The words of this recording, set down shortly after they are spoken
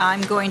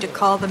I'm going to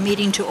call the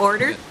meeting to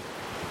order.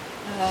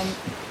 I'll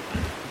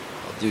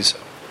do so.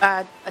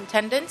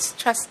 Attendance,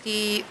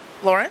 Trustee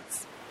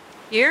Lawrence.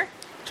 Here?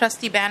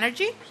 Trustee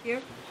Banerjee.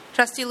 Here.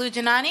 Trustee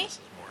Lujanani.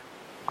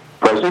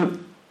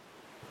 Present.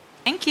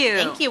 Thank you.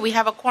 Thank you. We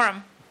have a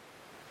quorum.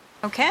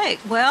 Okay,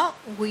 well,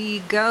 we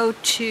go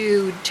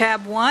to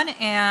tab 1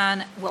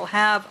 and we'll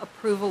have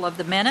approval of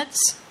the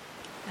minutes.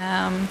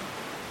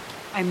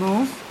 I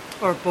move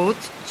for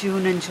both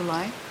June and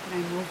July.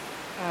 And I move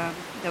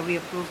that we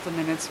approve the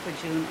minutes for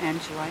June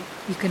and July.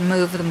 You can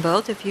move them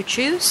both if you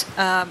choose.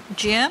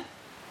 Jim?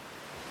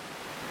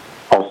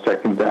 I'll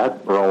second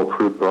that. We're all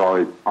approved. We're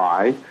all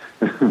aye.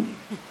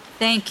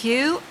 Thank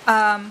you.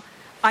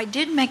 I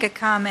did make a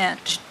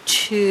comment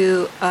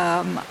to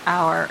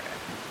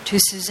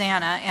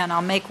Susanna, and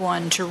I'll make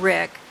one to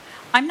Rick.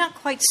 I'm not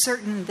quite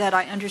certain that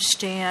I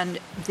understand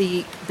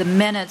the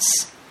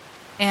minutes,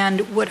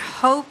 and would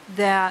hope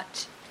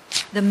that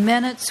the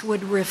minutes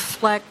would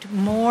reflect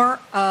more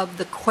of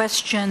the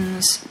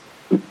questions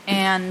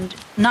and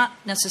not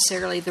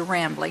necessarily the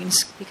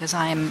ramblings, because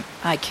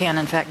I can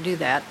in fact do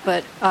that,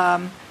 but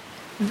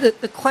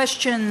the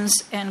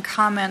questions and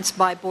comments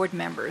by board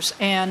members.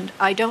 And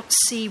I don't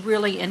see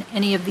really in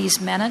any of these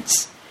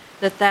minutes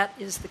that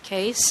is the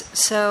case.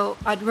 So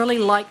I'd really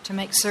like to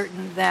make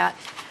certain that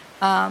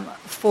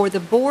for the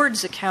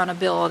board's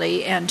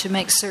accountability and to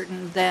make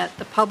certain that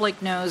the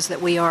public knows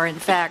that we are in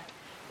fact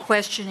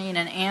questioning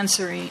and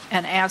answering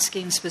and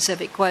asking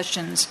specific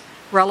questions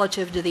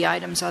relative to the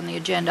items on the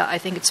agenda, I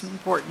think it's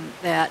important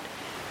that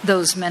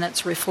those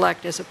minutes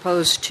reflect, as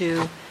opposed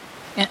to,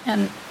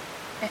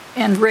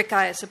 and Rick,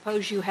 I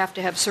suppose you have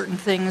to have certain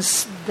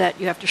things that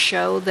you have to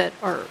show that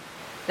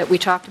we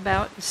talked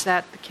about. Is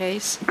that the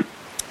case?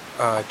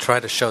 Try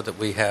to show that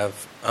we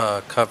have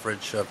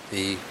coverage of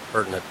the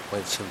pertinent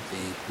points of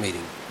the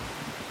meeting.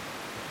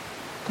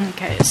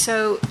 Okay,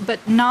 so,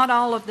 but not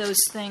all of those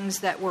things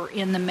that were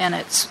in the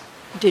minutes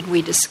did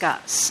we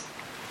discuss.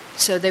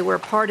 So they were a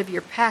part of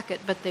your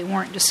packet, but they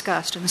weren't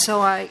discussed. And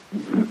so I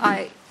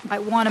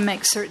want to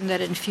make certain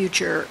that in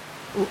future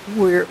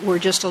we're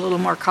just a little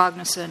more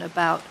cognizant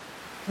about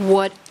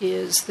what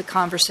is the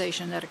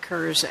conversation that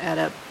occurs at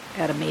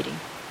a meeting.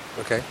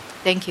 Okay.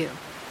 Thank you.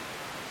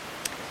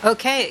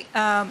 Okay,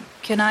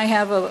 can I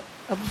have a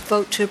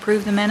vote to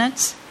approve the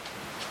minutes?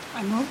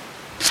 I move.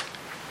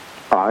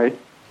 Aye.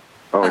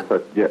 Oh, I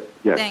thought, yes.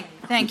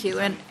 Thank you,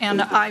 and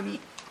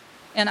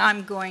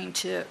I'm going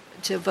to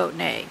vote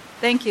nay.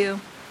 Thank you.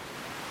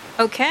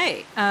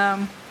 Okay,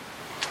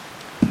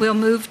 we'll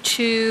move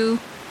to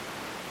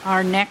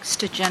our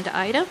next agenda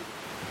item.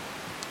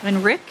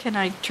 And Rick, can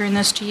I turn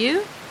this to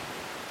you?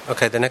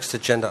 Okay, the next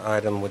agenda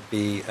item would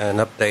be an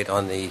update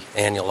on the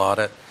annual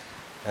audit.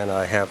 And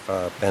I have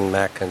Ben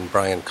Mack and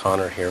Brian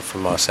Connor here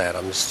from Moss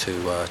Adams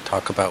to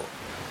talk about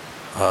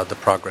the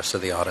progress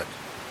of the audit.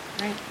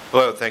 Right.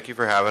 Hello, thank you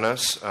for having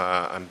us.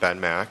 I'm Ben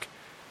Mack.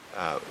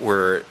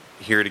 We're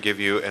here to give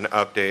you an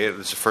update.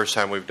 This is the first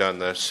time we've done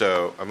this,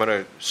 so I'm going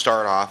to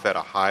start off at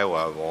a high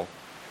level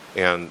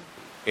and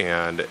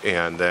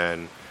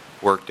then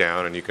work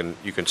down, and you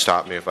can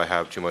stop me if I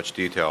have too much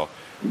detail.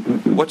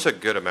 What's a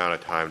good amount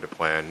of time to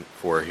plan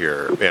for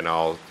here? And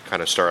I'll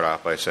kind of start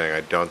off by saying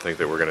I don't think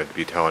that we're going to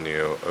be telling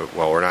you,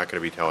 we're not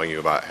going to be telling you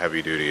about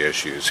heavy-duty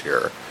issues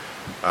here.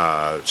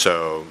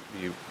 So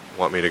you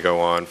want me to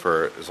go on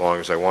for as long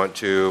as I want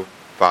to,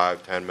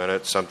 5-10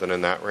 minutes, something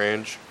in that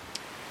range?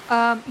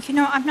 I'm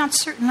not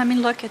certain. Let me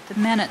look at the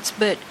minutes,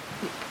 but,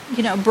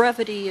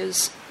 brevity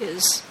is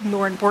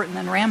more important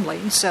than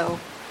rambling,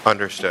 so.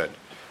 Understood.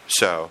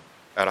 So,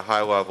 at a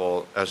high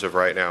level, as of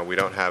right now, we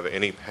don't have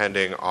any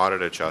pending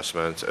audit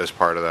adjustments as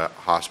part of that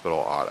hospital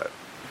audit.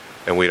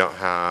 And we don't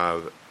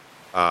have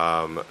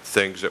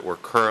things that we're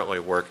currently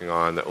working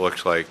on that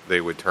looks like they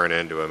would turn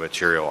into a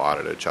material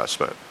audit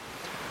adjustment.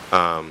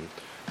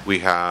 We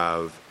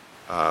have,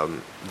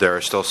 there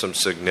are still some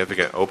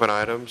significant open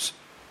items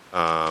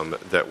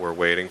that we're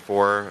waiting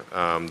for.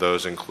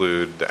 Those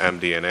include the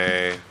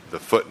MD&A, the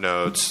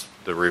footnotes,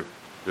 the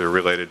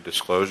related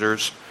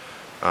disclosures.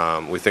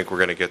 We think we're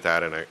going to get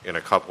that in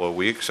a couple of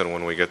weeks, and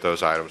when we get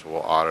those items, we'll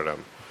audit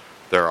them.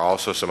 There are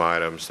also some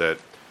items that,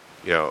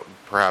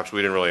 perhaps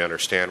we didn't really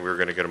understand we were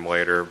going to get them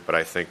later, but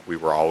I think we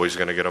were always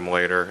going to get them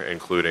later,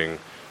 including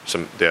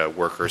the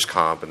workers'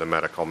 comp and the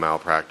medical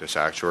malpractice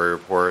actuary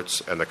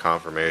reports and the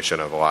confirmation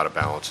of a lot of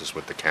balances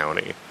with the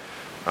county.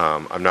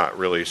 I'm not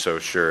really so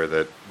sure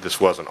that this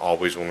wasn't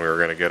always when we were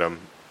going to get them,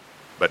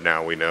 but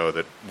now we know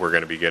that we're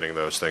going to be getting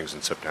those things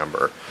in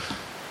September.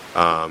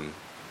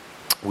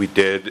 We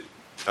did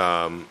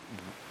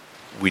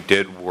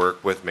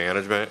work with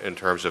management in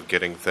terms of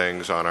getting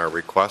things on our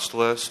request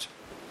list,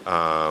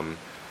 and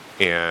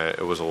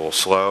it was a little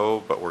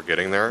slow, but we're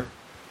getting there.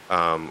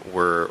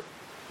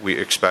 We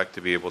expect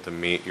to be able to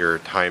meet your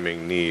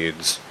timing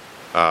needs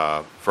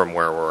from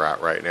where we're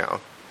at right now.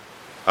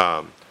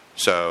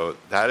 So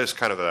that is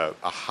kind of a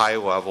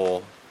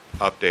high-level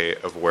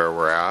update of where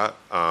we're at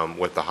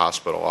with the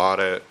hospital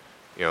audit.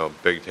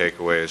 Big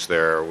takeaways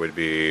there would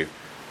be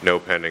no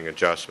pending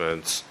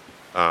adjustments.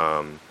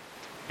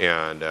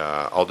 And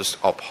I'll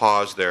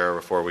pause there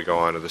before we go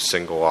on to the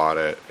single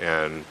audit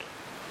and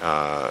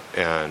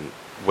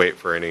wait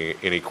for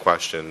any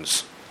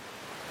questions.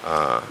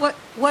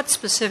 What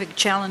specific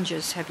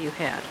challenges have you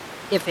had,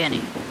 if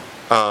any?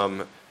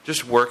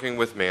 Just working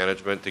with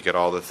management to get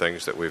all the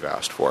things that we've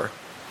asked for.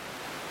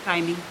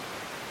 Timing.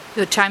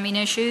 The timing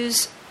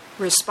issues,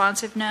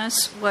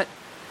 responsiveness, what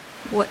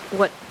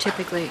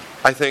typically?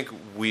 I think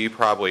we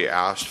probably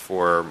asked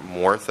for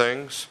more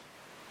things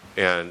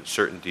and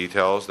certain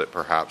details that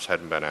perhaps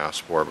hadn't been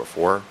asked for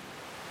before.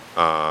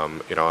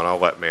 And I'll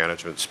let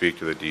management speak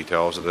to the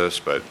details of this,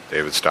 but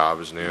David Staub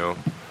is new.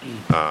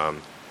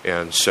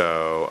 And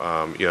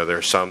so,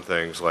 there's some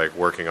things like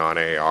working on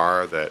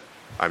AR that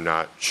I'm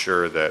not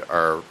sure that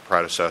our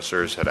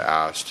predecessors had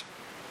asked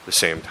the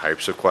same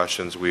types of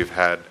questions we've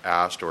had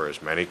asked or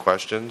as many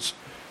questions.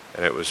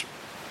 And it was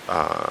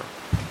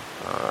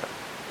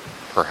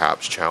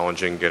perhaps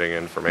challenging getting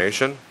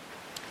information.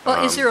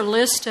 Well, is there a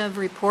list of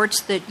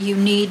reports that you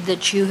need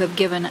that you have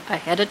given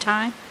ahead of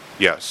time?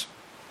 Yes.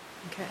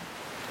 Okay.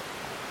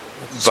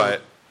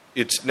 But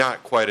it's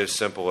not quite as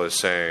simple as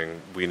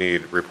saying we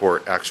need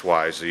report X,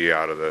 Y, Z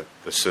out of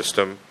the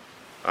system.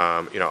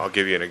 I'll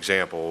give you an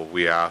example.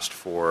 We asked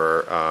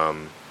for,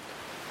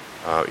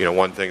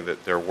 one thing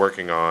that they're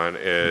working on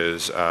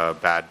is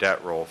bad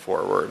debt roll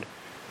forward.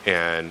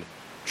 And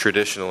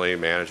traditionally,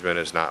 management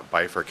has not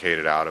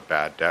bifurcated out a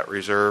bad debt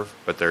reserve,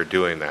 but they're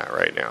doing that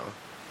right now.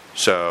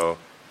 So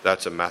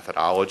that's a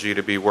methodology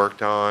to be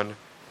worked on,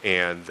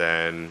 and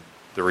then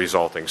the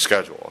resulting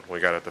schedule. We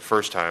got it the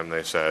first time.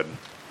 They said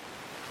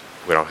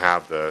we don't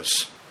have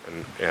this,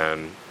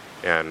 and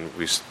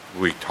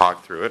we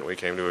talked through it, and we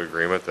came to an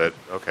agreement that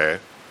okay,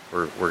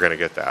 we're going to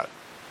get that.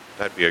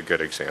 That'd be a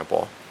good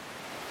example.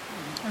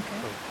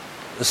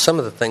 Okay. Some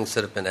of the things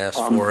that have been asked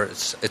for,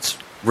 it's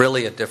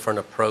really a different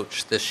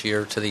approach this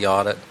year to the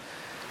audit,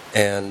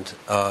 and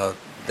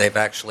they've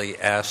actually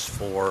asked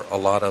for a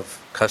lot of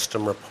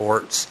custom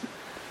reports.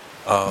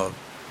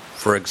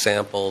 For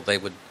example, they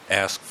would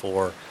ask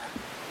for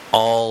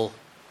all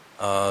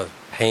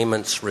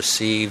payments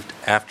received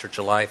after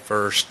July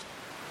 1st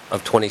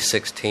of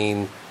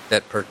 2016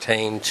 that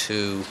pertain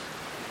to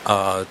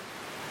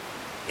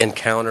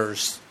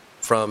encounters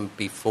from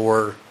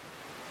before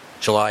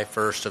July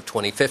 1st of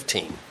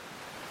 2015.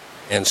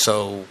 And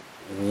so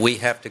we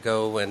have to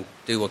go and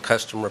do a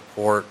custom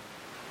report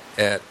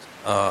at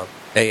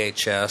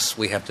AHS.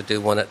 We have to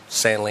do one at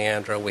San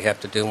Leandro. We have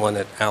to do one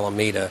at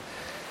Alameda.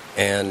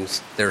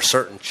 And there are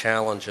certain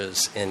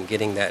challenges in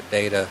getting that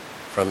data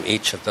from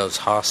each of those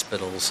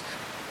hospitals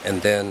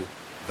and then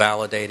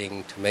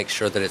validating to make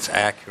sure that it's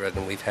accurate.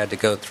 And we've had to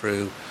go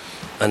through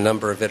a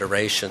number of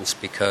iterations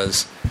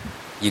because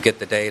you get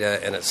the data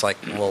and it's like,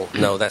 well,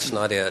 no, that's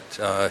not it.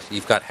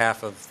 You've got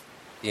half of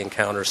the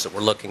encounters that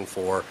we're looking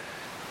for.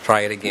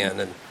 Try it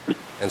again.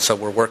 And so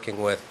we're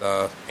working with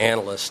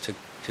analysts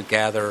to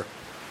gather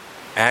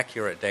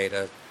accurate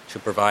data to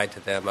provide to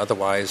them.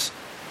 Otherwise,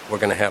 we're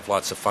going to have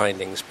lots of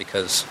findings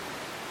because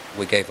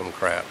we gave them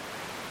crap.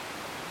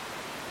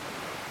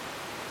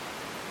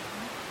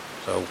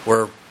 So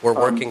we're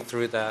working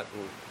through that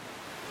and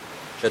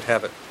should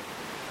have it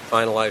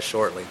finalized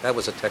shortly. That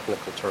was a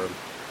technical term.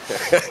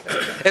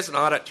 It's an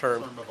audit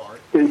term.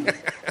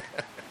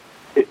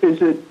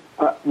 Is it,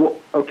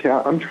 well, okay,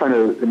 I'm trying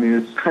to,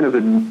 it's kind of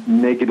a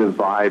negative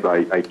vibe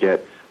I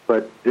get,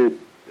 but is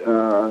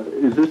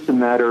this a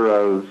matter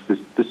of,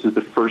 this is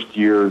the first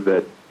year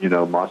that,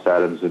 Moss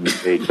Adams and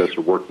AHS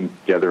are working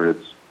together and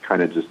it's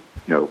kind of just,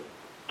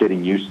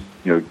 getting used,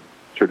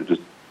 sort of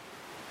just,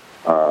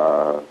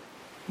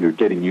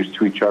 getting used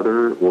to each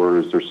other, or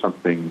is there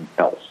something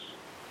else?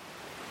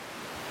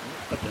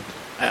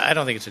 I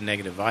don't think it's a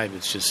negative vibe.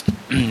 It's just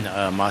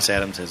Moss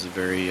Adams has a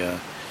very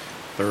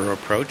thorough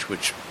approach,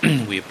 which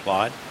we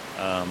applaud.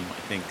 I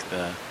think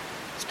the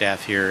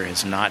staff here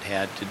has not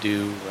had to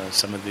do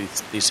some of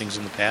these things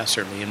in the past.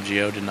 Certainly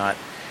MGO did not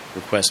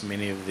request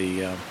many of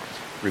the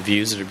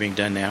reviews that are being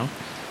done now.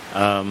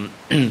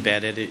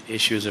 Bad debt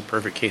issue is a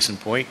perfect case in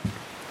point.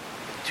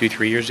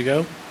 2-3 years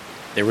ago,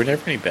 there were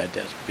never any bad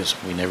debts because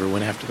we never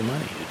went after the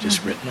money. It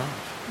just written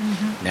off.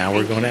 Mm-hmm. Now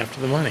we're going after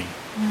the money.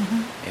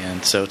 Mm-hmm.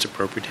 And so it's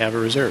appropriate to have a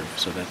reserve.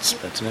 So that's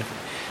an effort.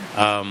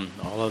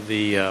 All of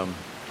the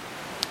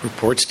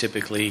reports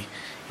typically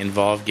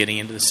involve getting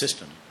into the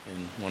system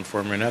in one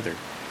form or another.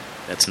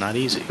 That's not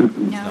easy. No,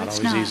 not it's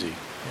always not. easy.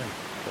 Yeah,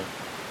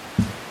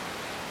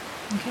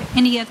 Okay.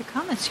 Any other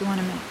comments you want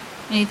to make?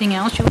 Anything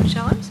else you want to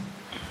tell us?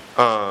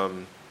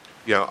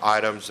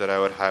 Items that I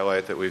would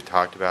highlight that we've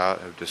talked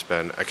about have just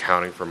been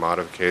accounting for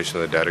modification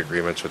of the debt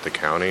agreements with the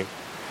county.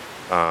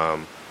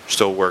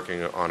 Still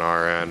working on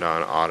our end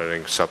on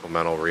auditing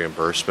supplemental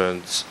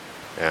reimbursements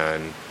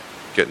and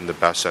getting the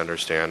best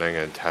understanding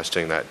and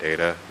testing that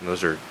data. And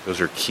those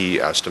are key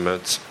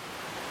estimates.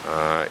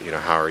 How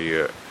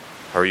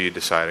are you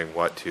deciding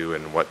what to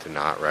and what to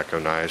not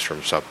recognize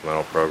from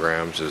supplemental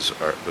programs?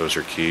 Those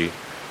are key.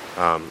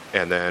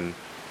 And then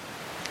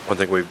one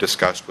thing we've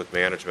discussed with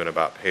management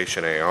about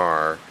patient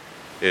AR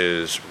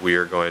is we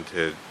are going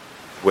to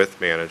with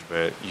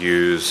management,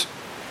 use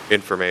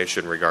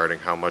information regarding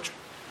how much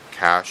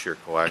cash you're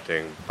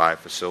collecting by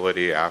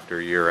facility after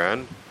year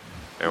end,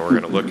 and we're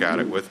going to look at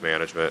it with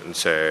management and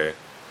say,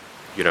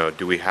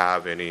 do we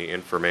have any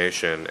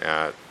information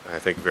at, I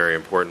think very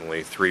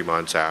importantly, 3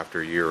 months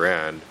after year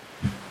end,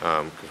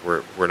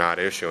 because we're not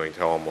issuing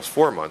till almost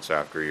 4 months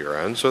after year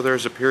end. So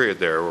there's a period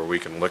there where we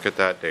can look at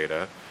that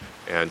data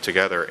and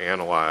together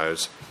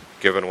analyze,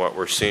 given what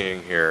we're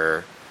seeing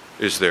here,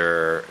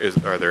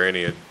 are there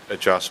any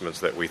adjustments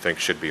that we think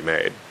should be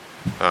made?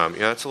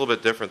 That's a little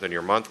bit different than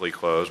your monthly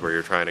close where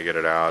you're trying to get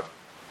it out,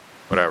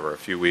 a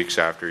few weeks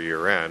after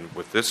year end.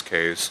 With this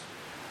case,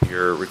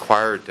 you're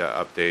required to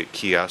update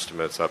key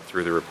estimates up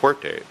through the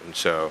report date. And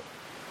so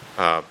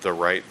the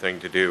right thing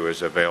to do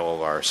is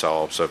avail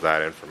ourselves of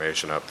that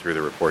information up through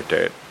the report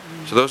date.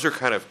 So those are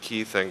kind of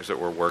key things that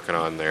we're working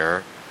on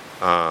there.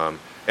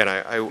 And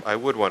I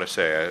would want to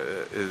say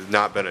it's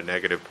not been a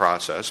negative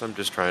process. I'm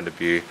just trying to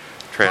be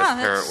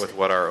transparent with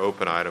what our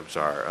open items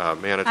are.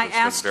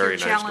 Management's been very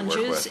nice to work with. I asked your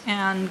challenges,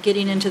 and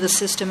getting into the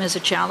system is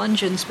a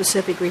challenge in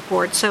specific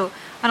reports. So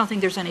I don't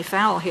think there's any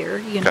foul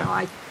here.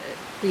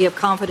 We have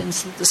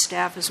confidence that the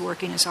staff is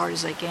working as hard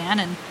as they can,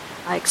 and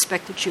I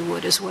expect that you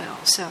would as well.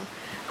 So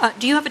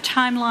do you have a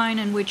timeline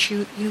in which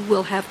you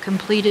will have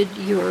completed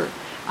your...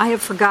 I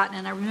have forgotten,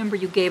 and I remember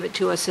you gave it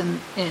to us in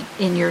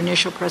your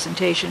initial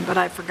presentation, but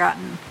I've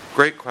forgotten.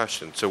 Great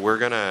question. So we're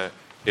going to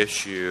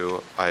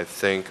issue, I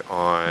think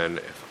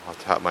off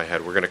the top of my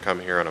head, we're going to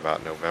come here on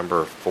about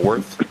November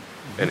 4th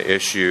and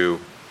issue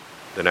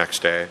the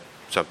next day,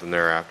 something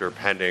thereafter,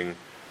 pending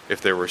if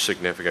there were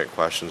significant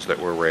questions that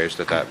were raised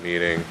at that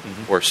meeting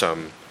or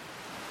some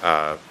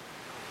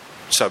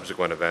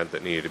subsequent event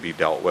that needed to be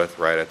dealt with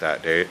right at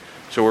that date.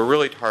 So we're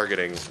really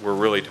targeting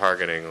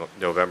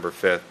November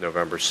 5th,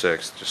 November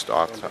 6th, just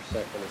off the top.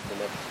 November 2nd is the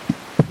next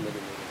committee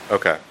meeting.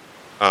 Okay.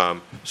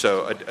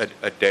 So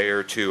a day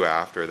or two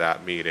after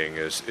that meeting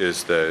is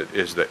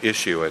the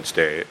issuance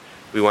date.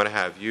 We want to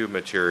have you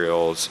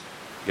materials,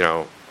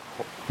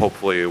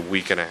 hopefully a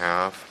week and a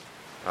half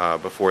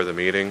before the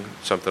meeting,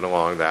 something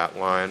along that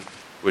line,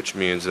 which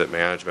means that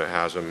management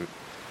has them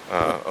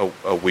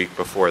a week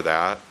before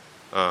that.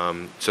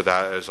 So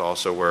that is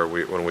also where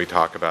when we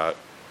talk about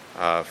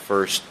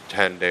first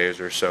 10 days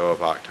or so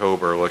of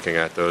October, looking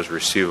at those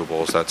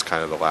receivables, that's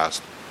kind of the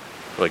last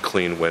really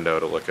clean window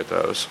to look at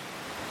those.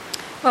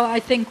 Well, I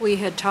think we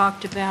had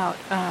talked about,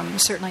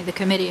 certainly the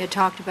committee had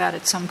talked about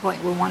at some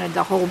point, we wanted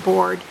the whole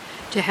board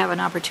to have an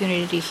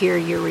opportunity to hear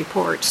your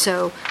report.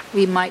 So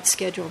we might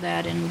schedule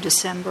that in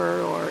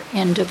December or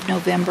end of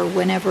November,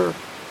 whenever.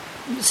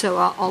 So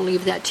I'll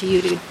leave that to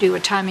you to do a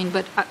timing.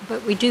 But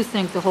we do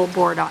think the whole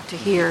board ought to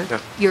hear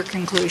your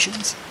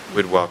conclusions.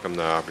 We'd welcome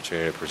the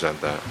opportunity to present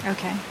that.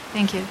 Okay,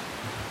 thank you.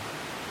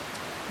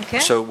 Okay.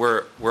 So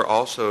we're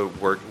also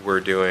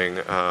doing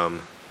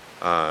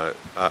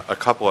a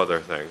couple other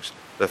things.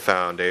 The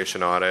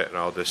foundation audit, and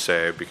I'll just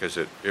say because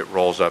it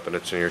rolls up and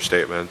it's in your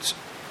statements,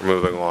 we're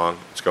moving along,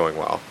 it's going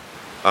well.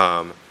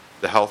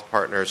 The Health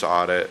Partners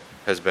audit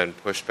has been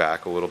pushed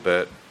back a little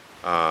bit,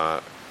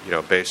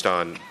 based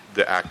on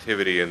the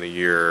activity in the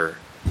year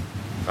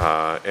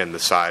and the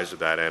size of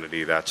that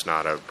entity. That's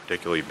not a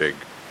particularly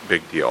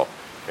big deal.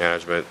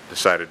 Management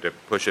decided to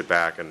push it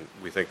back, and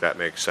we think that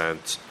makes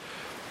sense.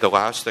 The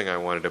last thing I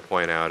wanted to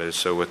point out is,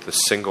 so with the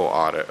single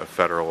audit of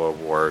federal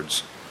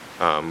awards,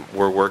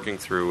 we're working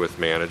through with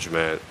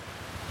management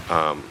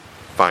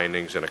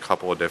findings in a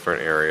couple of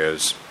different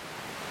areas.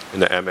 In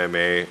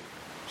the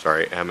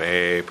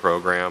MAA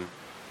program,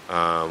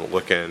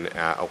 looking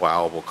at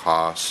allowable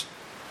costs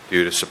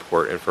due to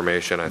support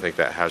information. I think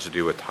that has to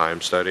do with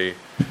time study.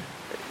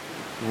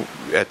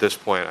 At this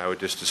point, I would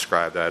just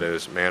describe that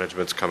as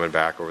management's coming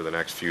back over the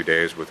next few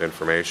days with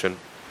information.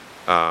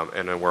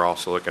 And then we're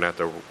also looking at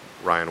the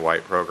Ryan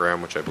White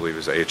program, which I believe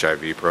is the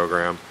HIV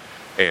program.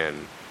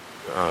 And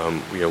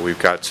we've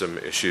got some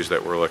issues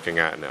that we're looking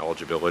at in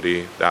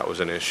eligibility. That was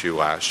an issue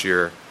last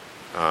year.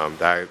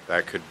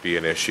 That could be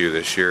an issue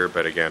this year.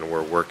 But again,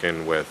 we're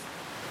working with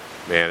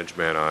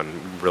management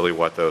on really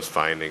what those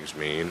findings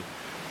mean.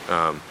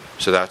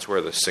 So that's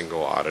where the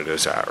single audit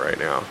is at right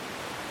now.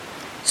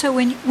 So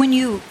when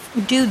you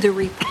do the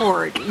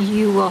report,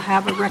 you will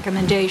have a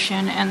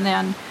recommendation, and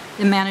then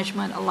the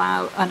management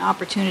allow an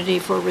opportunity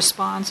for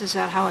response. Is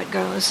that how it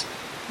goes?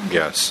 Okay.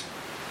 Yes.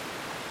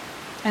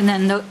 And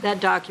then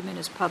that document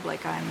is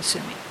public, I'm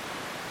assuming.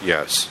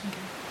 Yes.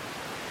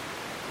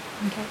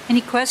 Okay. Any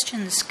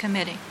questions,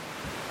 committee?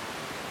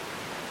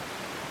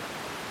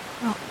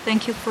 Well,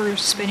 thank you for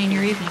spending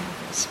your evening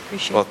with us.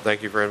 Appreciate it. Well,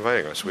 thank you for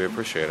inviting us. We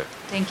appreciate it.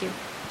 Thank you.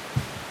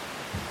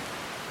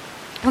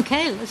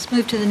 Okay, let's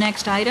move to the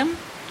next item.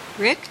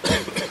 Rick,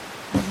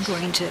 I'm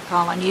going to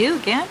call on you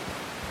again.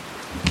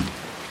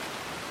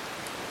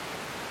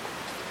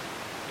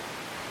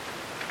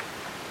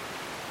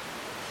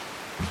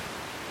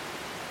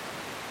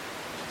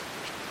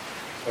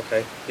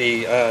 Okay.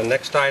 The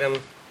next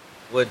item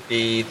would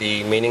be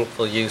the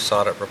meaningful use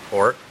audit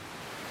report.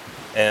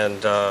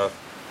 And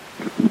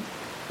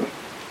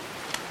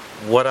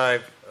what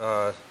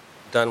I've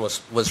done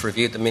was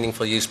reviewed the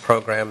meaningful use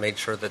program, made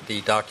sure that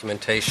the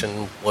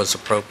documentation was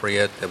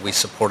appropriate, that we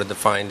supported the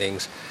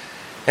findings,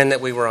 and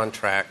that we were on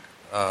track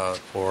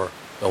for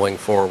going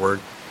forward.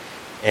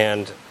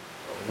 And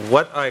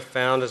what I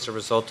found as a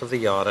result of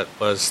the audit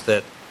was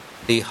that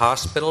the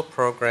hospital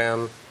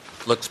program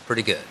looks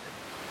pretty good.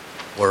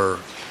 We're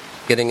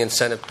getting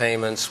incentive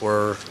payments.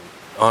 We're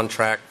on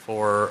track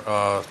for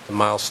the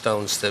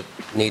milestones that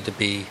need to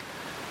be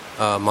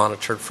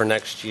monitored for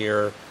next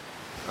year.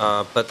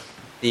 But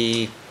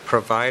the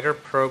provider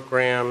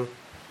program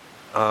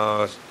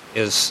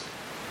is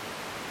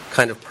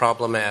kind of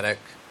problematic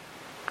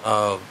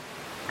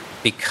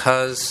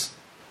because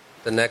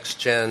the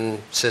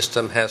next-gen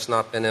system has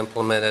not been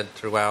implemented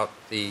throughout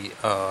the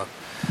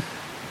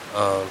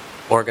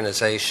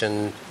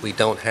organization. We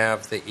don't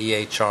have the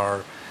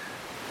EHR.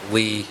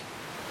 We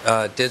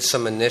did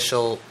some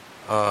initial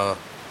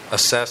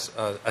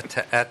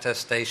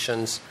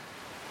attestations,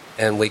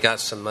 and we got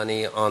some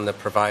money on the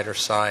provider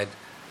side,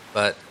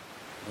 but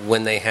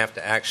when they have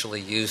to actually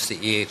use the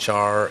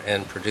EHR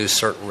and produce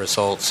certain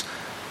results,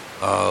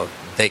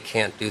 they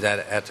can't do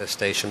that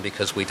attestation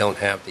because we don't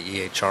have the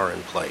EHR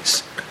in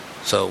place.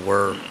 So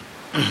we're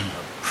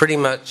pretty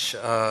much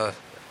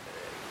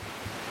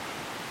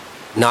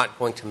not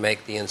going to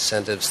make the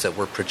incentives that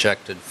were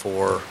projected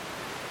for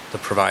the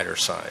provider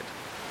side.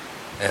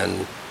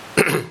 And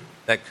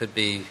that could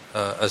be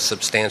a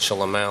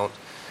substantial amount,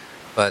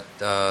 but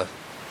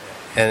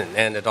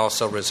and it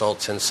also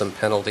results in some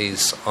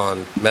penalties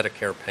on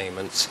Medicare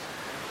payments,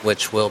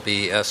 which will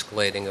be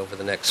escalating over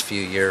the next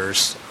few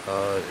years.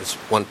 It's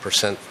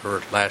 1%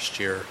 for last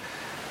year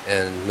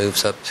and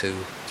moves up to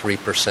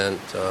 3%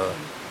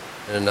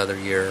 in another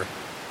year.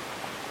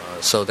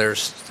 So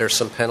there's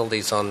some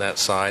penalties on that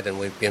side, and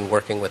we've been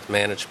working with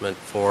management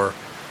for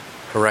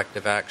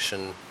corrective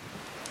action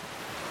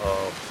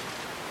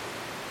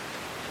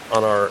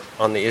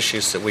on the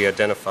issues that we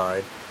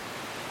identified.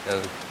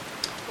 And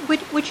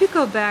Would you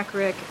go back,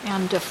 Rick,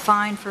 and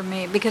define for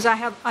me, because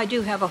I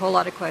do have a whole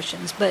lot of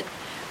questions, but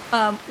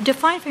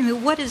define for me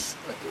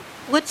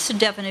what's the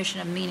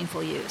definition of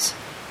meaningful use?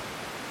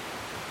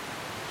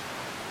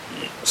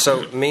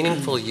 So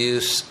meaningful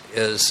use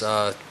is,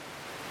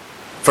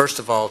 first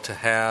of all, to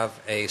have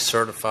a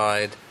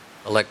certified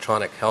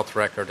electronic health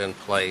record in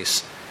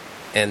place,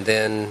 and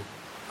then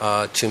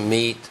to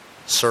meet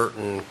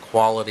certain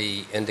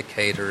quality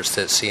indicators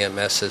that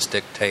CMS has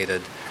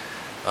dictated,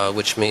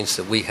 which means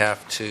that we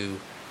have to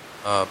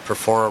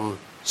perform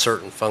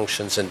certain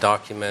functions and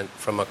document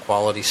from a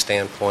quality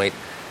standpoint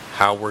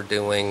how we're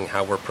doing,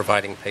 how we're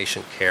providing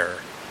patient care.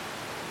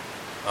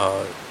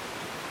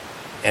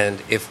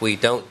 And if we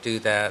don't do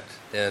that,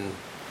 then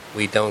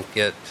we don't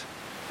get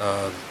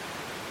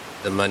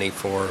the money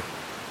for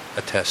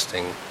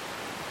attesting.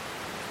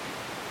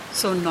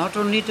 So not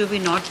only do we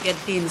not get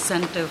the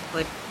incentive,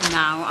 but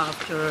now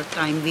after a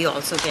time we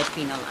also get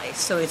penalized.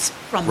 So it's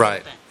from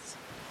Right. both ends.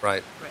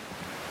 Right. Right.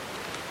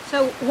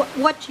 So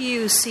what do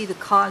you see the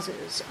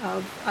causes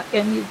of,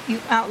 and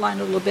you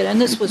outlined a little bit,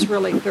 and this was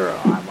really thorough.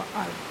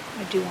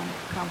 I do want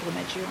to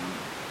compliment you on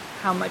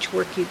how much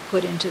work you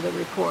put into the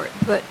report.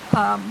 But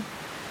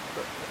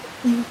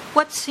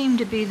what seem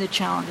to be the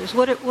challenges?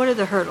 What are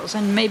the hurdles?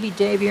 And maybe,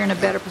 Dave, you're in a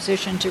better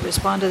position to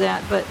respond to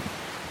that. But,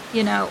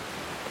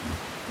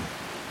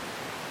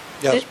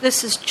 Yes.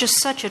 This is just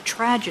such a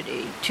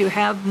tragedy to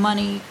have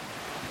money,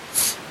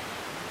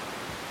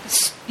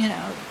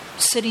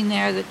 sitting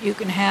there that you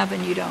can have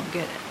and you don't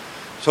get it.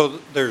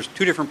 So there's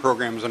two different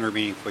programs under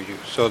meaningful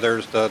use. So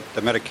there's the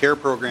Medicare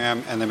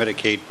program and the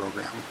Medicaid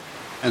program.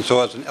 And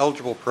so as an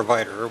eligible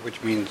provider,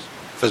 which means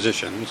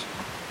physicians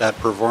that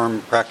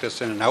perform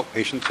practice in an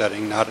outpatient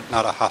setting, not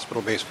a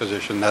hospital-based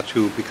physician, that's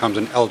who becomes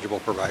an eligible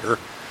provider,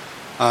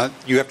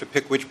 you have to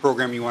pick which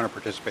program you want to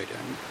participate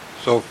in.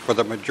 So for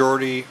the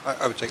majority,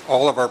 I would say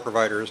all of our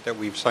providers that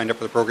we've signed up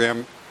for the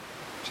program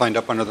signed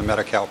up under the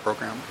Medi-Cal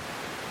program.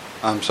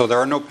 So there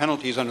are no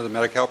penalties under the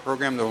Medi-Cal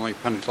program. There are only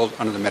penalties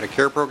under the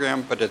Medicare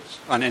program, but it's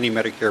on any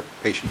Medicare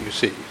patient you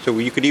see. So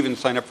you could even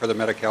sign up for the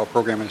Medi-Cal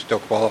program and still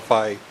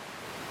qualify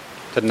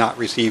to not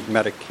receive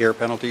Medicare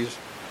penalties.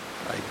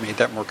 I made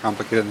that more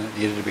complicated than it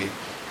needed to be.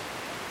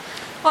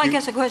 Well, I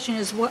guess the question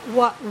is,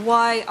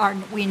 why are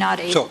we not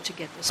able to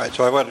get this? Right,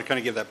 so I wanted to kind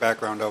of give that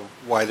background of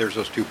why there's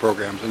those two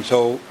programs. And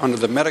so under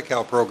the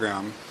Medi-Cal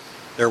program,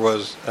 there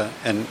was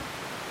an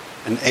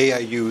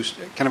AIU,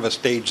 kind of a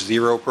stage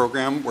 0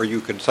 program where you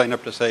could sign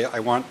up to say, I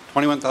want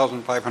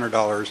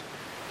 $21,500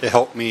 to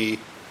help me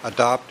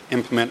adopt,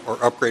 implement,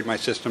 or upgrade my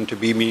system to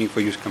be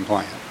meaningful use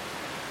compliant.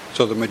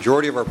 So the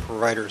majority of our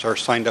providers are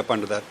signed up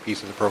under that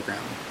piece of the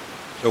program.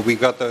 So we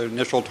got the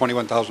initial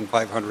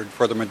 $21,500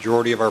 for the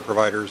majority of our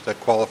providers that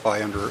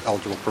qualify under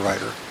eligible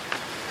provider.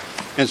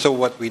 And so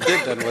what we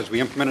did then was we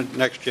implemented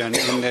NextGen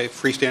in the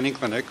freestanding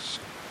clinics,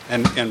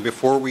 and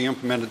before we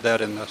implemented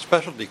that in the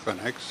specialty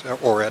clinics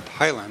or at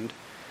Highland,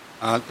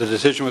 the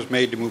decision was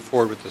made to move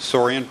forward with the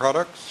Sorian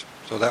products.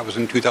 So that was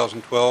in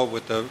 2012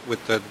 with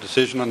the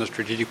decision on the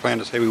strategic plan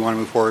to say we want to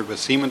move forward with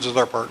Siemens as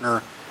our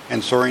partner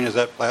and Sorian as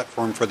that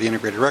platform for the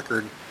integrated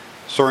record.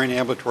 Sorin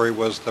Ambulatory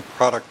was the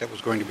product that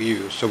was going to be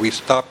used. So we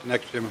stopped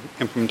NextGen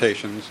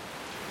implementations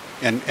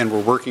and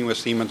we're working with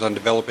Siemens on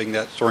developing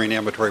that Sorin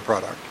Ambulatory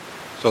product.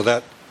 So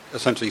that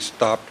essentially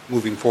stopped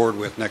moving forward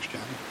with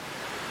NextGen.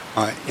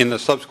 In the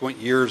subsequent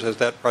years, as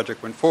that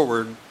project went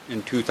forward,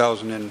 in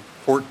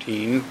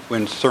 2014,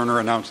 when Cerner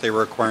announced they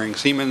were acquiring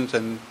Siemens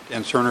and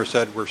Cerner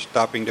said we're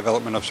stopping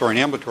development of Sorin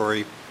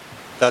Ambulatory,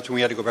 that's when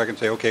we had to go back and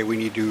say, okay, we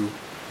need to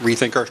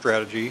rethink our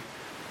strategy.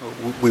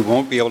 We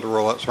won't be able to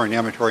roll out Sorin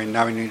Ambulatory, and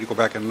now we need to go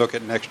back and look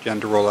at NextGen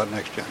to roll out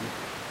NextGen.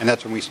 And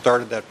that's when we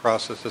started that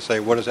process to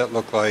say, what does that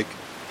look like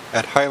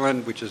at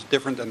Highland, which is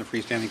different than the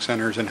freestanding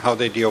centers, and how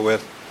they deal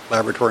with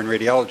laboratory and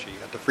radiology.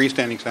 At the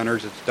freestanding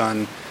centers, it's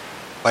done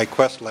by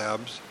Quest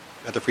Labs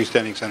at the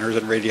freestanding centers,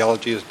 and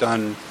radiology is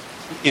done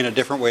in a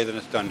different way than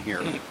it's done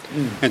here.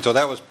 And so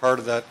that was part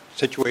of that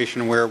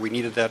situation where we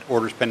needed that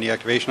orders pending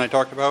activation I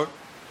talked about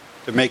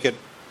to make it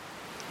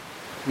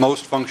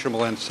most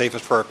functional and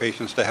safest for our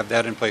patients to have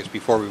that in place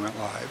before we went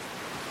live.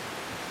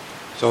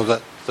 So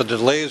that the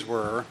delays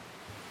were,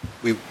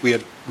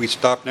 we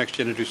stopped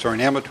NextGen to do Sorin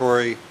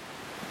Ambulatory,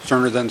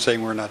 Cerner then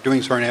saying we're not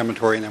doing Sorin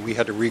Ambulatory, and then we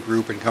had to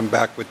regroup and come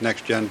back with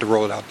NextGen to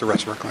roll it out to the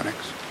rest of our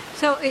clinics.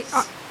 So,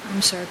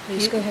 I'm sorry,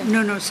 please go ahead.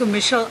 No. So,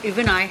 Michelle,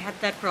 even I had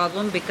that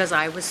problem because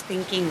I was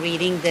thinking,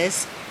 reading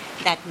this,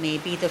 that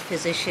maybe the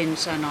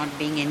physicians are not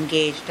being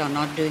engaged or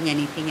not doing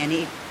anything. And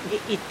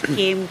it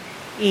came,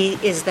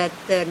 is that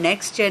the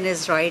NextGen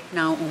is right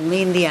now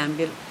only in the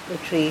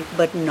ambulatory,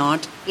 but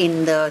not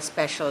in the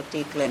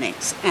specialty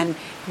clinics. And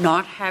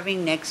not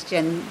having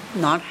NextGen,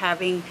 not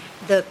having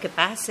the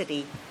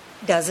capacity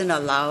doesn't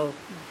allow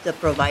the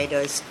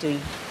providers to,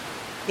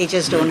 they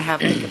just don't have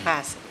the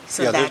capacity.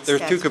 So yeah, that's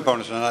two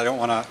components, and I don't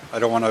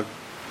want to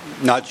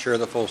not share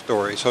the full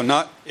story. So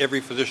not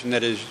every physician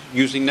that is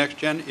using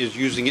NextGen is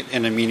using it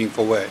in a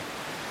meaningful way.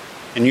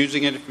 And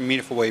using it in a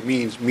meaningful way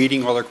means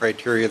meeting all the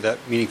criteria that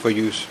meaningful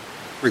use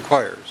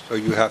requires. So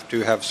you have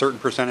to have a certain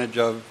percentage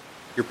of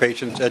your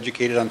patients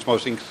educated on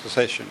smoking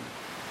cessation.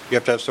 You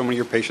have to have so many of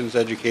your patients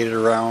educated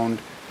around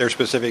their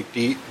specific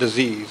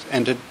disease.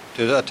 And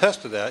to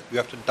attest to that, you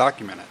have to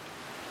document it.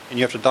 And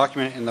you have to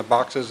document it in the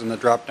boxes and the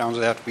drop downs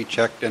that have to be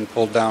checked and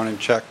pulled down and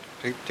checked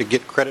to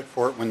get credit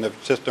for it when the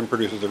system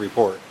produces the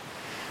report.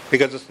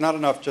 Because it's not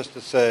enough just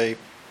to say,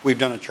 we've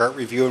done a chart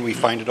review and we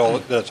find it all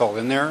that it's all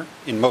in there.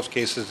 In most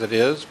cases it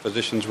is.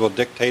 Physicians will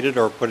dictate it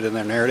or put it in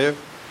their narrative.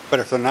 But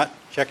if they're not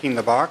checking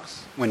the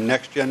box when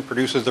NextGen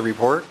produces the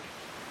report,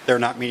 they're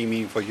not meeting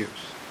meaningful use.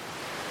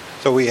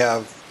 So we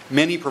have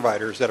many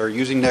providers that are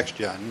using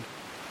NextGen,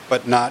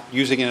 but not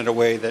using it in a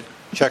way that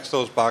checks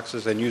those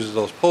boxes and uses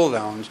those pull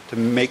downs to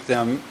make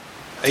them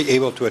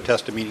able to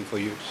attest to meaningful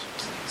use.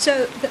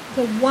 So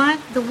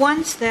the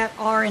ones that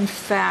are in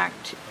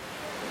fact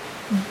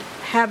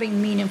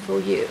having meaningful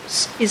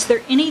use, is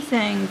there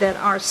anything that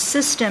our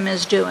system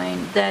is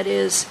doing that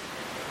is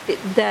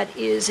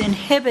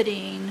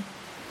inhibiting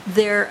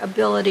their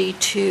ability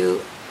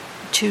to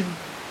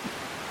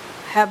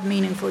have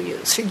meaningful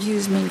use or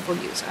use meaningful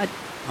use?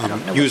 I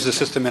don't know use the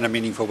system in a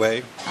meaningful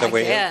way, the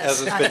way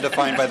as it's been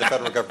defined by the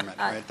federal government,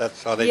 right?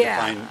 That's how they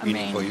define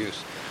meaningful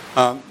use.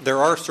 There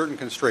are certain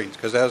constraints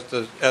because as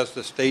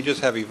the stages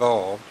have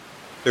evolved,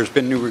 there's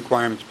been new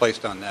requirements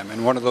placed on them,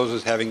 and one of those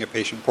is having a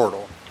patient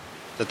portal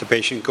that the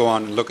patient go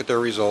on and look at their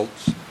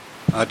results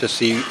to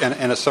see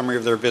and a summary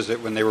of their visit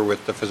when they were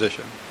with the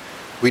physician.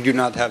 We do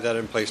not have that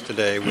in place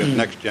today with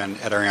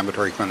NextGen at our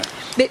ambulatory clinics.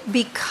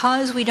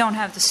 Because we don't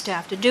have the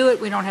staff to do it,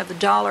 we don't have the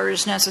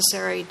dollars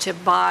necessary to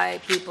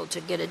buy people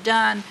to get it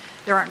done.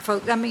 There aren't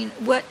folks. I mean,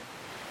 what?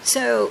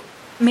 So,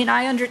 I mean,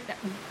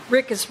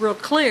 Rick is real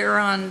clear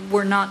on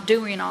we're not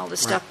doing all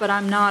this stuff, but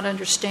I'm not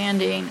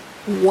understanding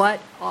what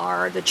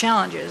are the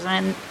challenges.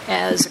 And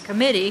as a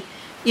committee,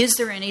 is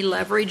there any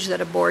leverage that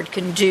a board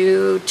can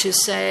do to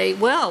say,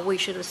 well, we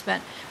should have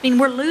spent? I mean,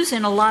 we're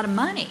losing a lot of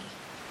money.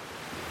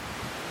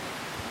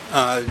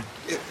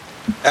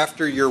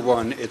 After year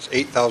one, it's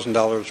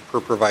 $8,000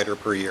 per provider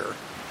per year.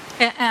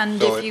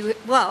 And so if you,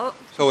 well...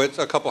 So it's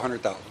a couple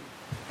 $100,000.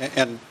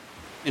 And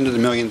into the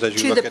millions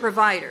as you look at... To the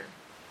provider.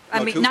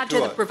 I mean, not to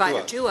the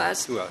provider, to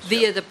us,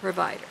 via the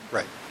provider.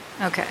 Right.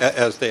 Okay.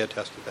 As they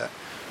attested that.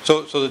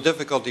 So the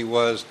difficulty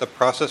was the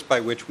process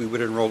by which we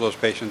would enroll those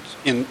patients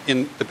in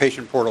the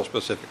patient portal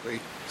specifically.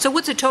 So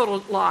what's the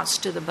total loss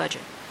to the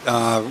budget?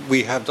 I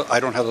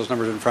don't have those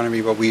numbers in front of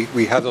me, but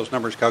we have those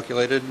numbers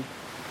calculated.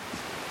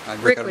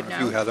 Rick I don't would know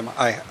if know. you have them.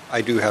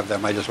 I do have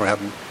them. I just don't have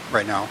them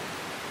right now.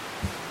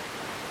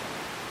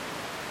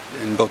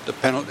 In both the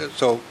penalty,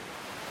 so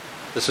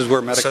this is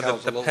where Medi-Cal...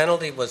 So the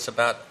penalty was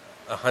about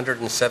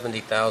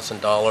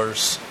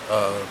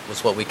 $170,000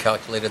 was what we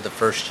calculated the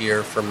first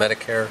year for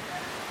Medicare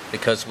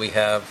because we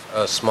have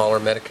a smaller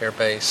Medicare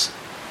base.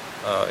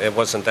 It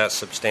wasn't that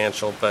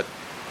substantial, but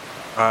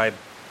I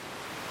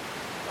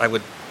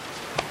would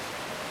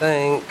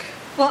think...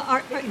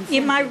 Well,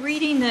 am I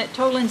reading that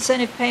total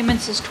incentive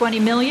payments is $20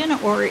 million,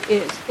 or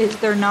is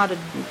there not a...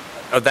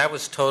 that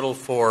was total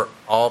for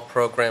all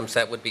programs.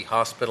 That would be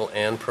hospital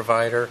and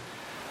provider.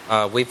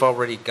 We've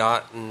already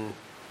gotten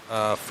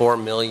 $4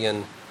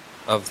 million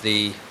of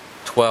the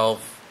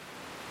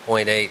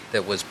 12.8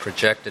 that was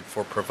projected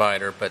for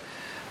provider, but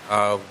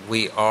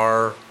we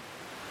are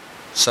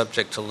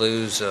subject to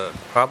lose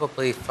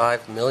probably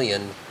 $5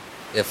 million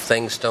if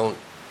things don't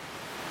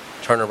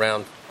turn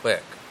around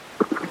quick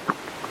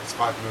It's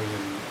 $5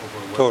 million over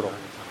what Total.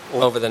 period of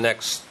time? over the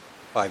next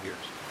 5 years.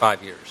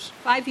 5 years.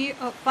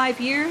 5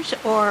 years,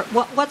 or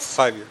what's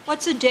 5 years.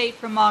 What's a date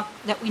from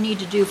that we need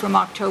to do from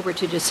October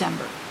to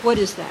December? What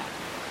is that?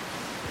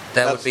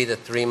 That would That's- be the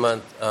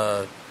 3-month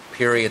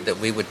period that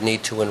we would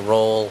need to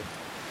enroll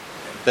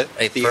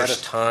a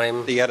first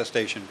time. The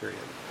attestation period.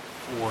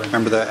 For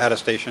Remember the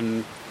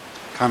attestation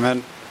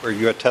comment where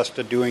you attest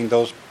to doing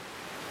those,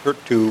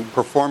 to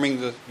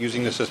performing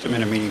using the system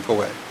in a meaningful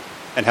way,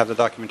 and have the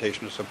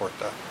documentation to support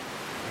that.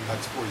 And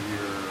that's for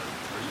year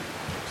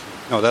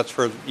 3? No, that's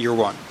for year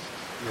 1.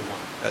 Year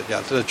 1.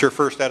 Yeah, so that's your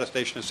first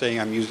attestation of saying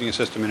I'm using a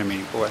system in a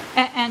meaningful way.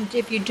 And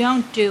if you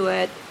don't do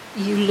it,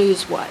 you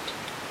lose what?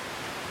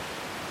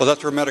 Well,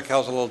 that's where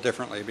Medi-Cal's a little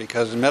differently,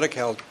 because in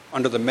Medi-Cal,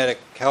 under the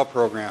Medi-Cal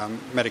program,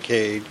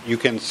 Medicaid, you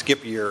can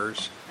skip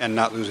years and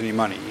not lose any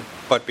money.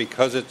 But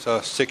because it's a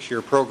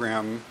 6-year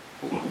program,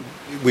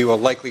 we will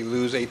likely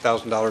lose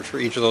 $8,000 for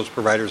each of those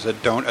providers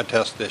that don't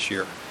attest this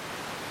year,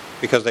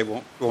 because they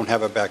won't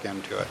have a back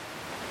end to it.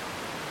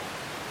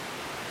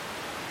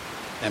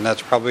 And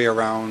that's probably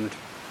around,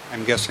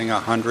 I'm guessing,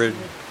 100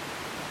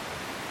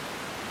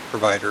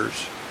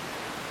 providers,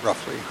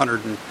 roughly,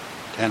 110,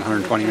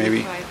 120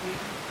 maybe.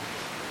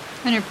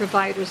 100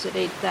 providers at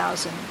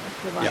 8,000 a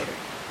provider.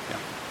 Yeah.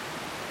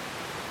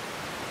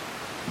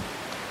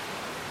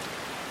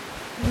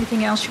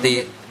 Anything else you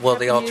The want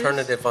to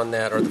alternative on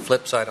that, or the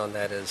flip side on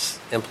that, is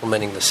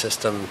implementing the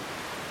system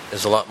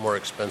is a lot more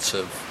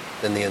expensive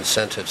than the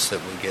incentives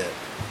that we get.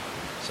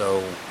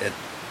 So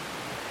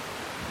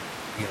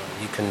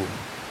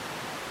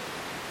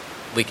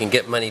we can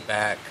get money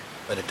back,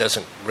 but it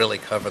doesn't really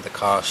cover the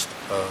cost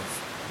of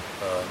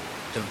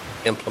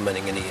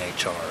implementing an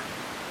EHR.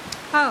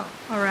 Oh,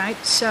 all right.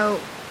 So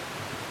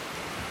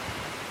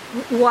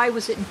why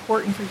was it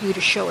important for you to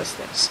show us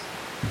this?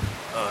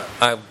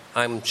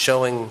 I'm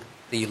showing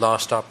the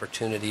lost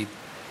opportunity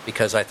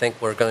because I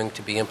think we're going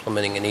to be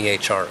implementing an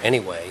EHR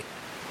anyway.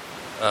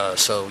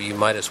 So you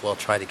might as well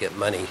try to get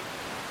money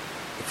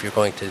if you're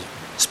going to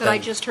spend. But I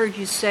just heard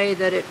you say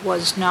that it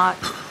was not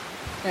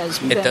as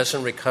bad. It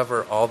doesn't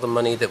recover all the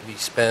money that we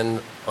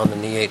spend on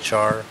an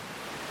EHR,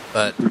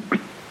 but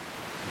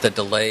the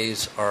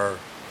delays are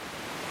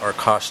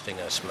costing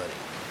us money.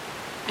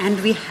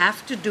 And we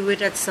have to do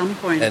it at some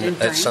point And in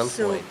time. at some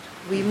so point.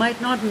 we might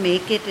not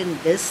make it in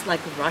this, like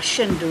rush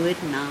and do it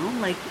now,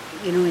 like,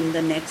 in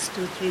the next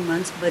 2-3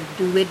 months, but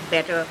do it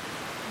better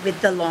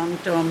with the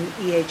long-term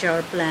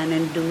EHR plan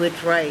and do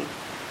it right,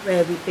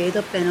 where we pay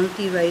the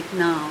penalty right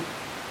now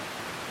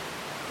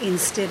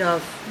instead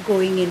of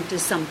going into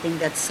something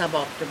that's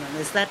suboptimal.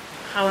 Is that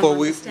how I'm Well,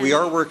 understanding? we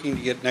are working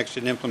to get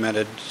NextGen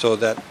implemented so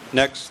that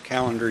next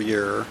calendar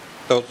year,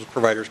 those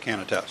providers can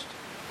attest.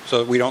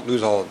 So we don't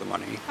lose all of the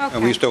money, and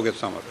Okay. we still get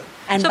some of it.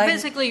 And So by-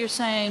 basically you're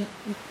saying,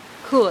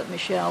 cool it,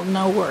 Michelle,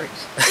 no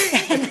words.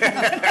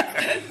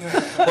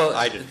 Well,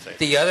 I didn't say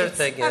the other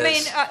thing is. I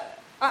mean,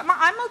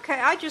 I'm okay.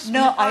 I just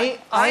No, I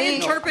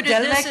interpreted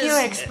this Delvecchio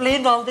as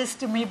explained all this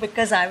to me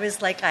because I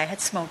was like, I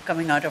had smoke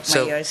coming out of my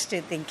So, ears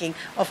to thinking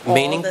of all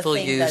the meaningful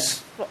things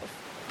use, that's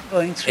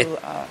going through.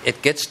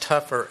 it gets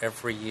tougher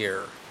every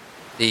year.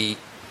 The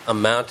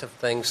amount of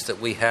things that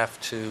we have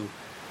to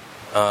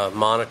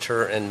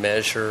monitor and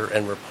measure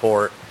and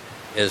report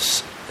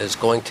is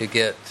going to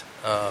get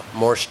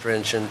more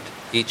stringent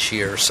each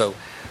year. So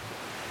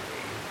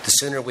the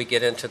sooner we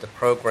get into the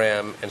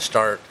program and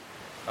start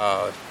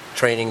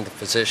training the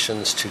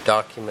physicians to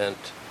document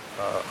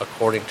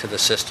according to the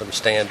system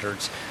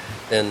standards,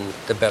 then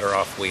the better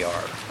off we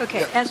are.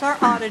 okay. As our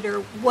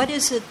auditor, what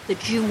is it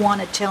that you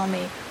want to tell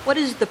me? What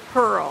is the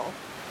pearl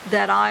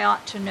that I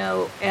ought to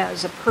know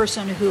as a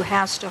person who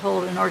has to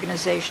hold an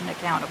organization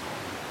accountable?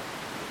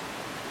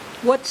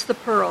 What's the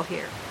pearl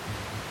here?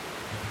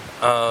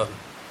 I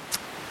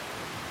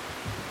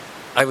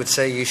would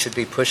say you should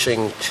be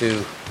pushing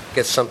to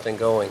get something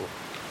going.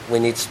 We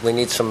need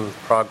some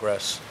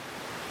progress,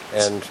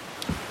 and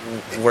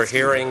we're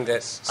hearing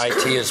that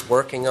IT is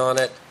working on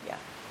it. Yeah.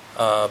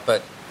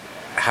 But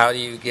how do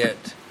you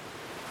get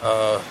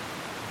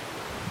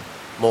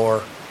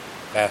more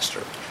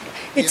faster?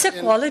 It's a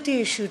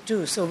quality issue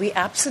too, so we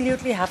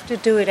absolutely have to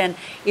do it. And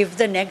if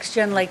the next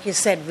gen, like you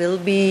said, will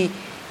be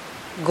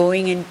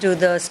going into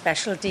the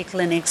specialty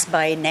clinics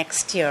by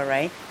next year,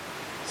 right?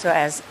 So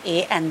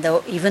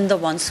even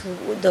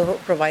the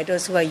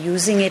providers who are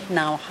using it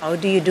now, how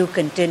do you do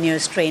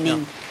continuous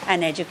training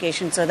and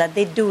education so that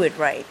they do it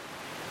right?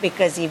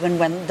 Because even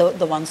when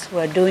the ones who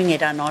are doing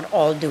it are not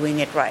all doing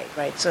it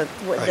right? So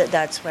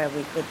that's where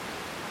we could.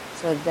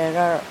 So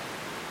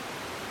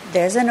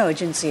there's an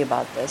urgency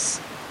about this.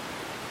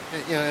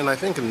 Yeah, and I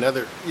think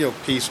another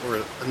piece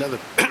or another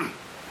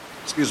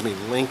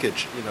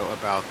linkage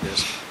about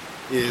this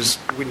is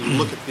when you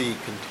look at the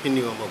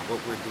continuum of what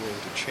we're doing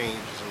to change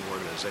as an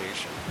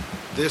organization,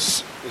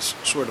 this is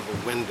sort of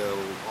a window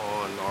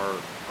on our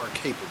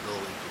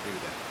capability to do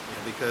that.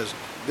 Because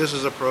this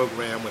is a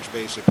program which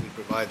basically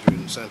provides you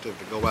an incentive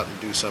to go out and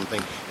do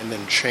something and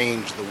then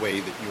change the way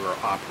that you are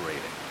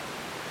operating.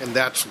 And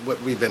that's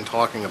what we've been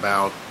talking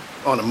about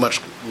on a much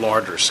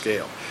larger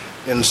scale.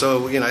 And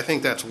so, I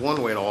think that's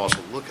one way to also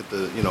look at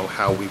the,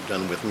 how we've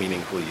done with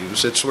meaningful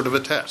use. It's sort of a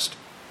test.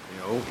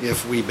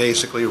 If we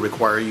basically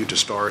require you to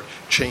start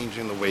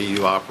changing the way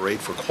you operate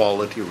for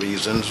quality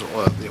reasons,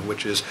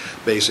 which is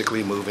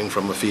basically moving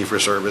from a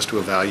fee-for-service to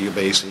a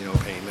value-based,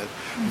 payment,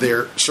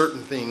 there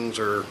certain things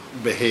or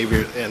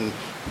behavior, and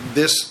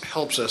this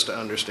helps us to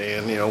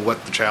understand,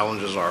 what the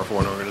challenges are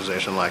for an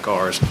organization like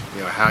ours,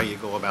 how you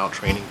go about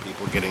training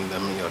people, getting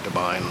them, to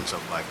buy in and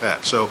stuff like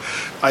that. So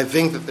I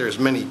think that there's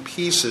many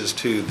pieces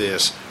to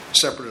this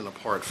separate and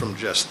apart from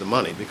just the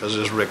money, because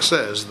as Rick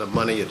says, the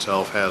money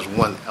itself has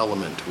one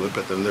element to it,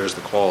 but then there's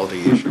the quality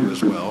issue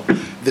as well.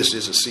 This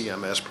is a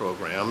CMS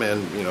program,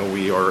 and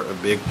we are a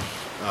big,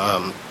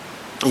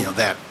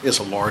 that is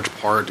a large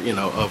part,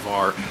 of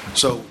our,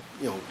 so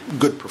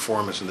good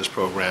performance in this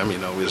program,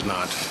 is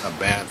not a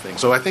bad thing.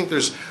 So I think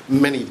there's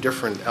many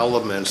different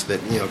elements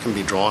that can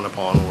be drawn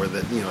upon, or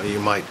that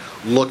you might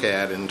look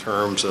at in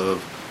terms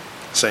of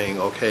saying,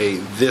 okay,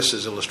 this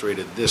is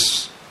illustrated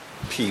this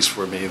piece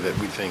for me that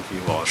we think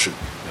you all should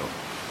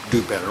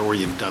do better, or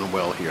you've done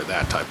well here,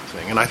 that type of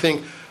thing. And I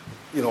think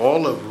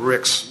all of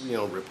Rick's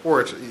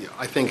reports,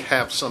 I think,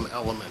 have some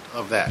element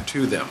of that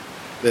to them,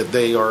 that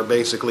they are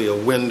basically a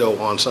window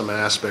on some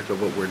aspect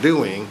of what we're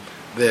doing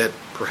that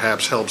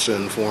perhaps helps to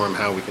inform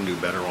how we can do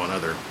better on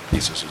other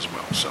pieces as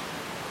well. So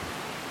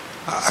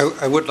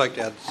I would like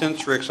to add,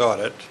 since Rick's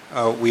audit,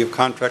 we have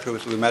contracted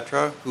with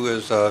Lumetra, who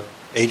is an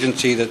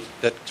agency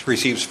that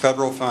receives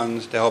federal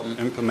funds to help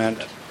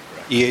implement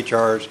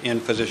EHRs in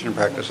physician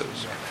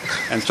practices.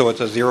 And so it's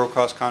a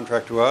zero-cost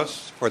contract to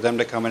us for them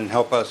to come in and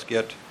help us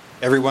get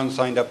everyone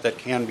signed up that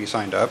can be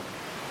signed up.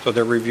 So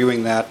they're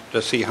reviewing that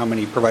to see how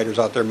many providers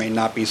out there may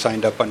not be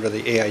signed up under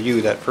the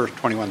AIU, that first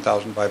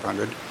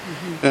 21,500.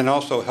 And then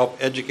also help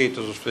educate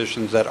those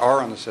physicians that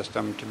are on the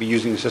system to be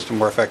using the system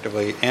more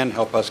effectively, and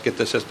help us get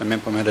the system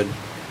implemented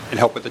and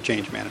help with the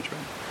change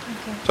management.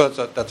 So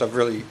that's a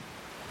really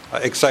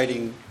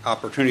exciting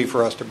opportunity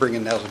for us to bring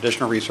in those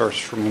additional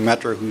resources from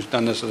Lumetra, who's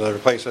done this at other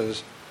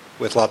places,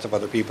 with lots of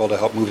other people to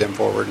help move them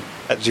forward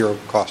at zero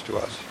cost to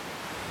us.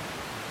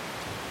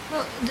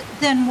 Well,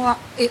 then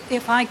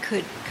if I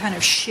could kind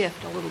of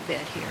shift a little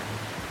bit here.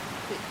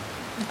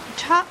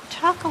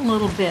 Talk a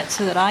little bit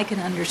so that I can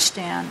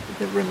understand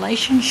the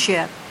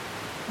relationship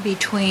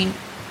between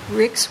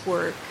Rick's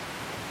work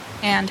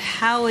and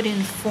how it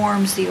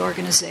informs the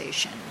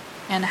organization,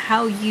 and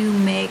how you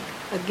make,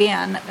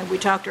 again, we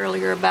talked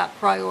earlier about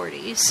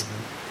priorities.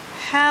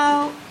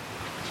 How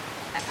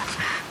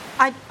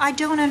I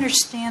don't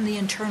understand the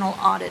internal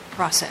audit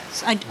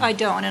process. I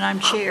don't, and I'm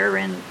chair,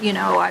 and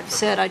I've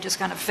said I just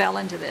kind of fell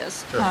into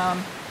this. Sure.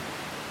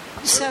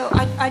 So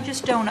I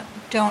just don't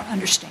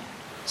understand.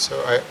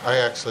 So I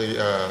actually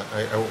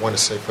I want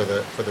to say for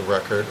the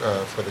record,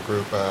 for the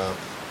group,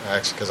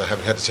 actually, because I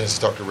haven't had a chance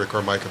to talk to Rick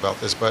or Mike about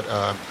this, but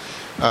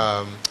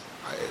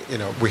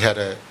we had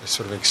a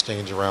sort of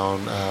exchange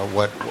around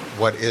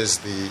what is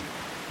the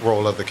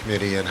role of the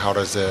committee, and how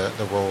does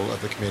the role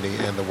of the committee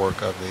and the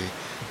work of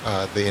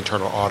the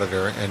internal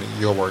auditor and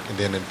your work and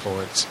then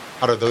influence,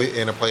 how do they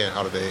interplay, and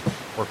how do they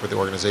work with the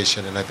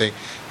organization. And I think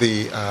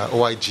the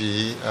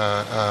OIG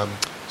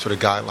sort of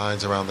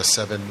guidelines around the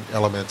 7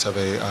 elements of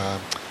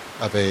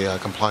a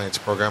compliance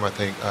program, I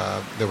think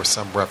there was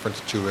some reference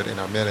to it in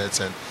our minutes,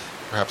 and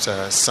perhaps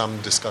some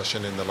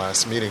discussion in the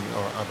last meeting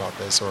about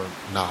this, or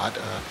not.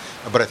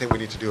 But I think we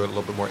need to do a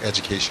little bit more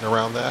education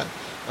around that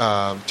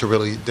to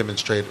really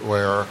demonstrate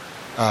where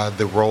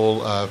the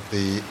role of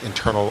the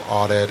internal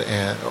audit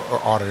or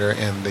auditor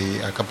and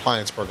the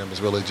compliance program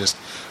is really just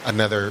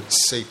another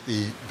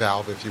safety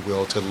valve, if you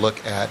will, to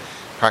look at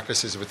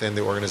practices within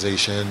the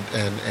organization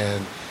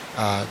and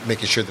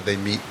making sure that they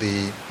meet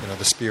the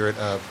spirit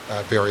of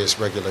various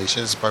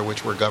regulations by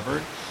which we're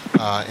governed,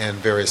 and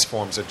various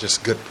forms of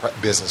just good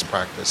business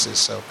practices.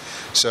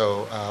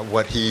 So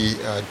what he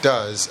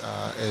does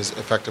is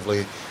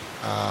effectively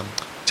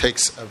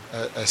takes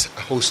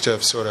a host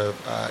of sort of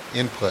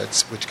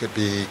inputs, which could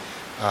be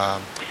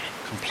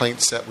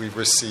complaints that we've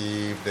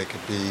received. They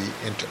could be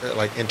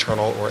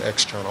internal or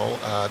external.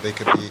 They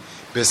could be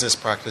business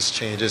practice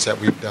changes that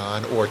we've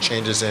done, or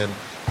changes in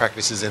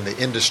practices in the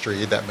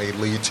industry that may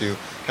lead to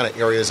kind of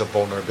areas of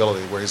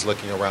vulnerability, where he's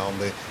looking around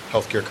the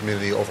healthcare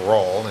community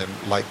overall and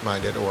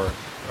like-minded or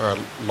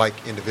like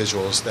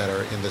individuals that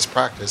are in this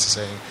practice,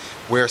 saying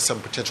where some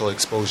potential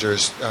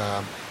exposures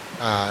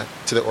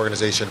to the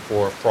organization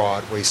for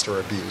fraud, waste, or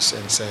abuse,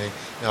 and saying,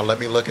 now let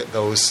me look at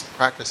those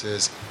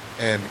practices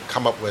and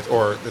come up with,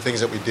 or the things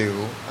that we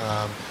do,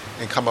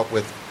 and come up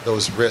with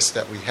those risks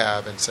that we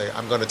have, and say,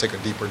 I'm going to take a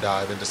deeper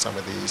dive into some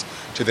of these,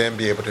 to then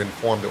be able to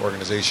inform the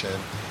organization,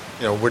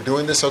 we're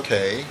doing this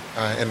okay,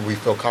 and we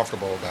feel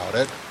comfortable about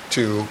it,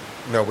 to,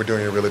 no, we're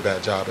doing a really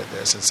bad job at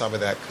this. And some of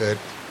that could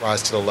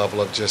rise to the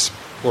level of just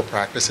poor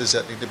practices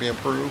that need to be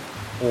improved,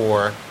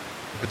 or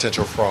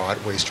potential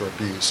fraud, waste, or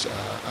abuse.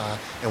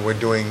 And we're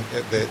doing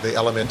the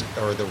element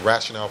or the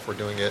rationale for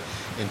doing it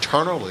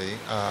internally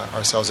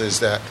ourselves is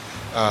that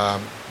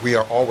we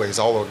are always,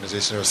 all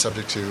organizations are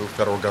subject to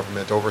federal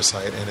government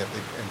oversight. And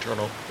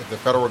if the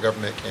federal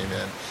government came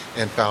in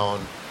and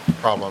found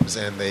problems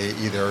and they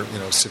either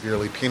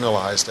severely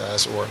penalized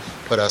us or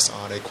put us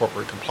on a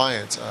corporate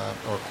compliance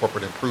or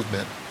corporate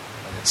improvement,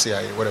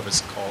 CIA, whatever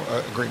it's called,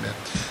 agreement.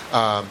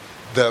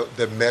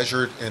 The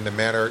measured and the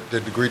manner,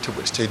 the degree to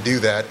which they do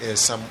that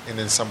is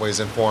in some ways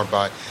informed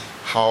by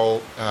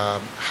how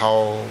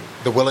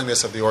the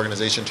willingness of the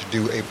organization to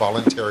do a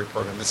voluntary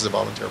program. This is a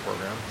voluntary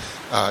program,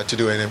 to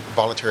do a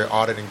voluntary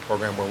auditing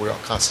program where we're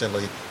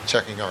constantly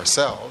checking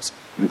ourselves.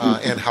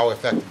 And how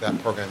effective that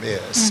program is.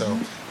 Mm-hmm. So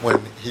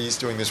when he's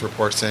doing this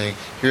report saying,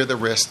 here are the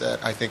risks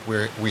that I think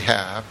we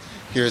have,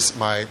 here's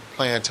my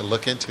plan to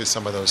look into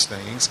some of those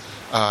things,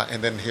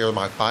 and then here are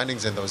my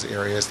findings in those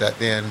areas, that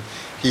then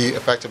he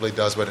effectively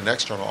does what an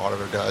external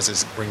auditor does,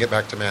 is bring it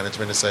back to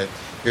management and say,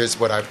 here's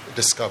what I've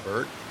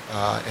discovered,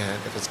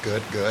 and if it's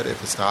good, good.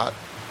 If it's not,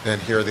 then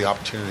here are the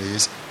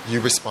opportunities. You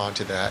respond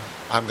to that.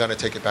 I'm going to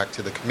take it back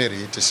to the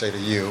committee to say to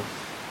you,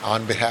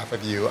 on behalf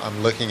of you,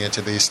 I'm looking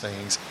into these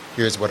things.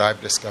 Here's what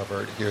I've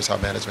discovered. Here's how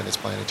management is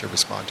planning to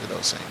respond to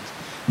those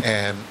things.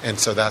 And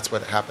so that's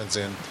what happens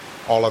in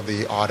all of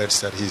the audits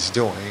that he's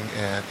doing.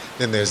 And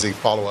then there's the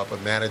follow-up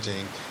of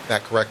managing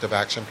that corrective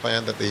action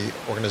plan that the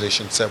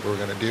organization said we were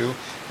going to do.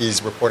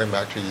 He's reporting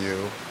back to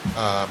you,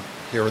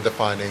 here are the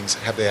findings.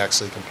 Have they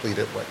actually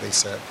completed what they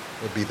said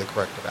would be the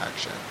corrective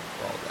action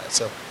for all of that?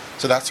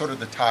 So that's sort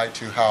of the tie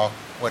to how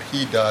what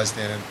he does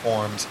then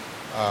informs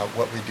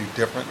what we do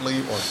differently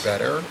or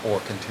better or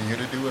continue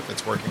to do if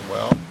it's working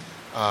well.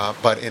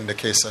 But in the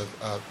case of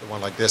the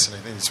one like this, and I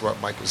think this is what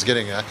Mike was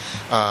getting at,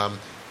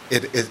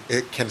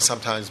 it can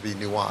sometimes be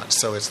nuanced.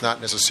 So it's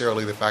not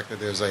necessarily the fact that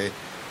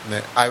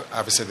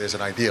obviously there's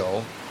an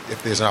ideal.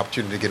 If there's an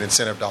opportunity to get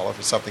incentive dollar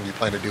for something you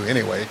plan to do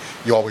anyway,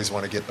 you always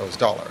want to get those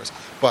dollars.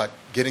 But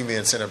getting the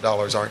incentive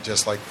dollars aren't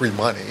just like free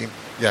money.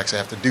 You actually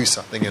have to do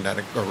something, and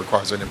that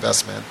requires an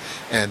investment.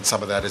 And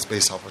some of that is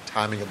based off of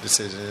timing of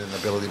decision and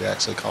ability to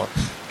actually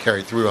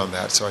carry through on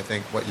that. So I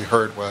think what you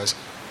heard was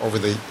over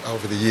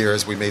the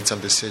years, we made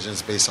some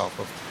decisions based off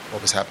of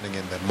what was happening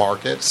in the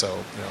market.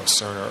 So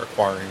Cerner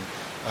acquiring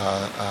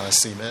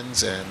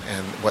Siemens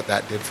and what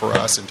that did for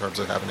us in terms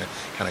of having to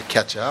kind of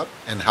catch up,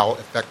 and how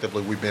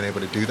effectively we've been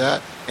able to do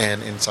that,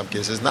 and in some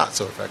cases not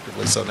so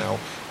effectively. So now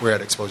we're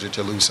at exposure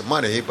to lose some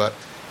money, but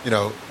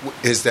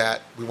is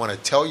that we want to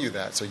tell you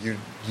that so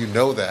you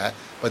know that,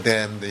 but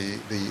then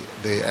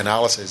the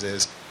analysis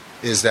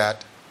is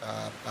that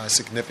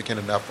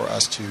significant enough for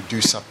us to do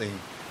something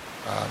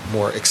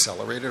more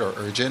accelerated or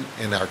urgent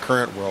in our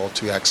current world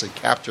to actually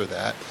capture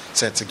that,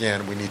 since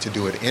again we need to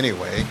do it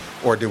anyway,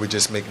 or do we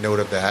just make note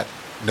of that,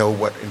 know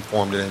what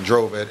informed it and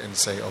drove it, and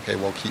say, okay,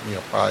 well, keep me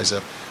apprised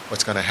of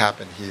what's going to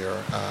happen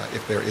here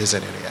if there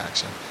isn't any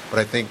action. But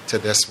I think to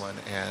this one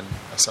and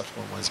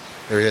subsequent ones,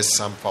 there is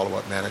some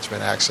follow-up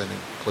management action,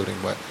 including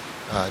what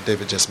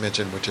David just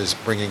mentioned, which is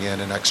bringing in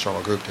an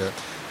external group to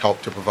help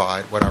to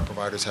provide what our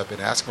providers have been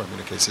asking for in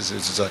many cases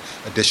is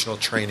additional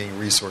training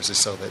resources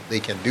so that they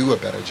can do a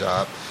better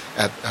job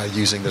at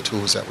using the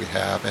tools that we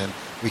have, and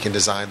we can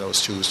design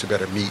those tools to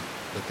better meet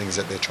the things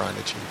that they're trying to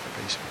achieve for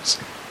patients.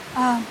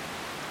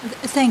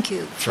 Thank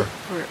you Sure.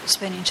 for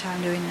spending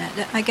time doing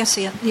that. I guess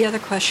the other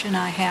question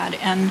I had,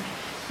 and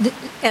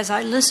as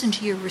I listened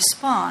to your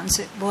response,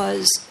 it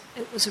was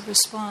a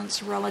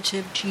response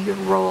relative to your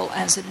role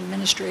as an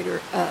administrator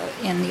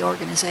in the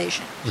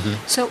organization.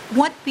 Mm-hmm. So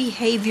what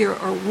behavior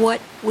or what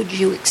would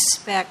you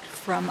expect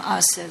from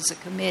us as a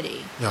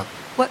committee? Yeah.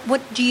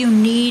 What do you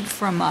need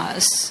from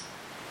us,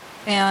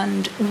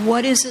 and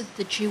what is it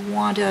that you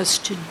want us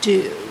to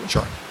do?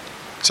 Sure.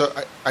 So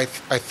I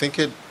think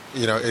it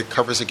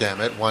covers a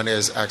gamut. One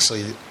is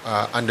actually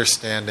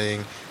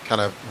understanding kind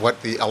of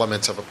what the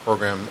elements of a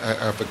program,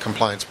 of a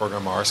compliance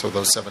program are, so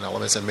those 7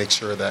 elements, and make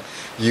sure that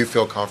you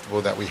feel comfortable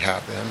that we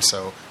have them.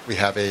 So we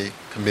have a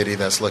committee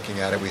that's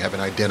looking at it. We have an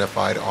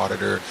identified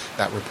auditor.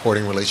 That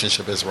reporting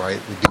relationship is right.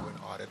 We do an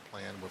audit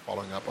plan. We're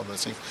following up on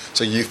those things.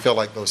 So you feel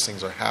like those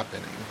things are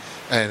happening,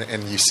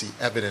 and you see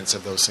evidence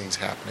of those things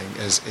happening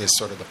is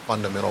sort of the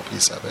fundamental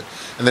piece of it.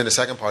 And then the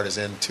second part is,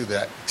 to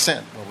that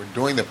extent, when we're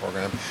doing the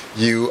program,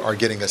 you are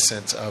getting a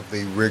sense of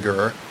the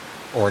rigor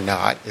or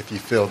not, if you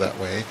feel that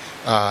way,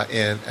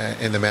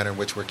 in the manner in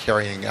which we're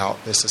carrying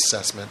out this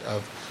assessment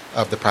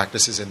of the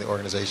practices in the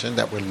organization,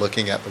 that we're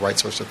looking at the right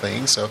sorts of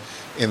things. So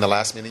in the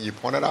last meeting, you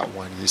pointed out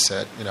one. You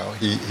said,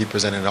 he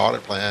presented an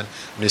audit plan,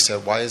 and you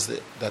said, why is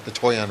it that the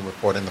Toyon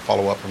report and the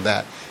follow-up from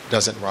that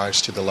doesn't rise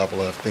to the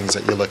level of things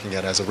that you're looking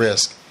at as a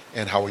risk?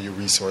 and how will you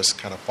resource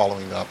kind of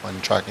following up on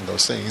tracking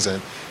those things.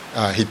 And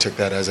he took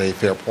that as a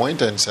fair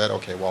point and said,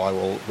 okay, well, I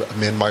will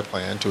amend my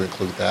plan to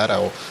include that. I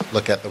will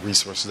look at the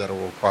resources that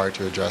are required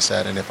to address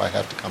that. And if I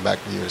have to come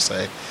back to you to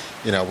say,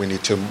 we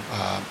need to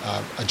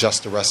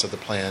adjust the rest of the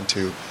plan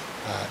to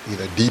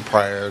either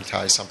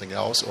deprioritize something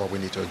else, or we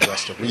need to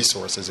adjust the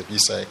resources. If you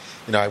say,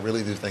 I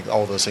really do think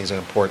all those things are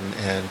important,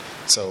 and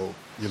so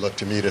you look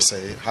to me to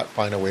say,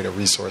 find a way to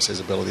resource his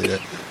ability to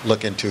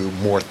look into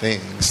more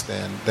things,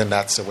 then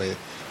that's the way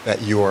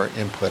that your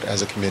input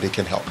as a committee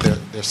can help.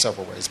 There's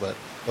several ways, but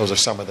those are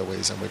some of the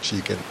ways in which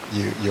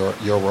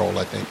your role,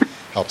 I think,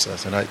 helps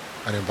us. And I'd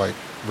invite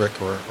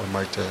Rick or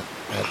Mike to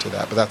add to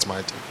that, but that's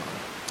my take on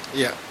it.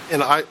 Yeah,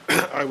 and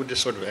I would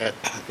just sort of add,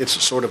 it's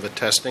sort of a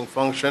testing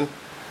function.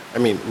 I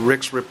mean,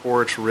 Rick's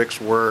reports,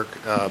 Rick's work,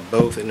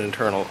 both in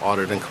internal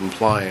audit and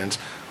compliance,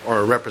 are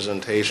a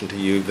representation to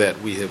you that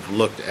we have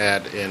looked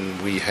at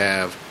and we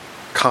have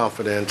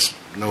confidence,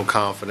 no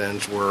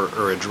confidence,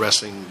 we're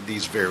addressing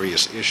these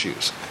various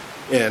issues.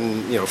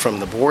 And,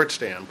 from the board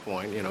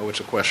standpoint, it's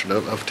a question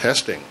of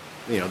testing,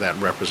 that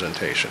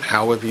representation.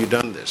 How have you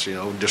done this?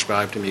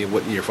 Describe to me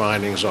what your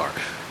findings are.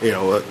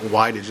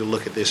 Why did you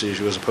look at this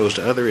issue as opposed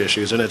to other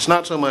issues? And it's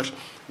not so much,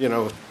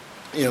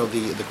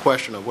 the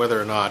question of whether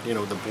or not,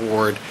 the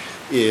board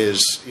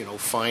is,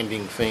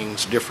 finding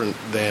things different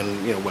than,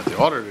 what the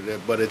auditor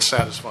did, but it's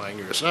satisfying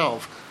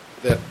yourself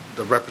that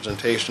the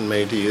representation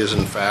made to you is,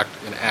 in fact,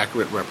 an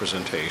accurate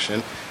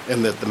representation,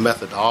 and that the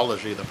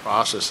methodology, the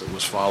process that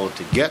was followed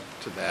to get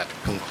to that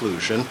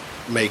conclusion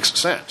makes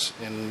sense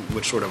and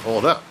would sort of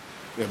hold up.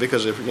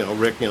 Because if,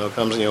 Rick,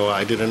 comes,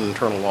 I did an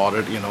internal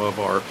audit, of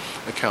our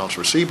accounts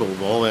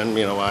receivable, and,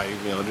 I,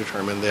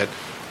 determined that,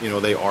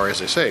 they are, as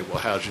they say. Well,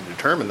 how did you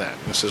determine that?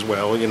 And he says,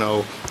 well,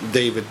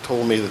 David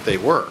told me that they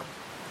were.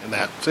 And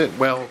that's it.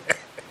 Well,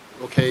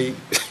 okay,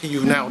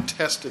 you've now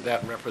tested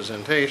that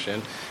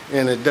representation,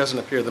 and it doesn't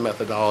appear the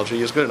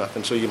methodology is good enough.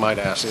 And so you might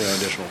ask,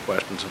 additional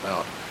questions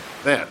about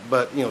that.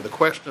 But, the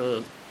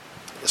question,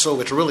 so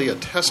it's really a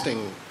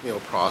testing,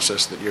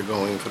 process that you're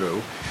going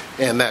through.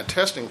 And that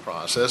testing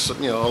process,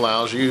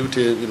 allows you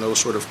to,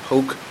 sort of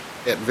poke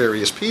at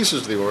various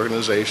pieces of the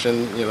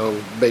organization,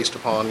 based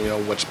upon,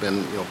 what's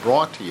been,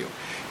 brought to you.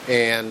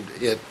 And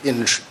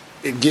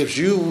it gives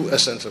you a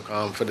sense of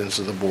confidence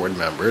of the board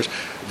members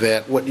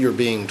that what you're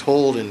being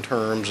told in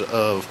terms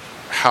of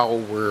how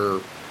we're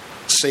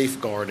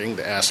safeguarding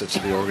the assets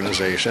of the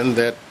organization,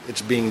 that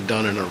it's being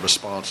done in a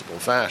responsible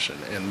fashion,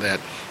 and that,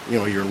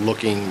 you're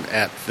looking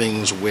at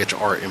things which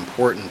are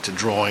important to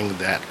drawing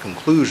that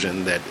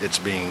conclusion that it's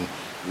being,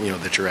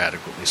 that you're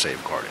adequately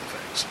safeguarding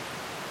things.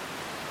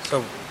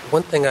 So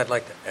one thing I'd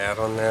like to add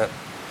on that,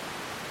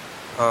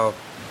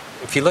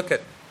 if you look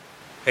at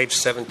page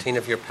 17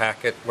 of your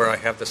packet, where I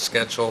have the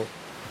schedule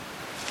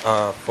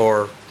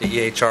for the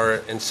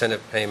EHR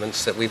incentive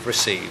payments that we've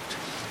received,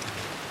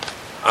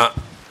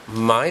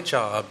 my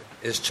job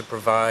is to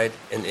provide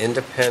an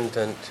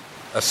independent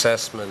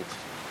assessment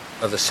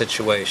of the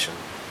situation.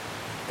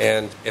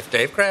 And if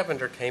Dave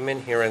Gravender came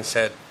in here and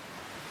said,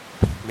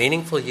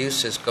 meaningful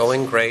use is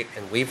going great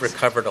and we've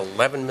recovered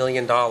 $11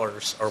 million,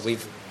 or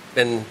we've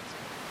been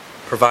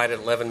provided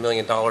 $11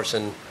 million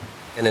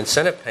in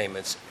incentive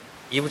payments,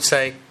 you would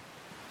say,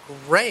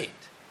 great,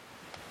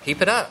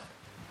 keep it up.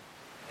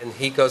 And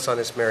he goes on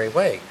his merry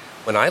way.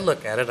 When I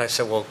look at it, I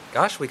say, well,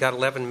 gosh, we got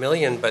 $11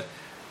 million, but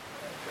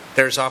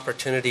there's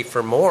opportunity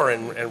for more,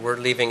 and we're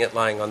leaving it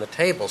lying on the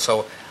table.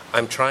 So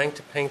I'm trying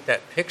to paint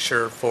that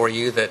picture for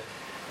you that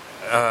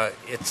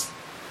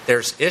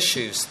there's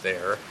issues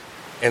there.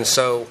 And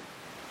so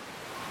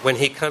when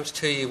he comes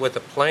to you with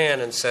a plan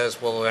and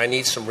says, well, I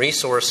need some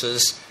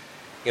resources,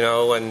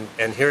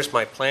 and here's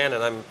my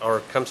plan,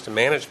 or comes to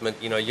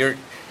management,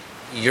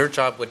 your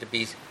job would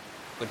be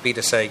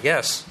to say,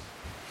 yes,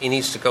 he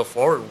needs to go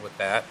forward with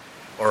that,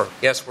 or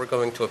yes, we're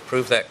going to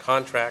approve that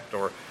contract,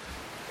 or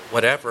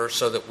whatever,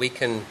 so that we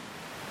can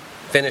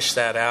finish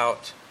that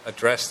out,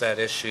 address that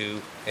issue,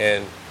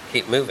 and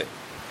keep moving.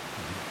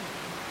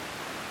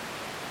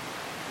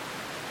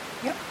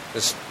 Yep.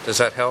 Does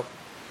that help?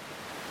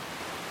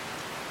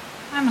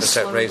 I'm a Does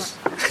that slow raise?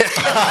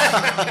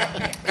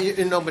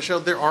 Michelle,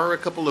 there are a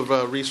couple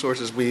of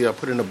resources we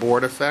put in a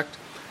board effect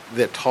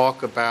that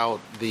talk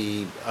about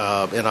the,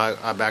 and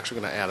I'm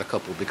actually going to add a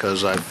couple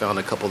because I found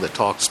a couple that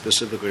talk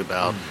specifically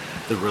about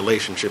the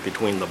relationship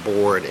between the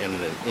board and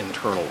an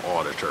internal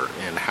auditor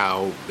and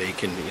how they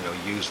can,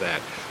 use that.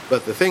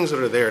 But the things that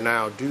are there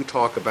now do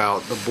talk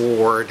about the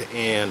board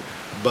and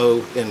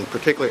both, in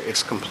particular,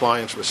 its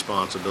compliance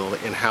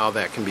responsibility and how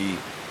that can be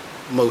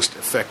most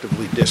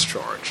effectively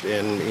discharged.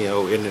 And,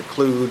 it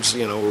includes,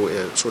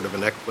 sort of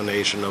an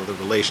explanation of the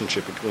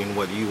relationship between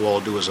what you all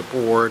do as a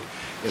board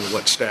and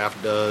what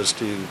staff does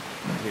to,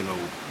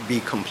 be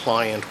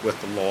compliant with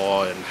the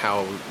law, and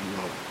how,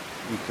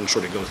 we can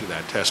sort of go through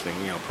that testing,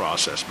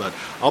 process. But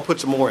I'll put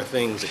some more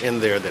things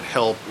in there that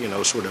help,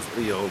 sort of,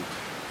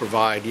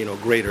 provide,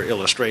 greater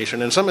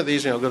illustration. And some of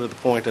these, go to the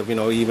point of,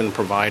 even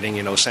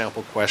providing,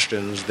 sample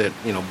questions that,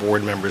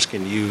 board members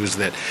can use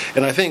that.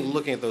 And I think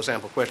looking at those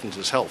sample questions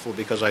is helpful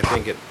because I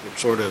think it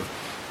sort of,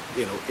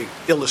 it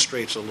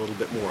illustrates a little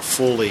bit more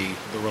fully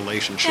the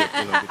relationship.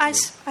 I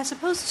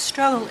suppose the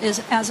struggle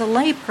is as a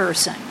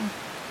layperson,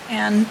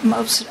 and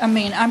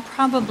I'm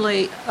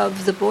probably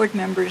of the board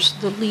members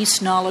the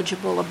least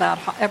knowledgeable about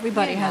how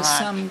everybody has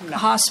some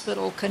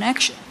hospital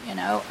connection,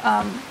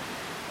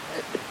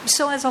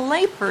 So as a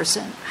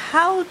layperson,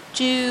 how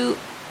do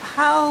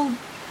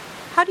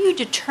you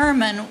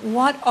determine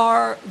what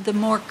are the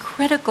more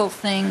critical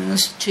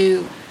things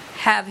to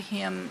have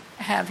him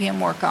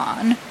work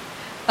on?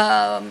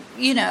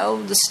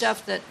 The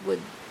stuff that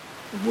would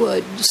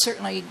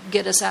certainly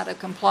get us out of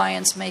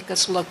compliance, make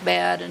us look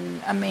bad,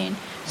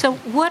 so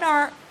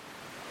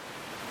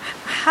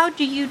how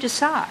do you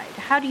decide?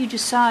 How do you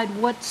decide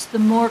what's the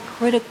more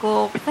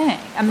critical thing?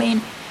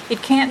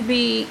 It can't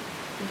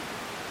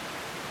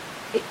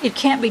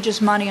be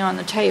just money on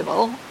the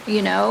table,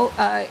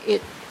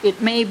 It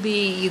may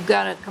be you've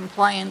got a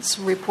compliance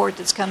report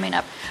that's coming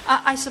up.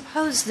 I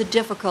suppose the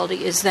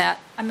difficulty is that,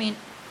 I'm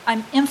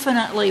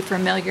infinitely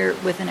familiar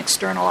with an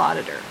external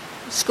auditor.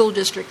 School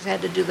districts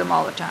had to do them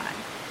all the time.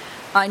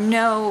 I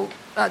know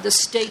the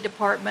State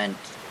Department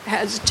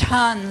has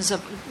tons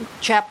of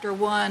Chapter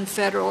 1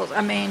 federal.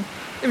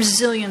 There's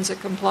zillions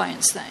of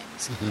compliance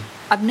things. Mm-hmm.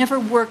 I've never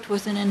worked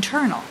with an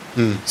internal.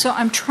 So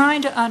I'm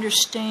trying to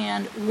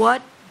understand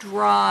what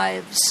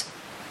drives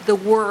the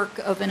work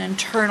of an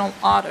internal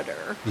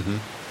auditor. Mm-hmm.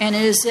 And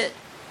is it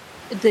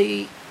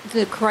the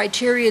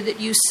criteria that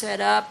you set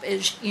up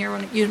is you're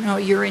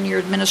in your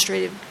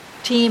administrative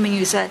team and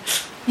you said,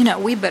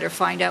 we better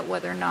find out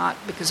whether or not,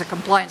 because the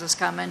compliance is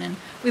coming, and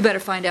we better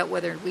find out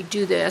whether we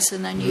do this,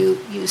 and then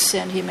you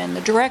send him in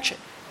the direction.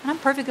 And I'm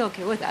perfectly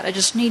okay with that. I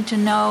just need to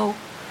know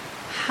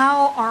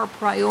how our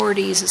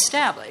priorities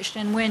established.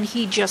 And when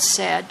he just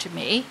said to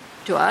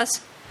us,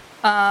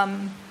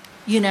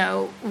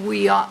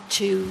 we ought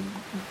to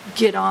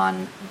get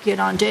on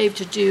Dave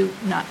to do,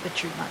 not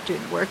that you're not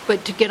doing the work,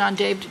 but to get on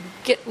Dave to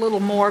get a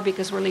little more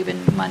because we're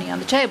leaving money on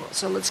the table.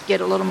 So let's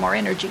get a little more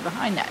energy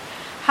behind that.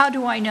 How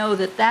do I know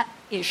that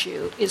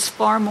issue is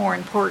far more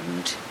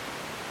important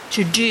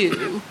to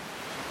do?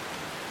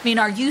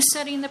 Are you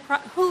setting the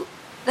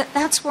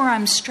that's where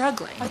I'm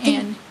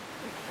struggling.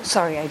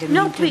 Sorry, I didn't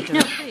No, mean to please,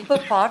 interrupt. no, please.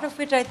 But part of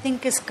it, I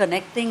think, is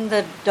connecting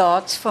the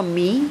dots for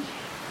me.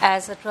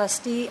 As a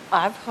trustee,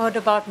 I've heard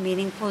about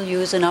meaningful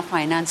use in a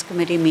finance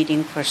committee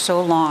meeting for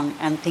so long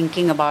and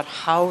thinking about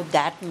how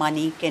that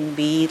money can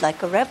be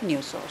like a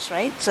revenue source,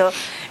 right? So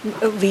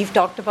we've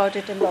talked about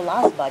it in the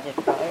last budget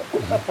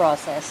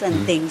process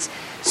and things.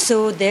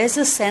 So there's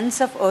a sense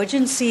of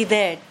urgency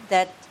there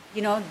that,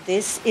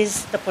 this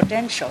is the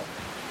potential.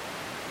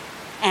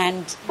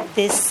 And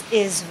this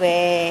is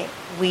where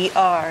we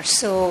are.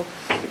 So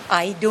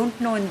I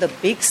don't know in the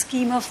big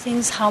scheme of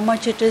things how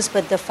much it is,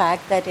 but the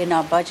fact that in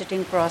our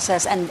budgeting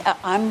process, and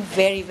I'm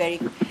very, very,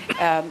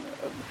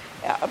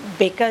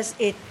 because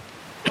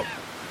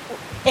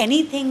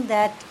anything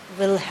that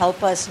will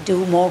help us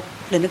do more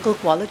clinical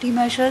quality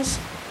measures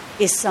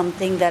is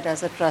something that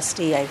as a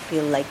trustee I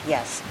feel like,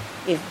 yes,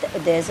 if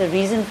there's a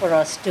reason for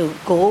us to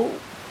go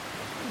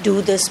do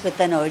this with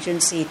an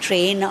urgency,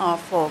 train our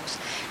folks.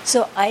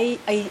 So I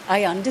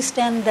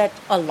understand that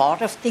a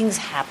lot of things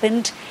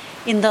happened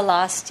in the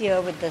last year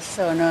with the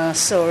Cerner,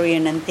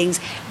 Sorian and things,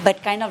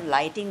 but kind of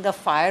lighting the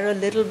fire a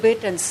little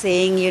bit and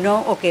saying,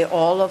 okay,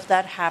 all of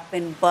that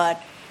happened,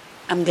 but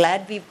I'm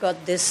glad we've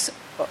got this,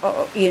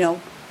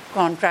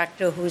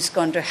 contractor who's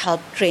going to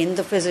help train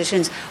the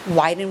physicians.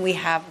 Why didn't we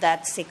have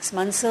that 6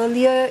 months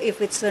earlier?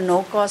 If it's a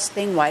no-cost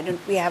thing, why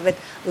didn't we have it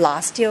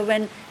last year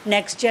when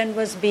NextGen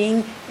was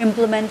being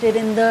implemented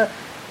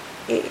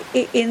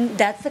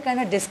that's the kind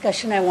of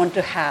discussion I want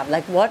to have.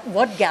 Like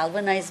what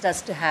galvanized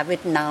us to have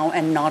it now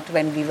and not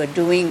when we were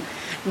doing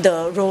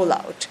the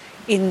rollout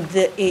in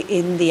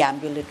the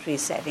ambulatory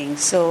setting.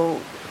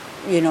 So,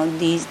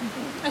 these...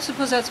 I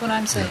suppose that's what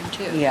I'm saying,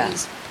 too.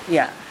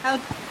 Yeah. How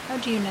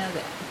do you know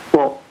that?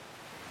 Well,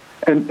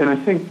 and I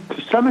think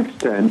to some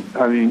extent,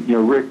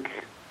 Rick,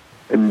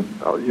 and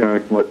I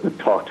can let them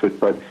talk to it,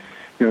 but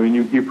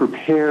you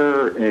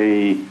prepare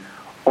a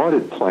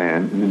audit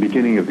plan in the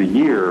beginning of the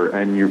year,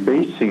 and you're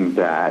basing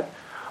that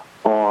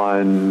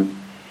on.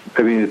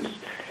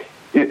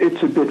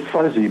 It's a bit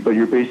fuzzy, but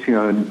you're basing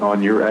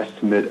on your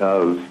estimate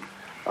of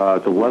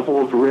the level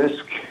of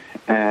risk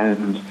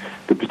and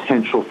the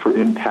potential for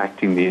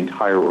impacting the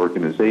entire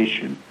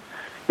organization.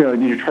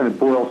 And you're trying to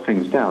boil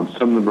things down.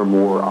 Some of them are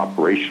more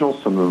operational,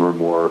 some of them are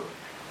more,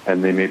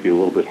 and they may be a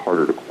little bit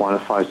harder to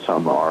quantify.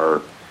 Some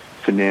are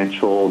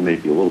financial,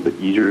 maybe a little bit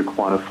easier to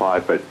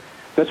quantify, but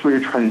that's what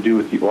you're trying to do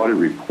with the audit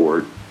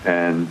report,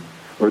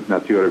 or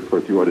not the audit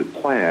report, the audit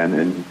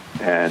plan,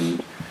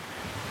 and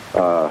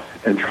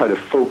try to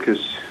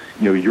focus,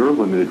 your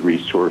limited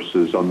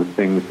resources on the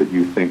things that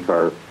you think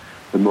are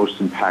the most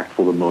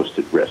impactful, the most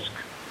at risk,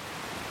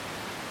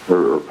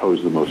 or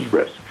pose the most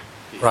risk.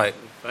 Right.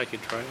 If I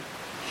could try it.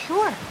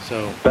 Sure.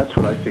 So That's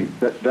what I think.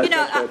 That You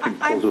know, I think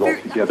I'm pulls it all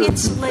very- together.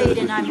 it's late, This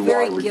and is I'm why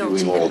very we're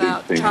guilty doing all these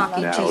about things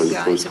talking now to as you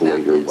guys opposed to about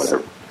later, this.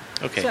 whatever.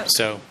 okay,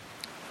 so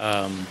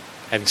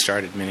having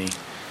started many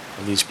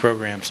of these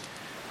programs,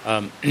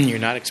 you're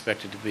not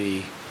expected to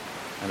be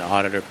an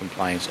audit or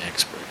compliance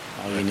expert.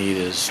 All you need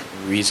is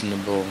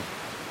reasonable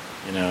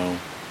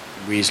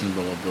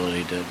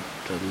ability to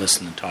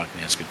listen and talk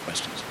and ask good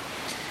questions.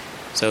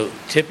 So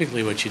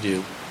typically what you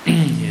do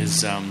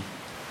is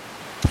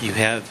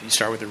you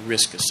start with a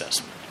risk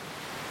assessment.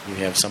 You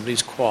have somebody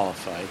who's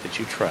qualified that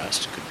you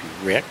trust. It could be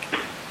Rick,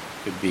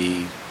 it could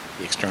be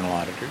the external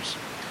auditors.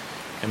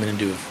 Come in and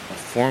do a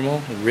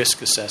formal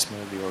risk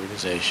assessment of the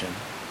organization,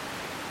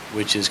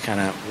 which is kind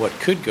of what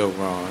could go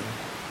wrong,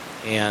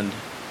 and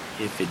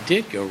if it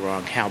did go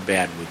wrong, how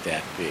bad would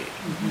that be?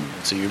 Mm-hmm.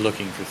 And so you're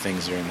looking for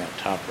things that are in that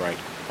top right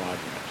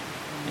quadrant.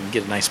 And you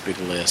get a nice big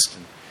list,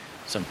 and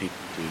some people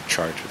do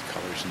charts with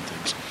colors and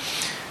things.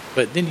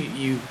 But then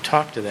you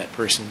talk to that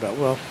person about,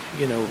 well,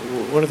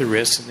 what are the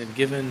risks? And then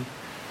given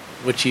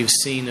what you've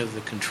seen of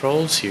the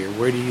controls here,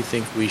 where do you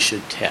think we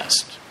should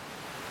test?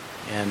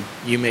 And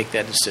you make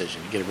that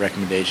decision. You get a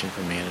recommendation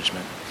from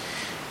management.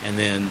 And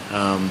then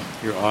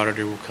your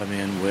auditor will come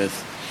in with,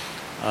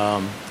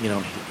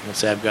 he'll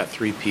say, I've got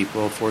 3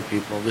 people, 4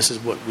 people. This is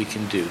what we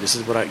can do. This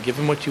is what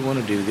given what you want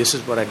to do, this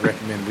is what I'd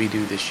recommend we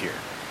do this year.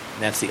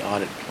 And that's the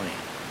audit plan.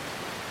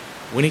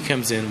 When he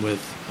comes in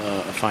with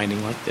a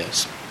finding like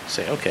this,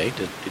 say, okay,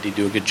 did he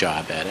do a good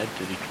job at it?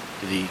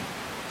 Did he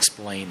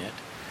explain it?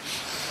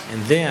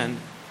 And then,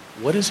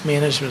 what is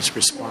management's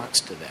response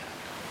to that?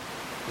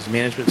 Does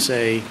management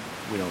say,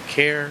 we don't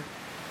care,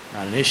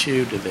 not an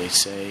issue? Do they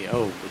say,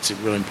 oh, it's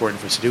really important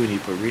for us to do, we need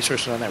to put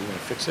resources on that, we're going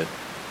to fix it?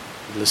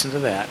 You listen to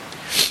that,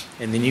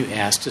 and then you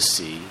ask to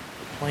see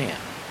the plan.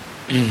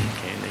 Okay,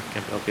 and they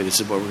come, okay, this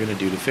is what we're going to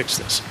do to fix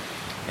this.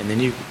 And then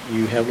you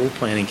have a little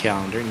planning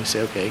calendar, and you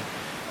say, okay,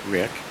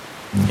 Rick,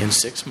 in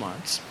 6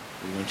 months,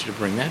 we want you to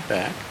bring that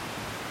back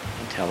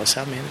and tell us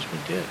how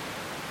management did.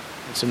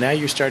 And so now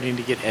you're starting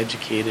to get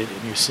educated,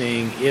 and you're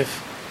seeing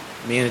if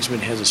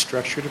management has a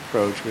structured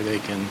approach where they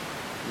can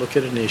look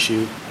at an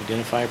issue,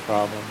 identify a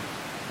problem,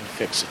 and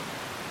fix it.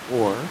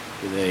 Or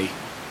do they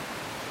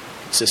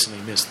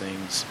consistently miss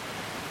things,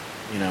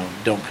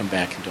 don't come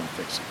back and don't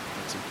fix it.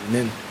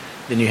 And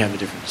then you have a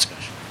different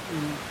discussion.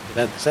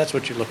 Mm-hmm. That's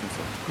what you're looking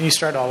for. And you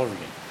start all over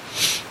again.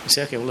 You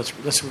say, okay, well,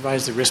 let's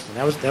revise the risk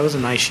plan. That was a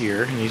nice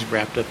year, and he's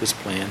wrapped up his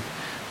plan.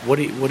 What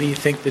do you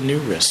think the new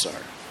risks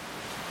are?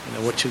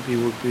 What should we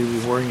be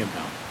worrying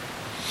about?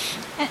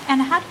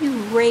 And how do you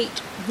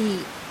rate the,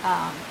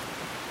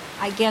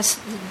 the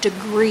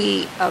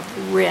degree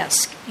of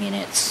risk in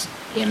its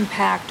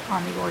impact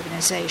on the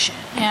organization?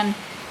 And,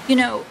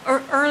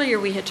 earlier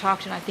we had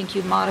talked, and I think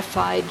you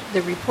modified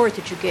the report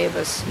that you gave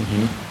us,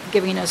 mm-hmm.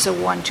 giving us a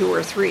 1, 2,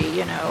 or 3.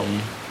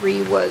 Mm-hmm.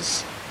 3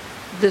 was,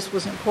 this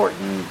was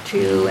important,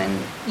 2, and,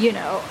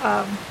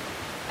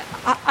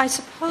 I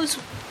suppose...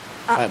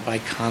 by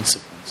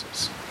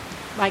consequences.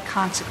 By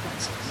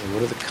consequences. Yeah,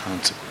 what are the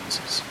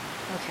consequences?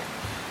 Okay.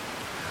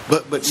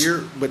 But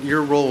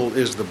your role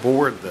as the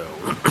board,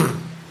 though,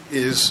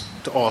 is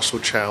to also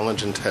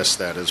challenge and test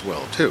that as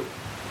well, too.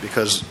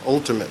 Because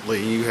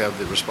ultimately you have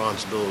the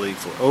responsibility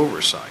for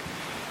oversight.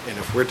 And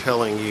if we're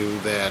telling you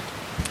that,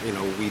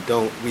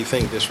 we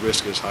think this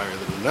risk is higher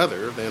than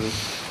another, then,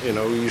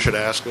 you should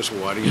ask us,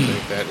 why do you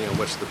think that?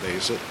 What's the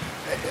basis?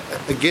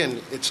 Again,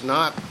 it's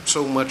not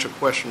so much a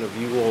question of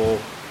you all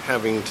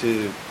having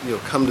to,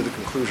 come to the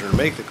conclusion or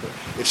make the conclusion.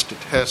 It's to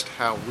test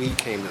how we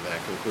came to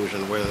that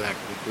conclusion, whether that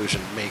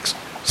conclusion makes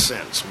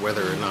sense,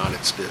 whether or not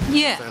it's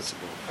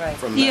defensible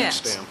from that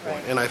standpoint.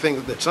 Right. And I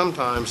think that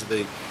sometimes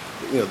the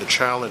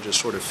challenge is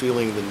sort of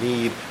feeling the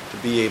need to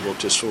be able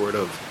to sort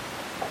of,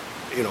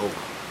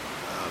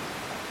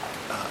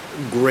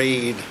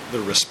 grade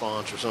the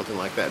response or something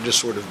like that, just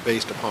sort of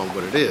based upon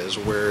what it is,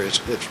 where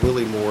it's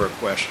really more a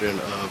question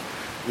of,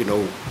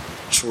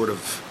 sort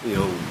of,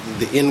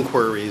 the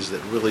inquiries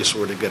that really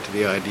sort of get to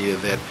the idea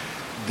that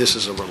this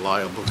is a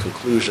reliable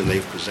conclusion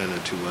they've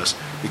presented to us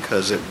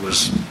because it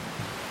was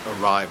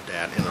arrived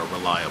at in a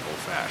reliable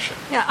fashion.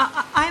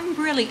 Yeah, I'm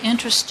really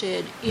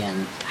interested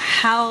in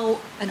how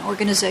an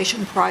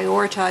organization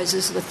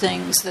prioritizes the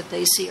things that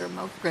they see are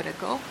most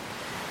critical.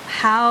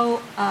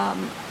 How,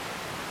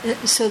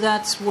 so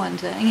that's one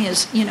thing,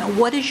 is,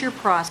 what is your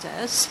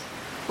process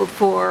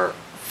for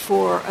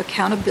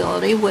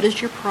accountability? What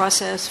is your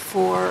process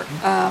for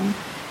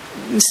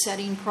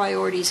setting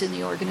priorities in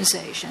the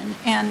organization?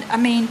 And,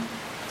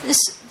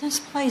 this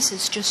place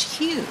is just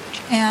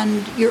huge,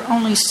 and you're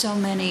only so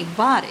many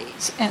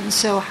bodies. And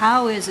so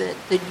how is it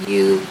that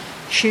you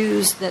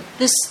choose that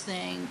this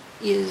thing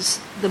is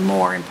the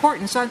more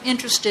important? So I'm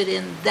interested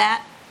in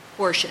that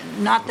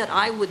portion. Not that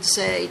I would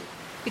say,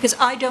 because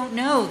I don't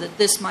know that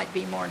this might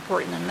be more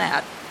important than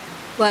that,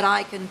 but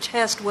I can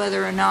test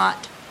whether or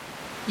not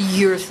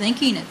you're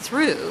thinking it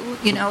through.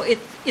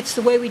 It's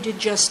the way we did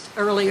just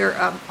earlier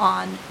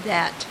on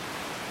that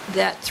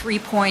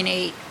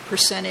 3.8%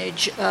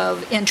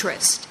 of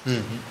interest.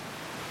 Mm-hmm.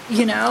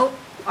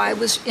 I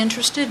was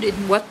interested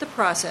in what the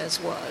process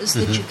was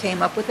that you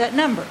came up with that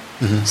number.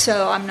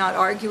 So I'm not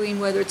arguing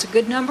whether it's a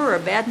good number or a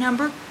bad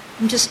number.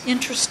 I'm just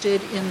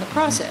interested in the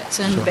process.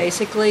 And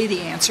basically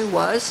the answer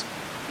was,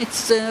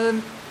 it's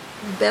the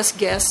best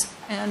guess,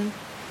 and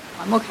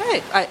I'm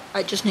okay.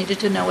 I just needed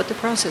to know what the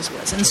process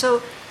was. And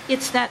so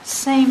it's that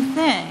same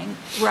thing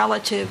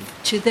relative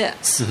to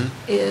this.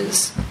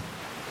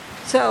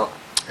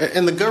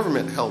 And the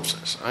government helps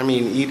us. I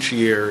mean, each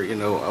year,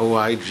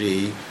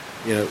 OIG,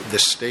 the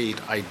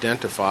state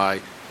identify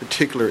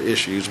particular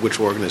issues which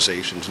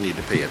organizations need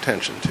to pay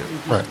attention to.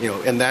 Right.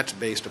 And that's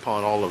based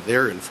upon all of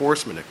their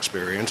enforcement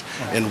experience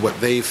and what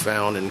they've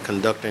found in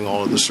conducting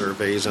all of the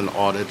surveys and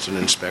audits and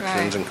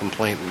inspections and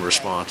complaint and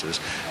responses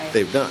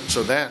they've done.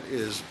 So that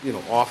is,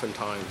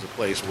 oftentimes the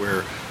place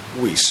where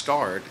we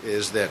start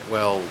is that,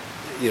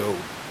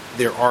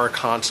 there are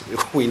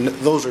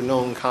those are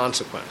known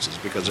consequences,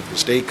 because if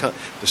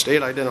the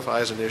state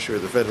identifies an issue or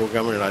the federal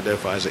government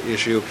identifies an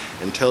issue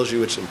and tells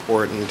you it's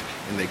important,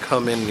 and they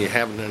come in and you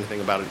haven't done anything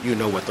about it, you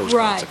know what those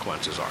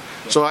consequences are.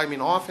 So I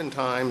mean,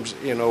 oftentimes,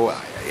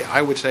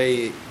 I would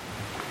say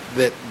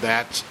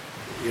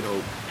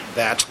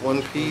that's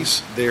one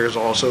piece. There's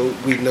also,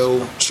 we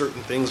know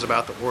certain things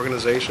about the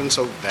organization,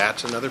 so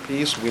that's another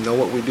piece. We know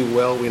what we do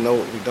well, we know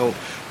what we don't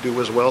do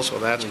as well, so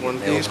that's one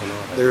piece.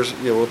 There's,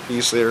 a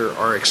piece there,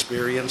 our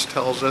experience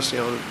tells us,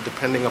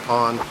 depending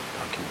upon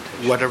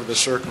whatever the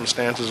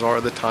circumstances are,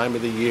 the time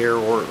of the year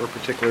or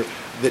particular,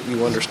 that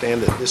you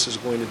understand that this is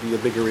going to be a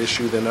bigger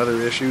issue than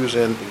other issues.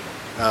 And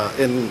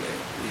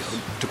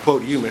to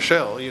quote you,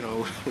 Michelle,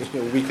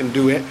 we can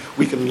do it.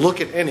 We can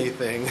look at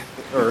anything,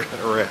 or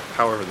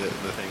however the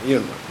thing.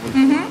 What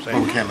I'm saying.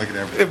 But we can't look at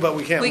everything. But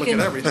we can't look at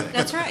everything.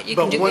 That's right. You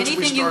can do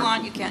anything you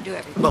want. You can't do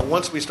everything. But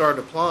once we start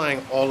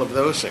applying all of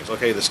those things,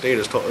 okay, the state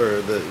has told,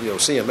 or the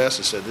CMS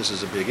has said this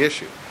is a big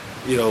issue.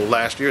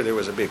 Last year there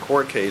was a big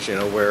court case,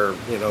 where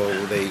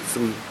they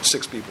threw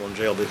 6 people in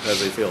jail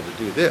because they failed to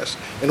do this,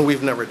 and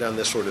we've never done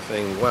this sort of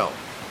thing well.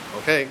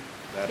 Okay,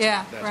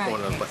 that's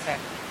going on. But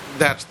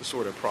that's the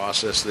sort of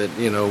process that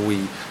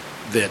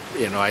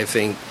I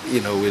think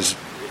is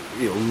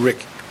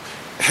Rick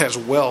has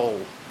well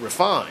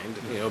refined,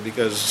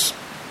 because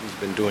he's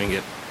been doing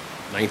it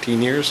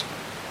 19 years.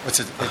 What's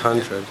it?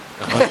 100.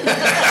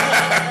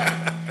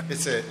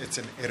 It's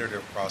an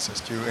iterative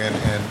process too, and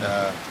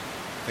I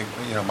think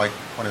Mike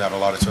pointed out a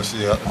lot,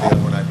 especially the other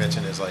one I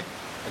mentioned is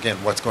again,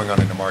 what's going on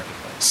in the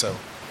marketplace. So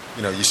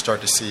you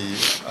start to see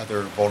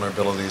other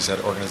vulnerabilities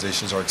that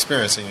organizations are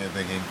experiencing and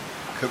thinking,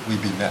 could we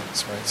be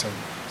next, right?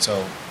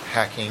 So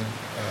hacking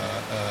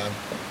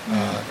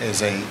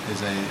is a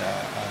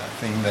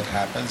thing that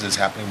happens. Is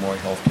happening more in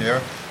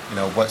healthcare.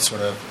 What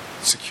sort of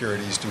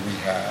securities do we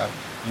have?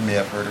 You may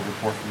have heard a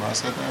report from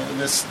us that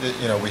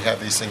we have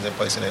these things in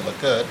place and they look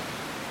good.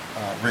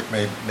 Rick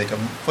may make a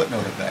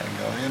footnote of that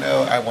and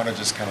go, I want to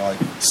just kind of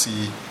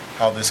see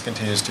how this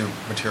continues to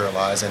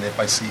materialize, and if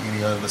I see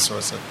any other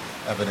source of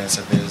evidence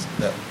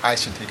that I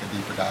should take a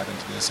deeper dive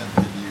into this and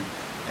give you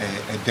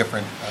a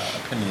different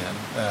opinion,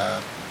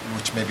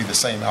 which may be the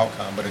same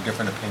outcome, but a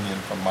different opinion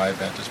from my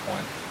vantage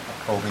point of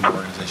probing the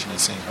organization and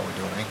seeing how we're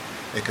doing.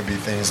 It could be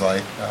things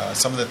like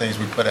some of the things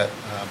we put at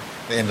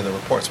the end of the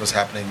reports, what's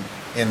happening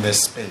in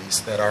this space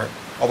that are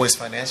always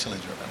financially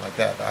driven, like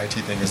that. The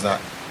IT thing is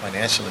not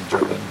financially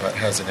driven, but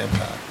has an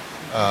impact.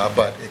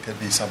 But it could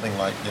be something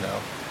like,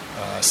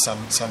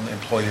 some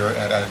employer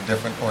at a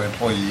different, or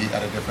employee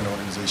at a different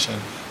organization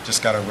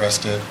just got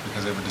arrested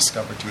because they were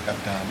discovered to have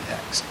done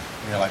X.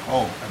 And you're like,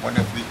 I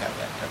wonder if we have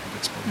that type of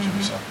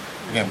exposure. So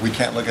again, we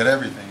can't look at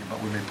everything, but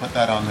when we put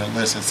that on the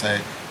list and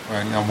say,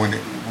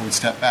 when we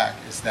step back,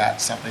 is that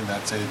something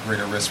that's a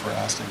greater risk for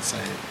us than,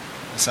 say,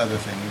 this other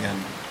thing?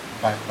 And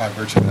by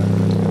virtue of that.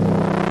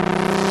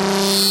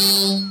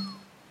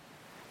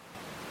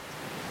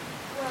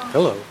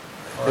 Hello.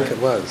 I think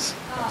it was.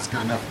 That's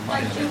good enough for my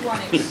I end. do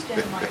want to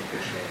extend my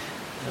appreciation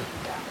to you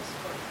guys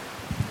for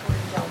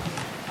indulging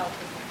and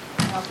helping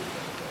me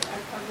do it. I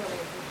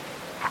really appreciate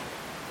it.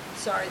 I'm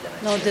sorry that I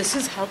No, should- this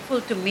is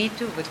helpful to me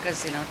too,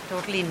 because,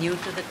 totally new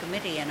to the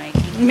committee, and I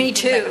think Me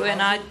thinking too, about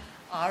and how I- do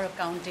our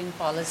accounting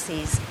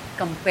policies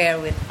compare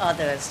with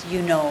others,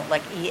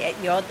 like you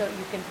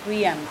can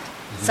preempt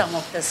some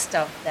of the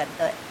stuff that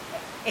the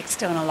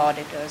external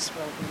auditors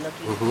will be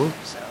looking for.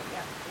 So, yeah.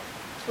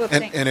 Well,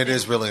 thank And it you.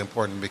 is really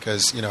important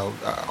because,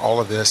 all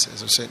of this,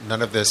 as I said,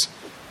 none of this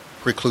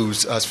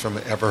precludes us from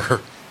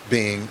ever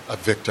being a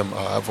victim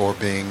of or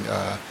being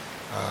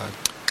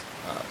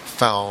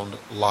found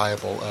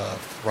liable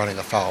of running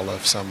afoul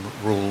of some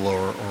rule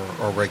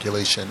or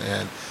regulation.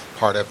 And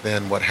part of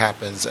then what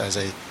happens as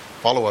a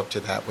follow-up to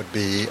that would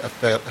be a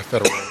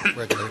federal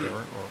regulator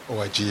or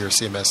OIG or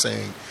CMS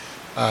saying,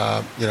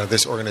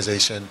 this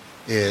organization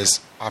is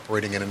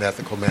operating in an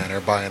ethical manner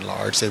by and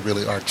large. They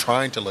really are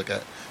trying to look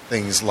at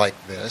things like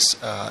this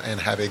and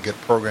have a good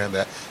program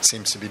that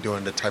seems to be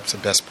doing the types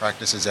of best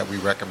practices that we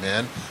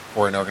recommend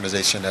for an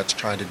organization that's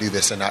trying to do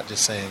this and not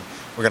just saying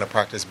we're going to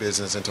practice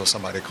business until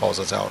somebody calls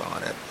us out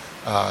on it.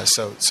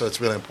 So it's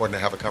really important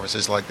to have a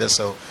conversation like this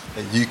so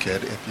that you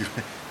could, if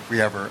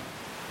we ever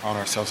found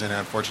ourselves in an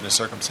unfortunate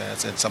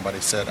circumstance and somebody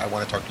said, I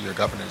want to talk to your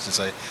governors and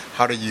say,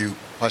 how do you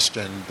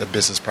question the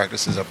business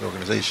practices of the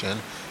organization?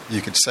 You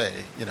could say,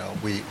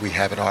 we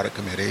have an audit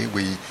committee.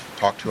 We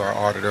talk to our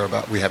auditor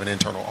we have an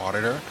internal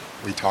auditor.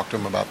 We talk to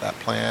them about that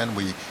plan.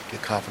 We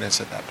get confidence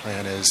that that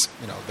plan is,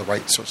 the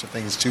right sorts of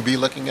things to be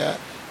looking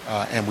at.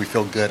 And we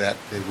feel good at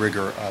the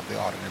rigor of the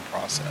auditing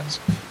process.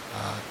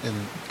 And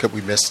could we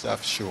miss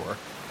stuff? Sure.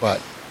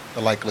 But the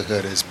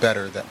likelihood is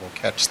better that we'll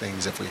catch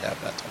things if we have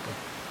that type of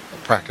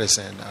practice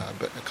and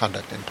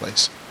conduct in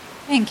place.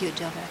 Thank you,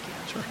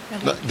 Delvecchio. Sure.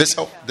 Really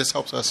This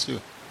helps us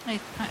too. I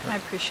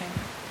appreciate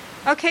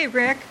it. Okay,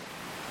 Rick,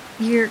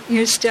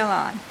 you're still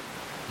on.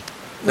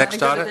 Next Want to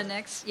go audit? to the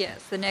next?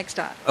 Yes, the next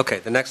audit. Okay,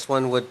 the next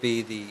one would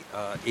be the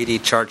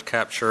ED charge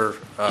capture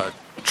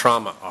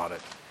trauma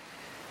audit.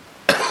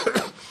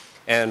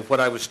 And what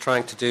I was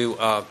trying to do,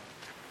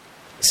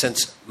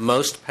 since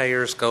most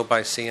payers go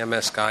by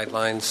CMS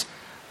guidelines,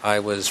 I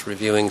was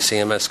reviewing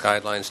CMS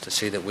guidelines to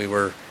see that we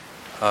were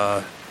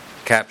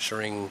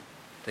capturing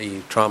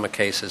the trauma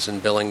cases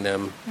and billing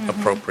them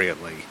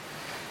appropriately.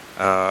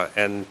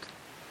 And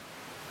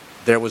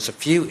there was a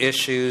few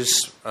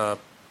issues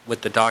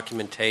with the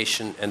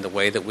documentation and the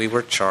way that we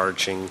were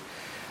charging.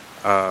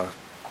 Out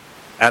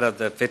of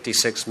the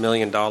 $56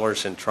 million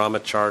in trauma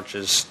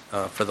charges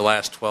for the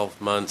last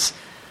 12 months,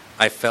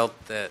 I felt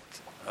that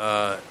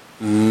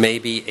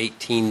maybe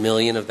 18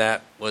 million of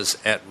that was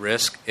at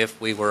risk if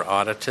we were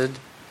audited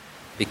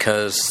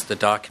because the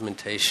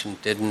documentation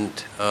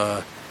didn't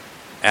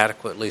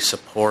adequately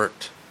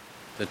support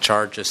the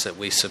charges that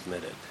we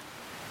submitted.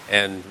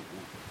 And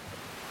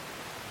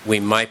we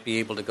might be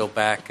able to go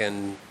back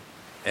and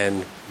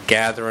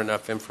gather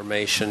enough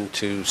information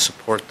to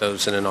support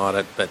those in an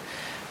audit, but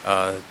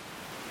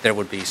there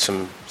would be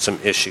some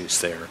issues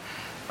there.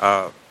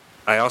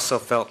 I also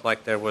felt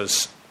like there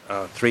was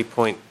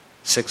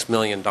 $3.6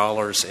 million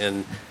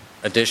in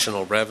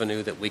additional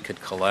revenue that we could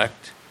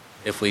collect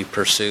if we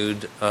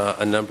pursued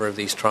a number of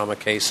these trauma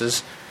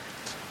cases.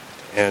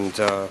 And Is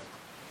that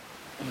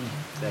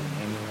an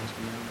annualized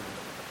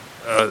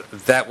amount?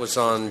 that was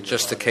on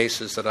just the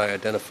cases that I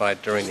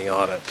identified during the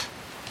audit.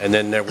 And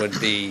then there would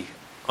be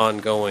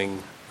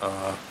ongoing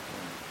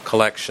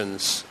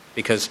collections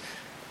because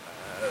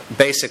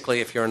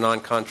basically if you're a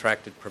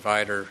non-contracted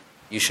provider,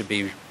 you should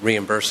be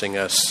reimbursing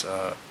us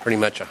pretty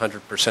much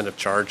 100% of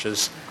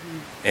charges.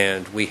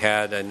 And we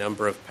had a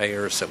number of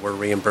payers that were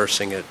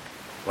reimbursing it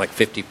like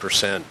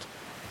 50%.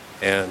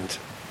 And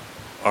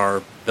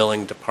our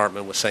billing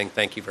department was saying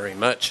thank you very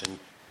much and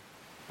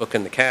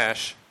booking the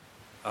cash.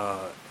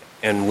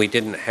 And we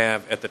didn't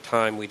have, at the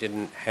time, we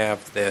didn't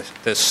have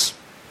this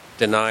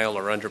denial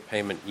or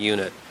underpayment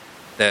unit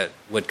that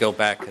would go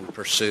back and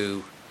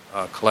pursue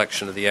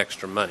collection of the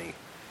extra money.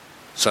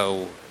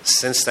 So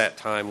since that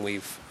time,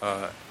 we've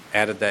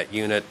added that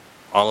unit.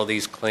 All of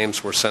these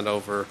claims were sent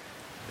over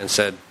and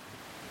said,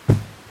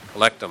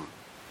 collect them.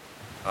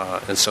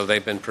 And so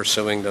they've been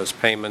pursuing those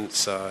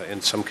payments.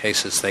 In some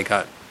cases, they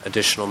got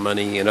additional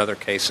money. In other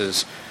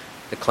cases,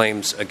 the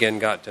claims again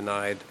got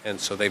denied,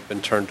 and so they've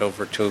been turned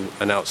over to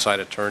an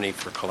outside attorney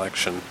for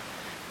collection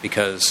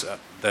because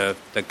the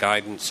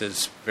guidance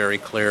is very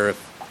clear.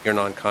 If you're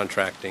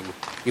non-contracting,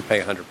 you pay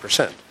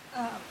 100%.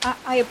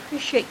 I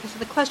appreciate, because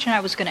the question I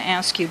was going to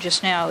ask you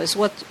just now is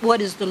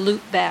what is the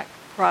loop back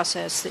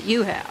process that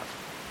you have?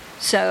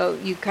 So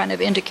you kind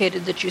of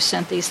indicated that you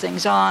sent these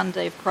things on,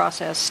 they've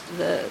processed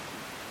the...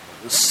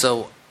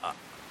 So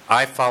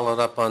I followed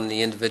up on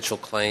the individual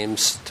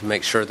claims to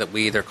make sure that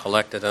we either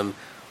collected them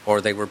or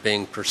they were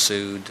being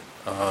pursued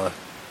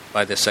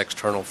by this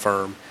external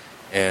firm,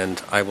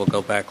 and I will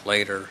go back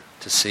later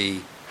to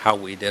see how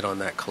we did on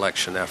that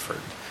collection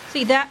effort.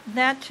 See,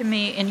 that to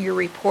me in your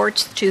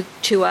reports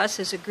to us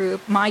as a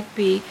group might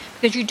be,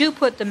 because you do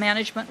put the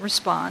management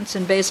response,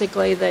 and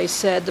basically they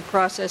said the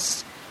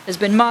process has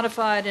been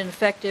modified and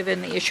effective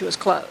and the issue is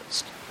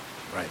closed.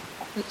 Right.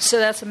 So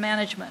that's a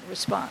management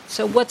response.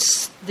 So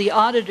what's the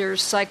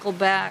auditors cycle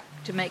back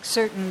to make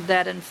certain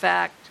that, in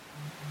fact,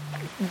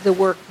 the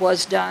work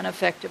was done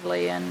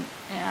effectively and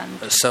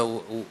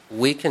So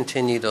we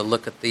continue to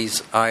look at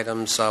these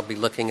items. I'll be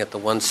looking at the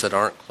ones that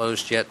aren't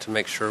closed yet to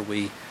make sure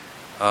we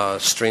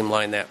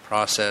streamline that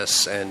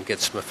process and get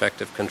some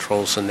effective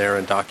controls in there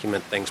and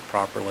document things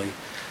properly.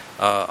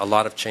 A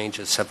lot of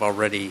changes have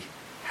already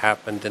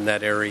happened in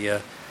that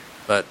area,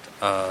 but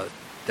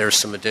there's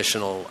some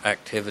additional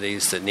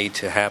activities that need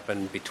to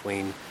happen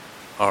between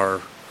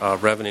our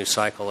revenue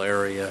cycle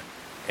area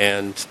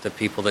and the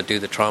people that do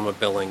the trauma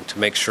billing to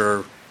make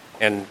sure,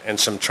 and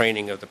some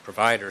training of the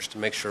providers to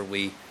make sure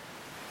we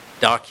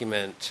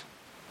document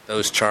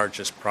those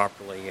charges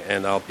properly.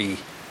 And I'll be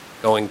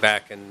going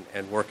back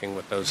and working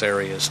with those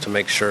areas to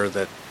make sure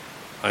that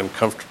I'm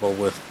comfortable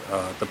with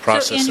the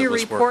process that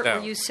was worked out. So in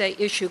your report where you say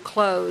issue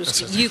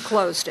closed, you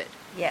closed it?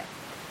 Yeah.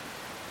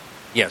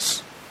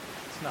 Yes.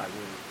 It's not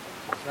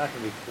going to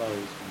be closed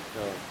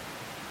until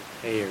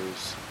the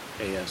payers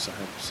pay us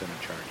 100%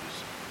 of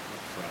charges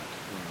up front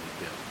when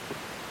we bill.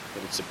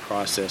 But it's a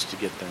process to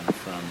get them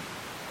from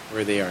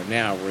where they are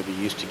now, where they're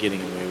used to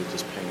getting away with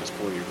just paying us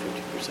 40 or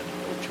 50% of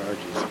their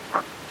charges,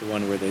 to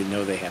one where they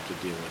know they have to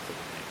deal with it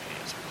when they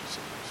pay us, which is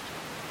supposed to,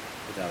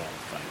 without all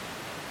the fighting.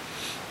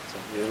 So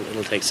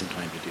it'll take some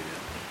time to do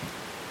that.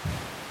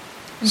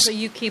 And so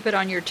you keep it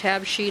on your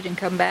tab sheet and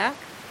come back?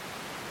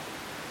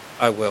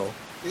 I will.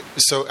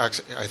 So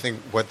actually, I think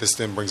what this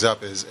then brings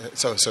up is,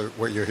 so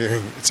what you're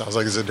hearing, it sounds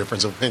like it's a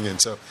difference of opinion.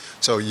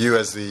 So you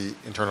as the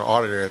internal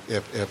auditor,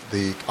 if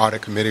the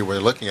audit committee were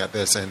looking at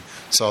this and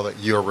saw that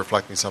you're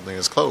reflecting something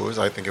as closed,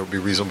 I think it would be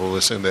reasonable to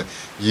assume that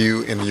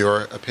you, in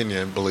your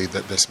opinion, believe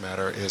that this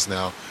matter is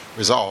now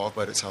resolved,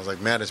 but it sounds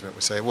like management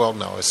would say, well,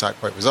 no, it's not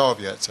quite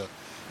resolved yet. So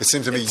it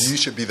seems to me you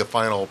should be the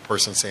final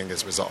person saying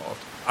it's resolved.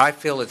 I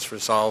feel it's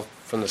resolved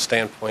from the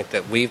standpoint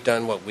that we've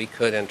done what we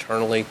could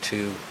internally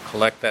to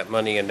collect that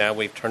money, and now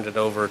we've turned it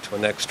over to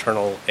an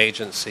external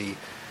agency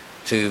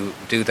to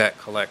do that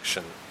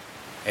collection.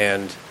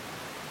 And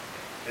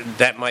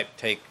that might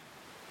take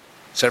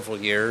several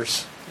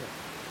years.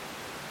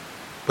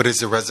 But is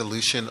the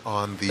resolution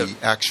on the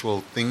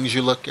actual things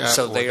you look at,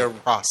 So or they the are-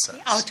 process?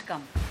 The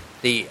outcome.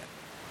 The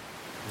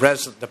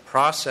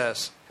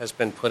process has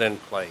been put in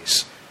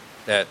place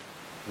that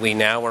we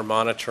now are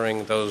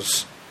monitoring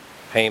those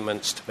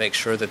payments to make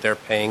sure that they're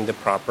paying the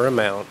proper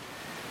amount.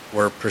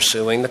 We're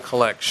pursuing the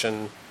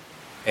collection,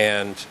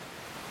 and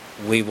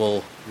we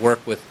will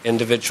work with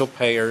individual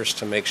payers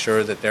to make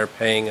sure that they're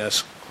paying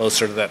us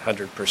closer to that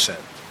 100%,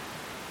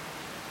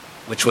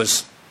 which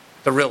was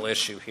the real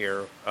issue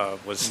here.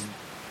 Was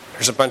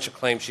there's a bunch of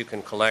claims you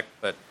can collect,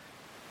 but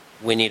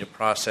we need a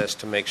process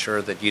to make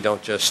sure that you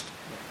don't just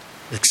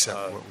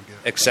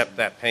accept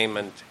that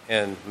payment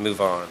and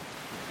move on.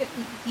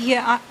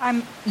 Yeah,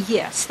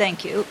 yes,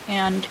 thank you.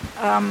 And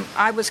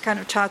I was kind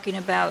of talking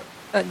about,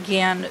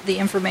 again, the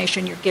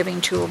information you're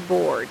giving to a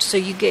board. So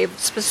you gave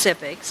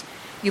specifics.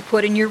 You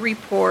put in your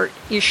report,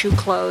 issue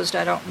closed.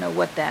 I don't know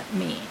what that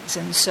means.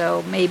 And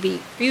so maybe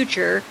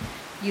future,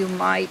 you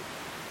might,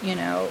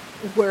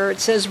 where it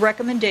says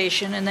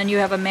recommendation, and then you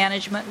have a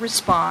management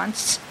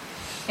response.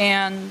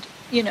 And,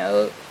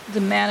 the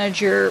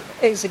manager,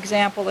 as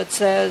example, it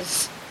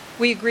says,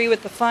 we agree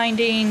with the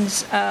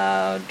findings,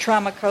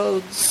 trauma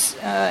codes,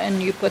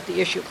 and you put the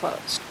issue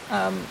closed.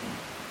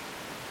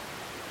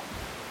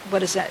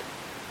 What is that?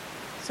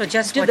 So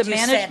just Did what the you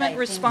said, management I think,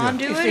 respond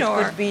to if it,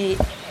 or could be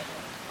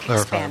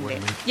Clarify what expanded.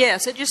 it means.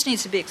 Yes, it just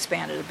needs to be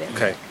expanded a bit.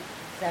 Okay.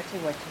 Exactly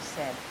what you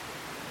said.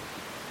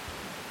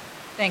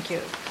 Thank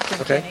you,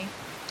 Tim Okay. Kinney.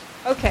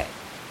 Okay.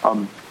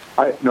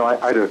 I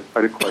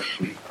had a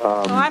question.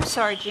 I'm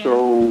sorry,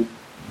 Jan.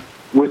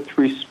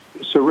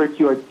 So, Rick,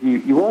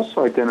 you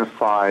also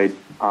identified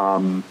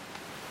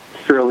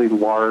fairly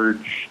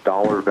large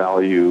dollar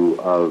value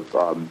of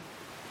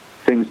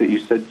things that you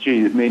said,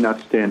 gee, it may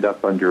not stand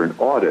up under an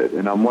audit.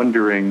 And I'm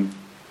wondering,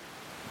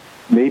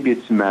 maybe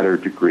it's a matter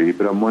of degree,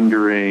 but I'm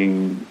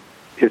wondering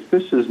if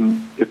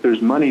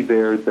there's money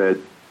there that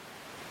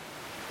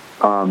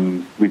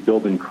we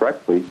billed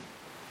incorrectly,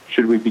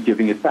 should we be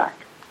giving it back?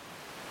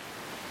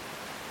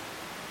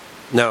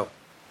 No.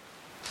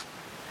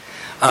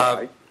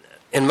 Why?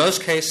 In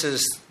most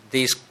cases,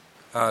 these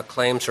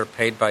claims are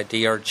paid by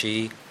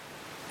DRG,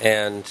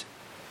 and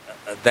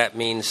that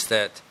means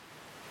that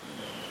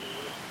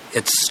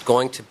it's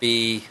going to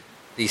be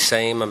the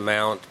same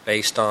amount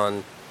based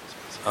on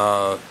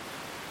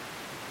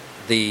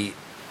the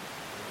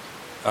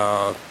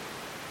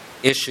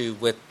issue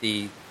with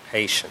the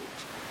patient.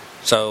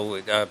 So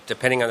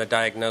depending on the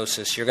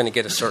diagnosis, you're going to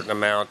get a certain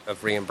amount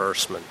of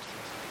reimbursement.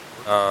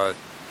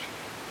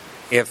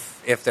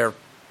 If they're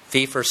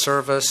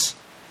fee-for-service,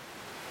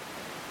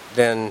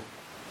 then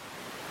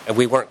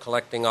we weren't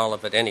collecting all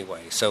of it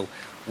anyway. So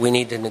we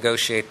need to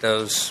negotiate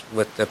those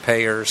with the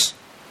payers.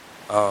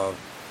 I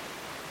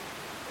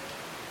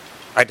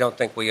don't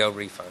think we owe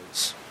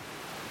refunds.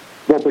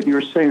 Well, but you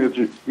were saying that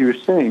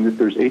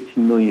there's $18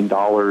 million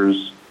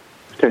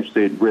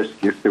potentially at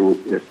risk if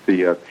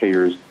the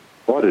payers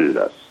audited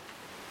us.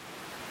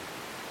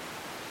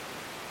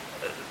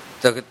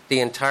 The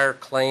entire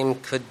claim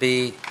could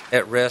be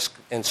at risk.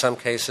 In some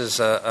cases,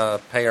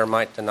 a payer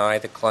might deny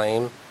the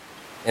claim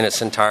in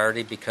its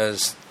entirety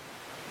because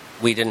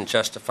we didn't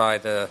justify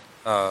the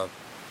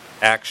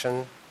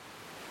action.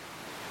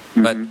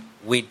 Mm-hmm. But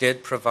we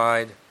did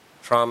provide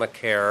trauma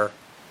care.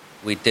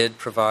 We did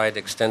provide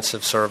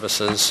extensive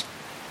services.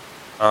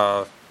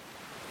 I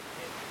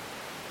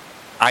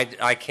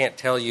can't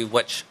tell you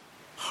which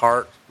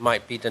part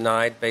might be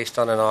denied based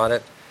on an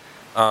audit.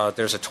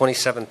 There's a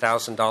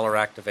 $27,000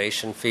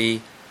 activation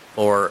fee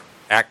for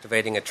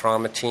activating a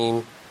trauma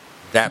team.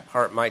 That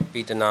part might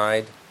be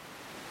denied.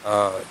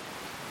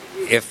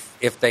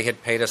 If they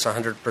had paid us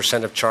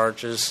 100% of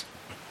charges,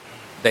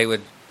 we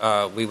would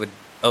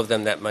owe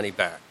them that money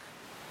back.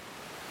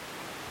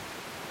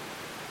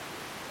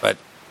 But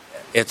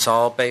it's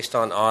all based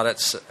on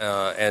audits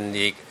and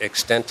the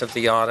extent of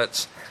the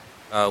audits.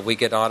 We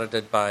get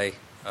audited by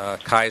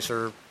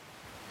Kaiser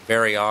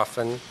very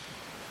often,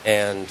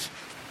 and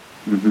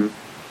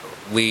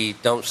we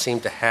don't seem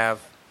to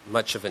have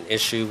much of an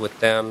issue with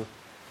them.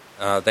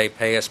 They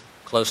pay us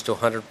close to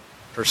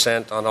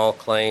 100% on all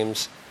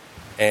claims,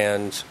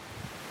 and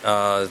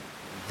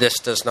this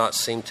does not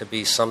seem to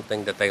be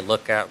something that they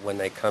look at when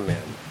they come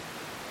in.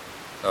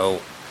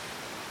 So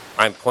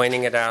I'm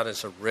pointing it out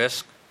as a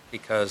risk,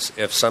 because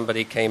if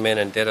somebody came in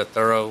and did a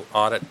thorough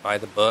audit by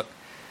the book,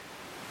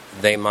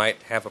 they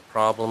might have a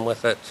problem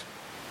with it.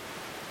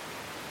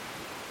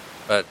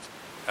 But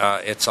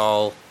it's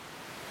all,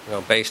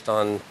 based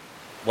on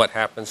what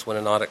happens when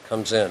an audit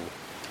comes in.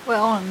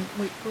 Well, and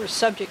we're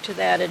subject to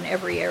that in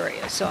every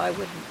area, so I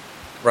wouldn't.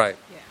 Right.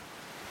 Yeah.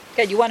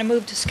 Okay, you want to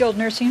move to skilled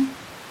nursing?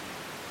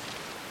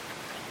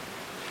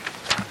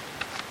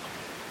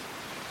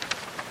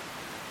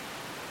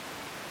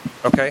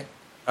 Okay.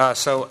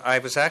 So I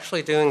was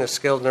actually doing a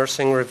skilled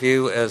nursing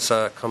review as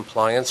a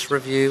compliance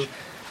review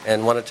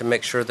and wanted to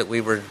make sure that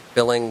we were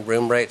billing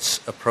room rates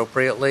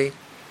appropriately.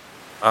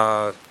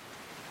 But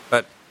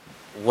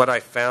what I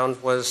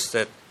found was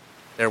that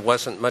there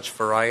wasn't much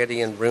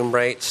variety in room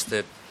rates,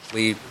 that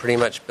we pretty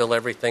much bill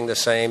everything the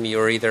same.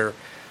 You're either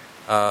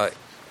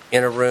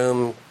in a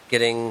room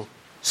getting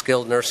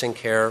skilled nursing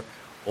care,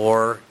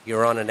 or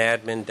you're on an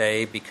admin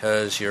day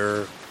because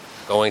you're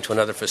going to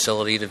another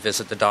facility to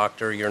visit the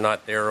doctor, you're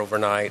not there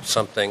overnight,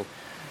 something.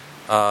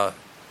 But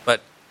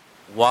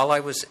while I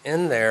was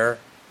in there,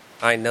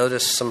 I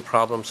noticed some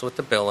problems with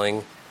the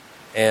billing,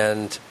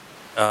 and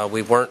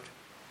we weren't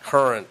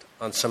current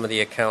on some of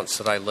the accounts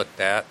that I looked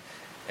at.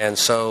 And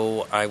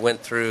so I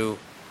went through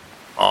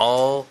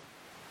all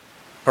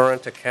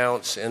current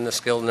accounts in the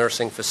skilled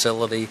nursing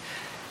facility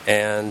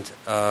and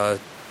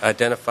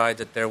identified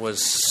that there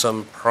was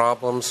some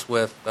problems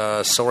with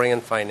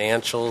Sorian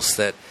financials,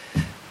 that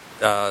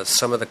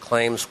some of the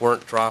claims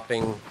weren't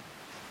dropping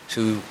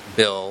to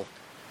bill,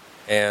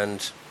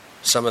 and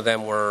some of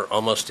them were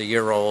almost a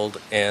year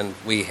old, and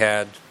we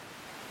had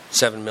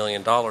 $7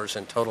 million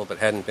in total that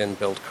hadn't been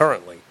billed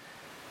currently.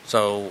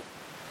 So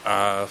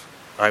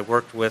I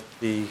worked with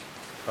the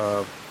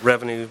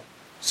revenue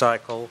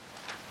cycle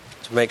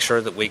to make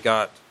sure that we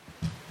got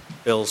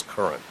bills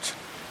current.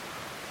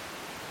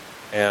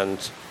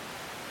 And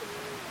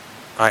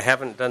I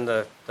haven't done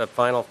the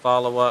final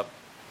follow-up,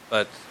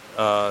 but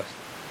a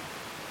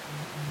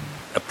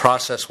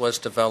process was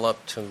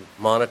developed to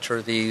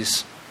monitor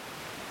these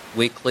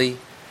weekly,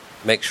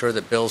 make sure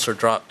that bills are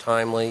dropped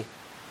timely,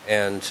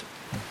 and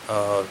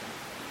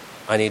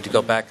I need to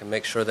go back and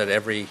make sure that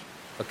every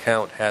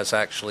account has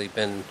actually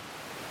been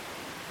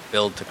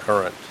billed to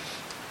current.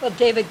 Well,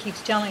 David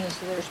keeps telling us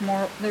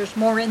that there's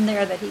more in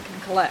there that he can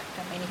collect.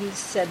 I mean, he's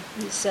said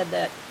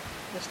that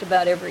just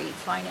about every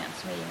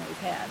finance meeting we've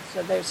had.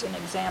 So there's an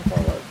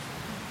example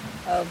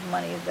of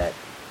money that,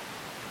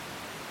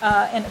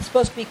 and it's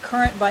supposed to be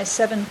current by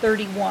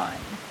 7/31.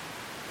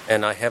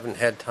 And I haven't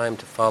had time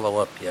to follow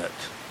up yet.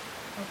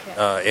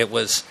 Okay. It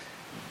was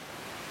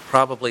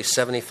probably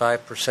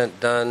 75%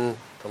 done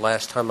the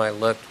last time I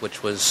looked,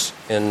 which was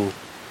in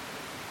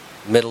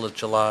middle of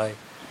July.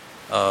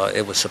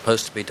 It was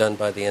supposed to be done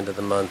by the end of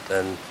the month,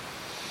 and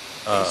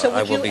so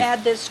I would will you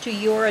add this to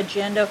your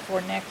agenda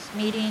for next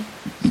meeting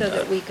so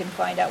that we can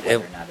find out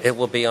whether or not it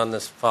will be on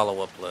this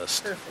follow-up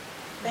list. Perfect.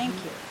 Thank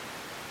you.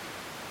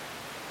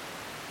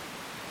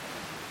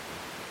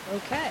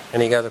 Okay.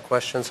 Any other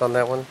questions on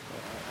that one?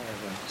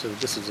 So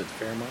this is at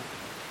Fairmont?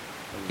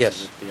 Or Yes.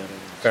 This is at the other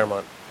one?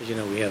 Fairmont. As you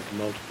know, we have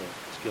multiple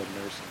skilled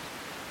nurses.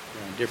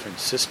 They're on different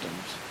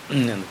systems,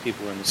 and the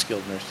people who are in the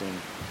skilled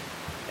nursing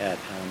at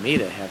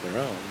Alameda have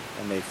their own,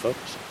 and they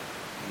focus on it,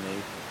 and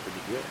they're pretty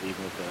good,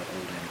 even with the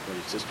old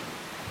antiquated system.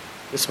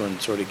 This one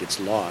sort of gets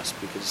lost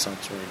because it's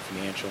not sort of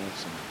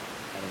financials, and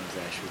I don't know if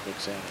that actually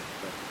looks at it,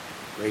 but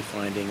great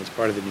finding. As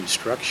part of the new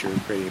structure,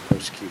 creating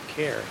post-acute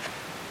care,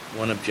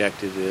 one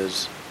objective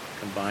is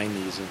combine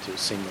these into a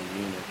single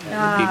unit.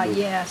 Have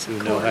people yes, who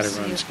of know how to course.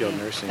 run skilled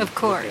nursing. Of look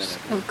course,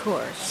 at it. of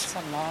course.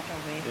 That's a lot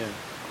of it. Yeah.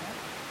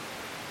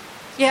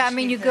 Yeah, I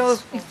mean, you go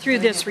Because we're through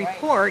doing this it right.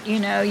 report,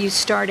 you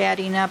start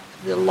adding up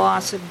the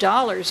loss of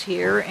dollars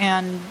here,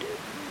 and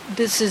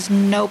this is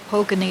no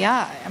poke in the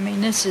eye. I mean,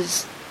 this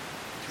is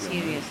It's real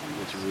money. Serious.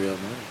 It's real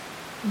money.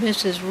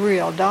 this is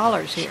real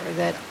dollars here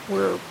that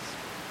we're,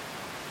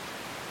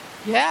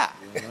 yeah,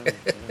 Real money.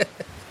 Yeah.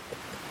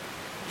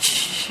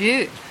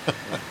 shoot.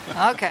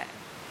 Okay.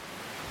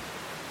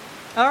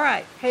 All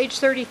right, page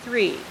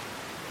 33.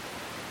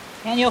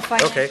 Annual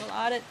financial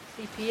audit,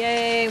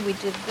 CPA, we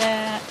did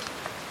that.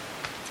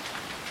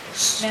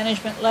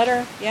 Management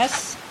letter,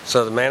 yes?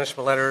 So the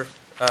management letter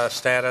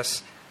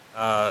status,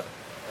 as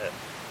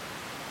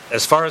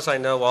far as I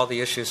know, all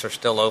the issues are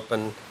still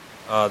open.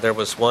 There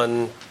was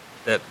one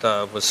that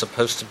was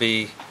supposed to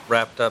be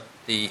wrapped up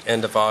the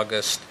end of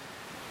August,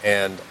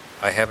 and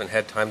I haven't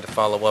had time to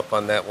follow up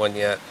on that one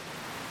yet.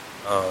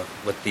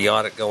 With the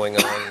audit going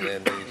on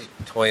and the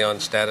Toyon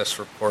status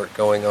report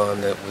going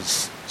on,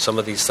 some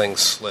of these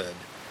things slid.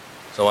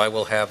 So I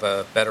will have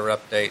a better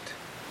update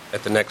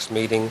at the next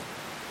meeting.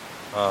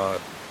 A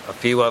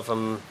few of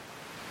them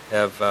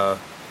have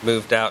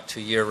moved out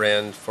to year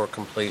end for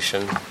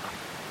completion.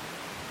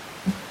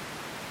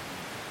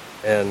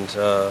 And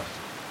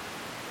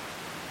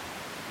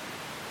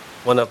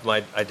one of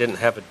my, I didn't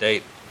have a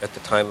date at the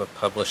time of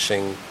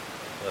publishing,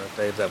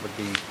 Dave, that would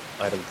be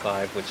item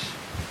 5, which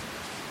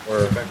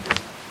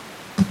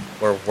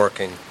we're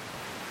working.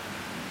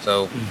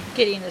 So,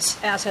 Getting the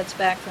assets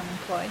back from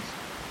employees.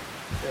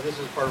 Yeah, this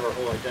is part of our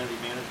whole identity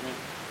management.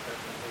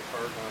 Definitely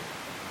part of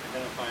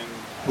identifying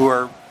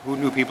who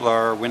new people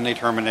are, when they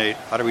terminate,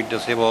 how do we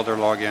disable all their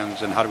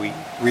logins, and how do we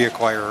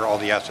reacquire all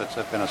the assets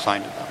that have been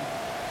assigned to them.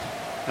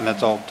 And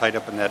that's all tied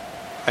up in that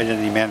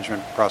identity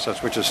management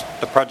process, which is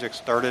the project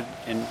started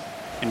in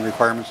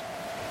requirements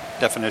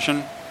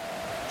definition.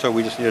 So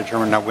we just need to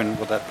determine now when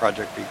will that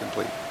project be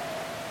complete.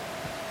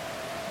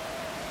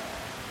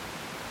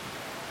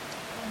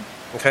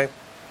 okay.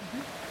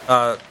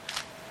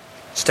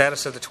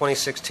 Status of the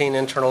 2016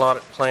 internal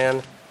audit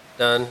plan,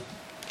 done.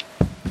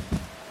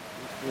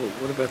 Well,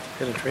 what about the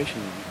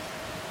penetration?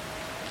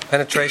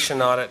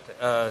 Penetration audit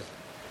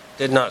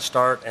did not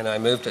start, and I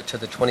moved it to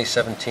the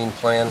 2017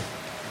 plan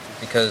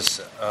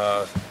because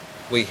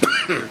we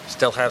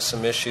still have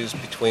some issues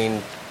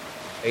between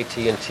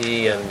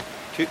AT&T and...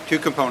 Two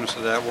components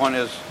of that. One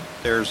is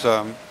there's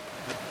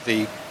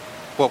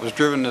what was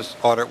driven this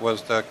audit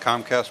was the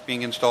Comcast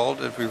being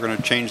installed. If we were going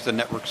to change the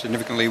network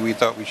significantly, we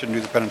thought we shouldn't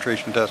do the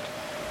penetration test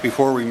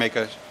before we make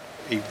a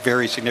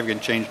very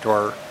significant change to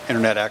our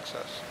internet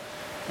access.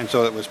 And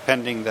so it was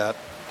pending that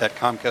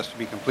Comcast to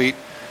be complete.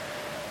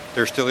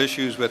 There's still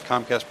issues with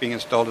Comcast being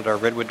installed at our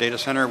Redwood data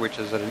center, which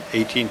is at an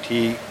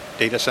AT&T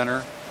data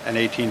center, and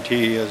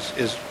AT&T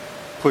is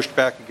pushed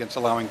back against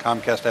allowing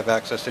Comcast to have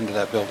access into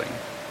that building.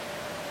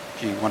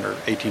 You wonder,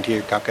 AT&T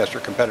and Comcast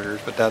are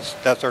competitors, but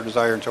that's our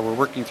desire, and so we're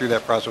working through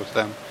that process with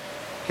them.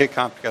 Get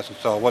Comcast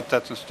installed. Once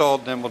that's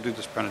installed, then we'll do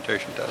this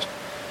penetration test.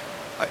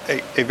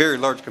 A very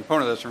large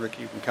component of this, and Rick,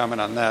 you can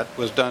comment on that,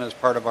 was done as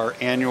part of our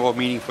annual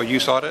meaningful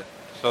use audit.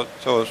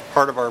 So as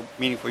part of our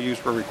meaningful use,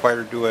 we're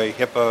required to do a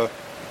HIPAA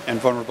and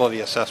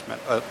vulnerability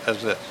assessment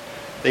as this.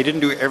 They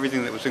didn't do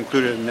everything that was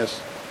included in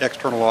this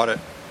external audit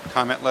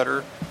comment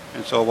letter,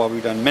 and so while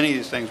we've done many of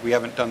these things, we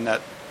haven't done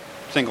that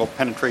single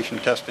penetration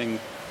testing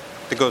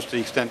that goes to the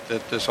extent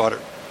that this audit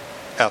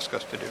asks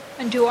us to do.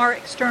 And do our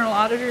external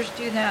auditors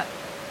do that?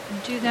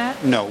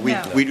 No,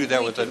 we do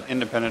that with an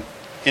independent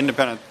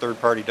third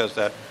party does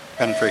that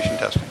penetration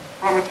testing.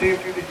 Trauma team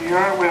to the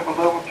ER, we have a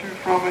level 2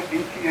 trauma,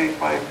 ETA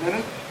 5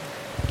 minutes.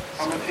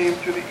 Trauma team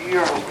to the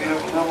ER, we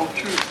have a level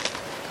 2,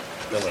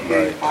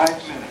 ETA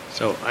 5 minutes.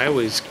 So I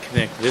always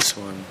connect this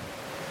one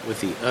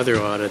with the other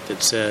audit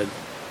that said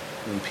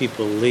when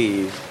people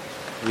leave,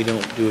 we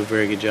don't do a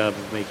very good job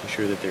of making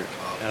sure that they're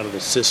out of the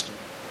system.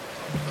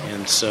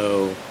 And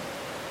so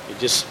it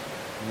just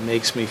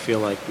makes me feel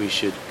like we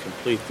should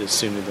complete this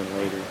sooner than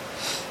later,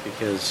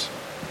 because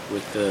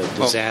with the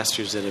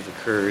disasters that have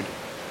occurred.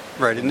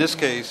 Right. In this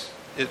case,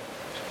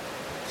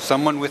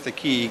 someone with a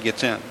key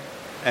gets in,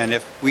 and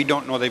if we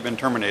don't know they've been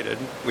terminated,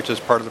 which is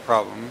part of the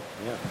problem,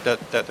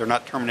 that they're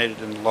not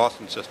terminated in the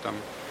Lawson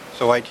system,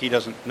 so IT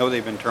doesn't know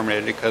they've been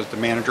terminated because the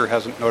manager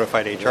hasn't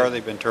notified HR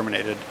they've been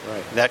terminated.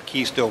 Right. That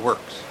key still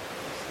works.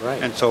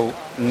 Right. And so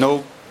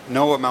no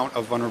amount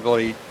of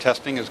vulnerability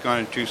testing is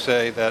going to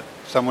say that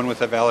someone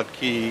with a valid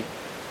key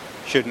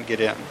shouldn't get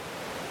in,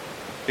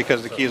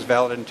 because the key is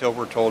valid until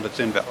we're told it's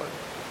invalid.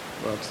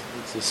 Well,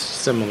 it's a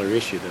similar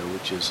issue, though,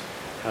 which is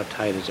how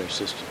tight is our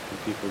system?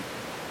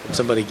 Can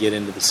somebody get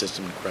into the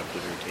system and corrupt it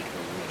or take it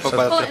over?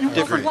 Well, Well, and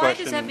different why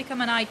question. does that become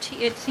an IT?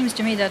 It seems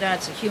to me that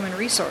that's a human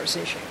resource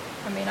issue.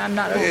 I mean, I'm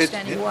not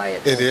understanding why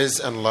it's... It is,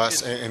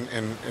 unless, and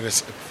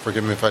it's,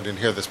 forgive me if I didn't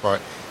hear this part,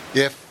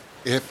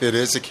 if it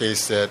is a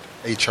case that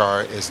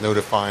HR is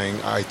notifying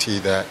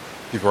IT that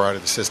people are out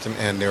of the system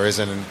and there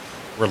isn't a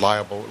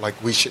reliable, like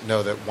we should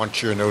know that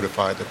once you're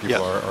notified that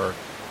people are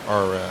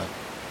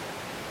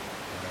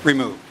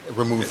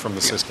removed from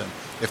the system.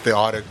 If the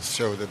audits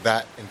show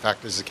that in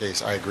fact is the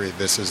case, I agree.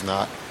 This is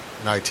not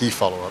an IT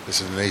follow-up. This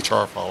is an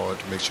HR follow-up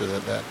to make sure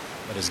that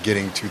is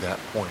getting to that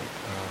point,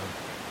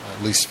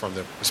 at least from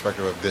the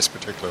perspective of this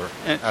particular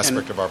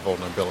aspect of our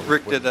vulnerability.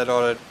 Rick did that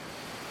audit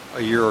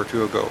a year or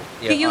two ago.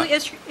 Do you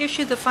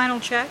issue the final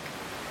check?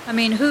 I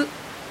mean, do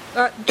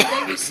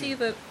they receive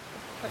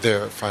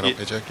their final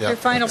paycheck? Yeah. Their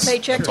final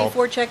paycheck That's all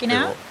before checking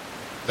payroll. out?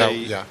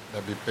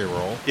 That'd be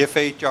payroll. If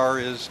HR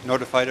is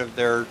notified of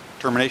their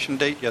termination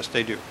date, yes,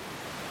 they do.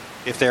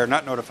 If they are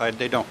not notified,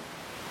 they don't.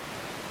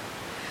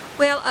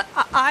 Well,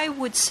 I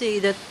would see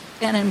that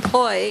an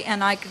employee,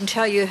 and I can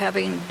tell you,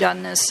 having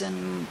done this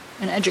in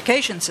an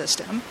education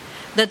system,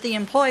 that the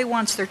employee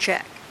wants their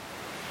check.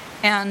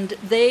 And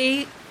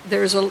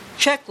there's a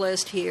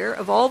checklist here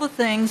of all the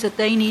things that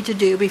they need to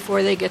do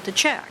before they get the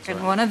check.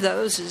 And one of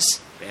those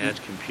is...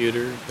 Bad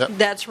computer. Yep.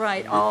 That's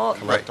right.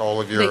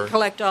 They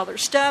collect all their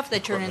stuff, they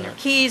turn in their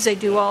keys, they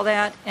do all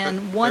that,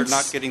 and once... They're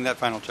not getting that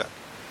final check.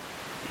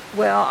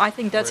 Well, I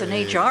think that's an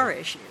HR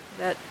issue.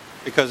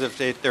 Because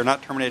if they're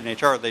not terminated in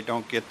HR, they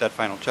don't get that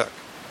final check.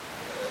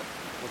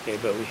 Okay,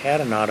 but we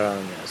had an audit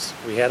on this.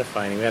 We had a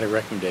finding. We had a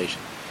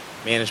recommendation.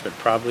 Management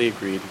probably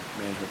agreed.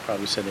 Management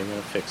probably said they were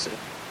going to fix it.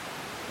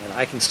 And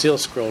I can still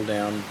scroll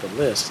down the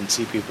list and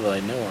see people that I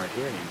know aren't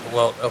here anymore.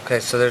 Well, okay,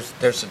 so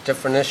there's a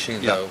different issue,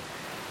 Yeah. though.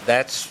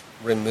 That's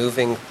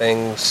removing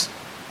things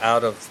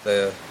out of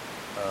the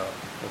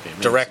Okay,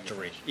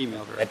 directory.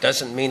 Email directory. It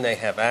doesn't mean they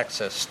have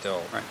access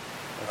still. Right.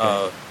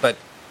 But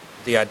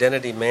the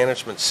identity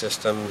management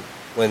system,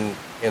 when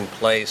in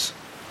place,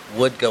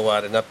 would go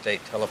out and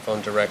update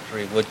telephone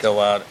directory, would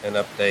go out and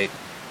update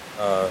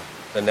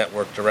the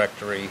network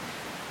directory,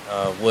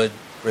 would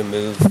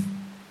remove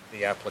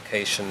the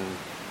application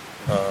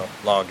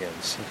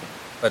logins.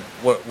 But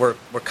we're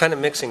kind of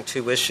mixing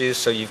two issues.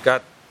 So you've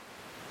got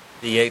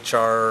the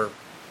HR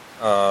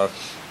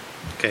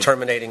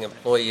terminating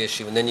employee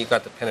issue, and then you've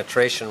got the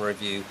penetration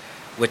review,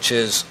 which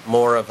is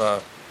more of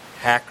a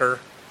hacker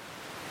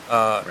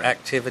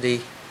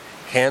activity.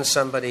 Can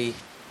somebody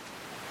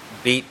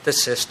beat the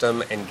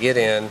system and get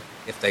in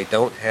if they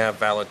don't have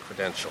valid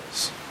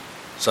credentials?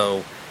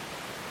 So,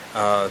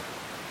 as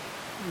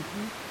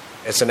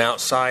an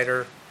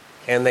outsider,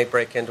 can they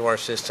break into our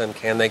system?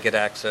 Can they get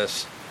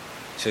access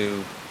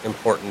to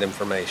important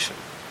information?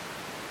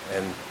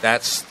 And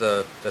that's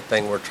the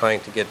thing we're trying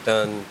to get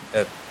done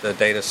at the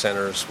data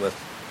centers with.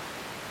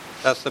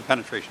 That's the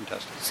penetration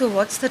testing. So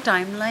what's the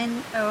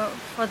timeline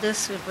for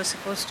this? It was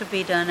supposed to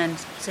be done, and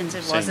since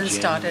it Same wasn't Jan.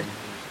 started,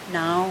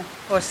 now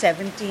for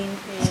 17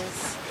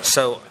 is...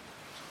 So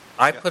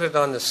I put it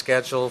on the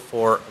schedule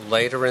for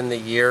later in the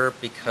year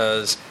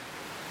because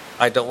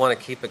I don't want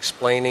to keep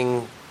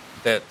explaining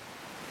that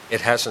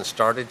it hasn't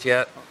started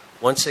yet.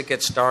 Once it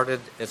gets started,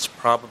 it's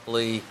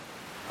probably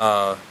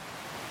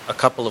a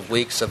couple of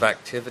weeks of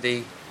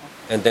activity,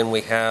 and then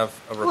we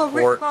have a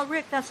report. Well,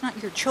 Rick, that's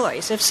not your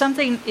choice. If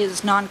something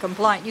is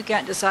non-compliant, you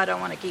can't decide I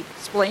want to keep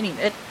explaining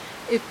it.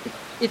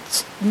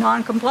 It's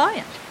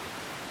non-compliant.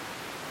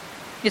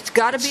 It's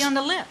got to be on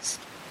the list.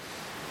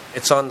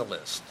 It's on the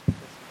list.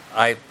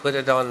 I put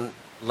it on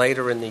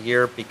later in the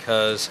year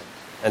because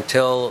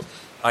until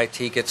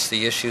IT gets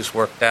the issues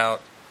worked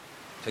out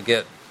to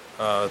get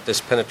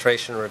this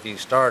penetration review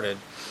started,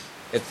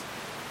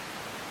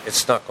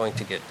 it's not going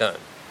to get done.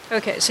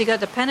 Okay, so you got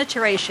the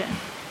penetration.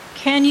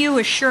 Can you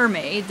assure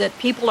me that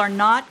people are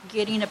not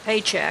getting a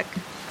paycheck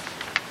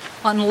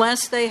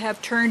unless they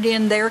have turned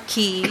in their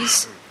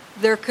keys,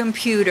 their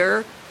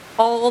computer,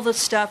 all the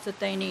stuff that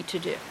they need to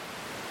do?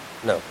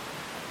 No.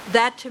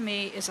 That to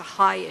me is a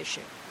high issue.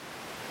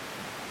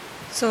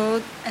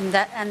 So, and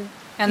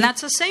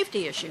that's a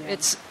safety issue.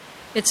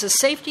 It's a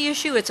safety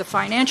issue, it's a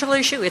financial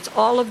issue, it's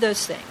all of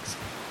those things.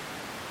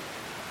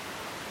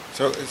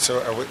 So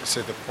I would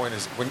say the point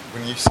is,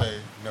 when you say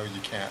no,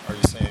 you can't, are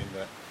you saying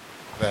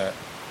that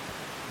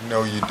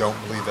no, you don't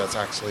believe that's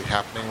actually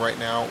happening right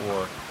now,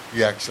 or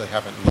you actually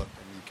haven't looked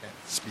and you can't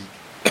speak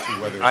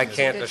to whether I it is?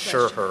 can't Good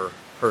assure question. her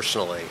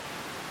personally.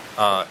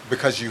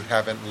 Because you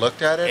haven't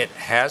looked at it? It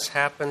has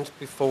happened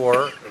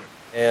before,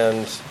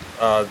 and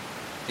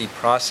the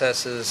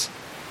processes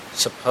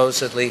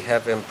supposedly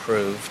have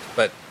improved,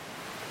 but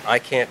I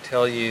can't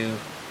tell you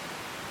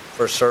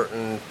for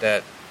certain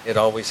that it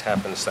always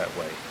happens that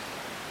way.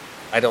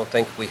 I don't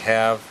think we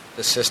have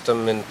the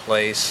system in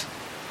place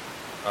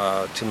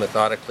to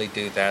methodically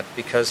do that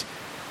because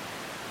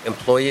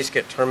employees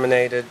get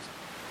terminated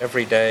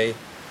every day.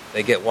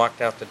 They get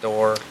walked out the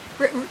door.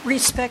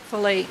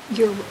 Respectfully,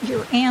 your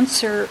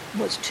answer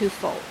was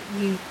twofold.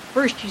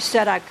 First you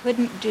said I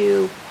couldn't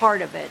do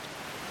part of it,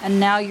 and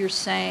now you're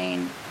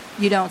saying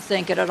you don't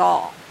think it at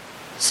all.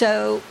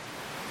 So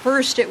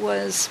first it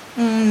was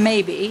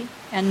maybe,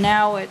 and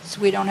now it's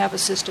we don't have a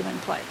system in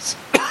place.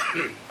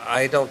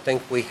 I don't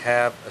think we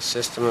have a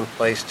system in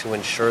place to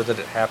ensure that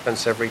it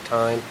happens every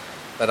time,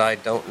 but I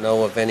don't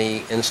know of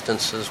any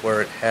instances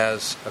where it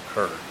has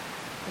occurred.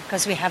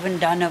 because we haven't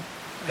done a...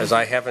 Because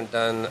I haven't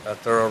done a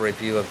thorough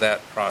review of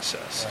that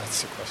process.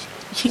 That's the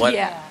question. What,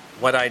 Yeah.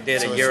 what I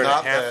did So a year it's and a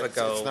not half that-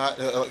 ago. It's not,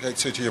 okay,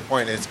 so to your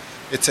point,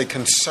 it's a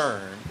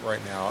concern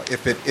right now.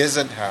 If it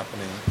isn't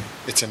happening,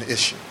 it's an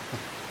issue.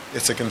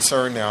 It's a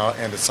concern now,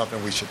 and it's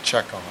something we should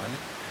check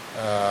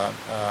on.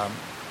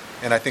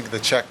 And I think the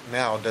check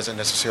now doesn't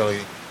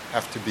necessarily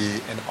have to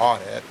be an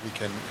audit. We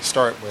can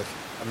start with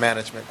a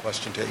management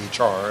question to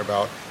HR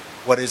about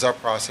what is our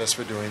process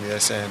for doing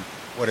this, and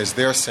what is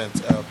their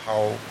sense of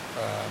how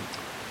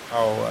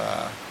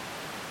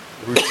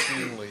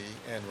routinely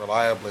and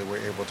reliably we're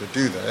able to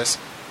do this,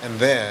 and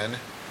then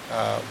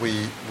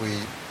we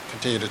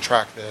continue to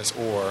track this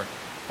or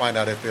find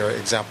out if there are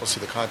examples to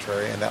the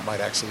contrary, and that might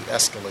actually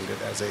escalate it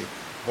as a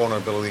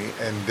vulnerability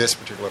in this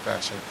particular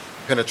fashion.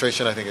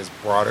 Penetration, I think, is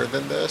broader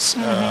than this,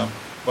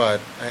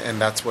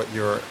 and that's what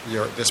your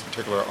this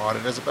particular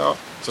audit is about.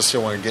 So,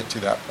 still want to get to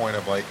that point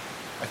of like,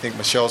 I think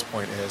Michelle's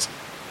point is,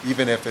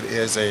 even if it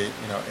is a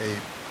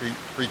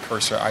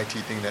precursor IT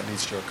thing that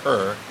needs to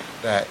occur,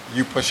 that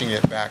you pushing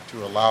it back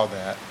to allow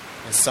that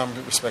in some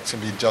respects can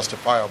be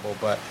justifiable,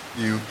 but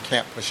you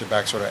can't push it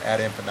back sort of ad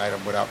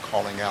infinitum without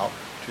calling out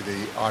to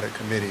the audit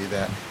committee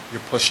that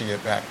you're pushing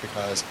it back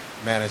because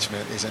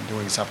management isn't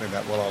doing something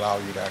that will allow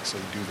you to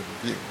actually do the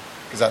review.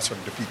 Because that sort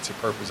of defeats the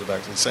purpose of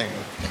actually saying,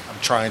 I'm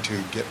trying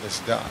to get this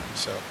done.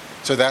 So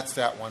So that's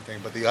that one thing.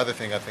 But the other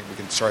thing I think we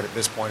can start at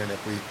this point, and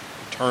if we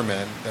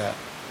determine that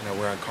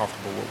we're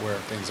uncomfortable with where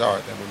things are,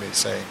 then we may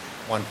say,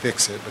 one,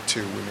 fix it, but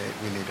two, we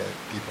need a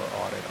deeper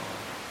audit on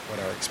what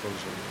our exposure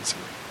is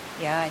here.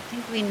 Yeah, I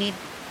think we need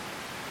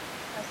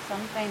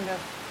some kind of,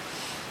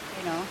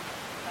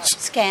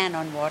 scan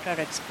on what our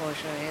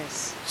exposure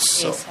is.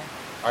 So ASAP.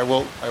 I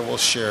will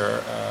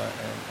share,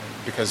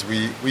 and because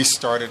we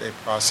started a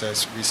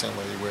process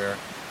recently where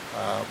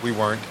we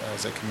weren't,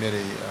 as a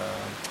committee,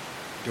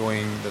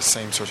 doing the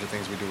same sorts of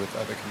things we do with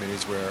other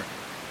committees, where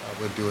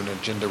we'll do an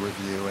agenda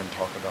review and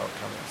talk about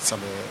kind of some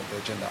of the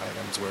agenda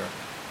items where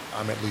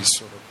I'm at least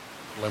sort of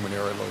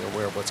preliminarily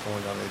aware of what's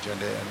going on the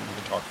agenda, and we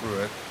can talk through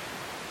it.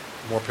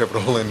 More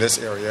pivotal in this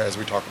area as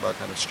we talk about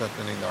kind of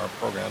strengthening our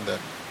program, the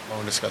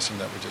long discussion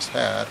that we just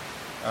had.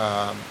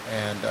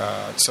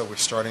 So we're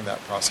starting that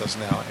process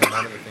now. And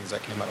one of the things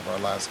that came out of our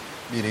last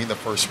meeting, the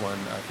first one,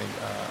 I think,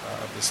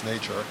 of this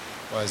nature,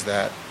 was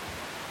that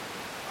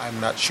I'm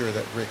not sure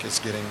that Rick is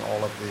getting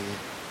all of the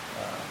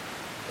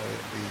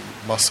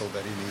muscle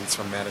that he needs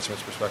from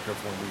management's perspective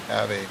when we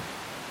have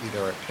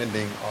either a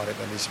pending audit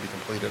that needs to be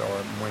completed, or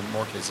in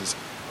more cases,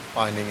 a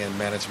finding and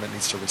management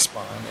needs to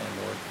respond and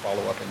or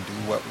follow up and do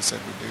what we said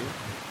we do.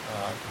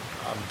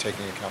 I'm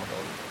taking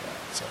accountability for that.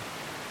 So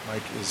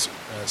Mike has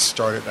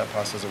started that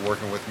process of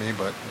working with me,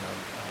 but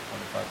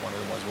in fact, one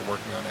of the ones we're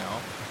working on now,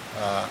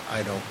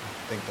 I don't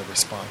think the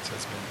response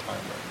has been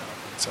timely enough.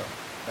 And so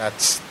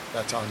that's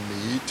on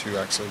me to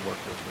actually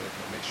work with Rick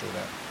and make sure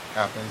that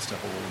happens, to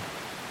hold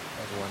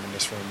everyone in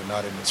this room and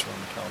not in this room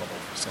accountable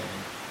for saying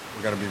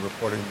we're going to be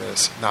reporting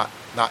this, not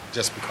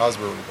just because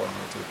we're reporting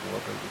it to the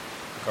board, but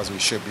because we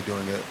should be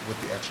doing it with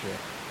the extra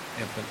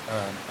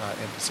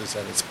emphasis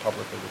that it's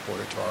publicly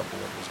reported to our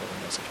board as well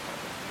as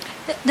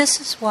public. This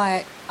is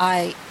why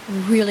I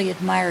really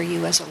admire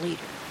you as a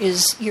leader,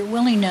 is your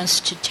willingness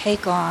to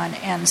take on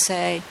and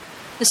say,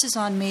 this is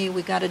on me,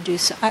 we got to do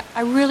so.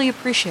 I really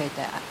appreciate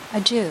that. I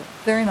do,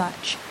 very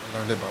much. I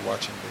learned it by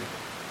watching David.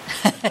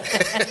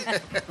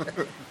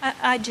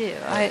 I do.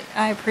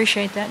 I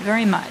appreciate that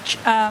very much.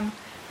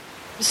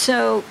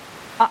 So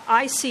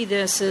I see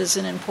this as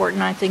an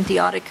important, I think the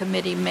audit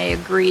committee may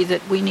agree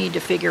that we need to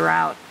figure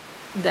out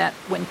that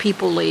when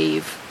people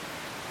leave,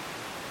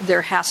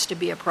 there has to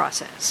be a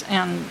process.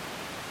 And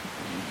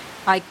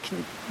I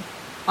can,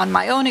 on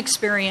my own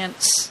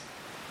experience,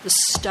 the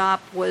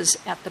stop was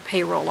at the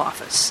payroll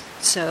office.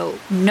 So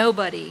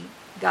nobody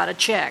got a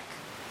check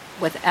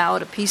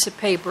without a piece of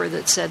paper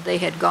that said they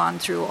had gone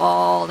through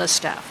all the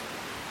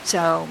stuff.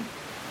 So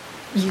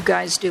you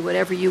guys do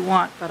whatever you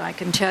want, but I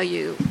can tell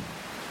you,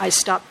 I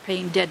stopped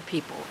paying dead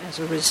people as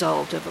a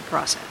result of a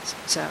process.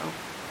 So,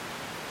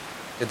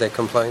 Did they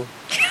complain?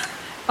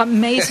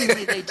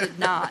 Amazingly, they did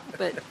not,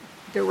 but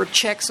there were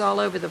checks all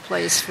over the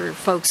place for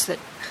folks that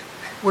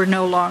were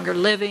no longer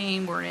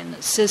living, were in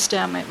the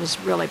system. It was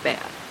really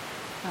bad.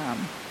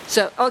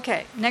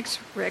 Okay, next,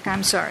 Rick,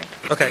 I'm sorry.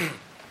 Okay.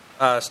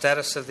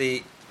 Status of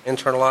the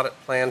internal audit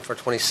plan for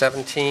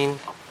 2017.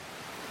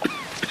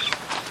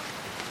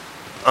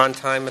 On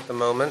time at the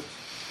moment.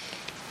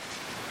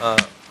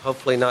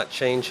 Hopefully not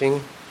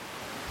changing.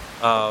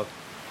 I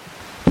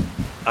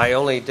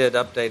only did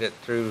update it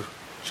through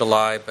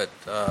July, but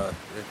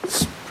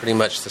it's pretty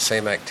much the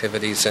same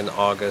activities in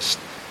August.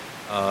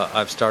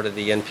 I've started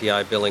the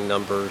NPI billing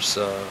numbers.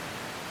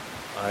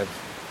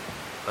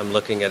 I'm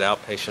looking at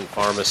outpatient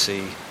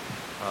pharmacy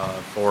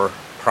for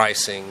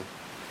pricing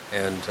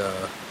and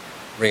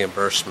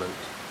reimbursement.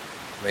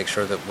 Make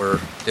sure that we're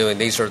doing,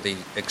 these are the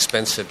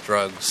expensive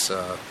drugs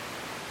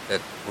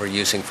that we're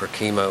using for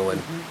chemo,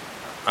 and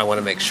I want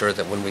to make sure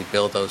that when we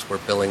bill those, we're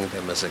billing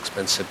them as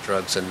expensive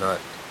drugs and not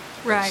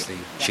as the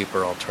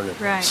cheaper alternatives.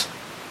 Right.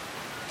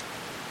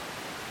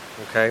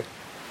 Okay.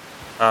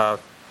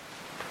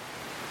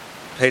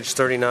 Page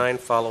 39,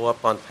 follow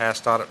up on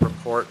past audit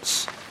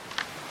reports.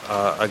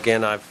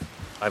 Again,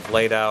 I've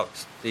laid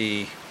out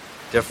the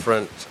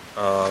different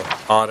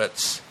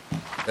audits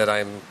that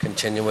I'm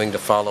continuing to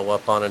follow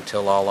up on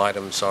until all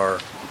items are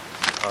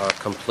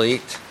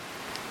complete.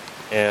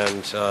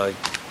 And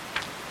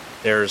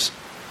there's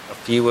a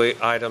few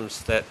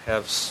items that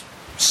have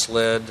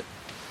slid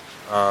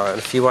and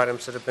a few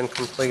items that have been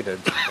completed.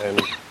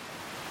 And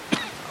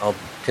I'll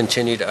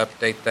continue to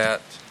update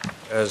that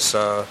as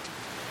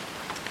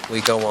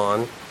we go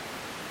on,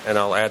 and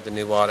I'll add the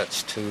new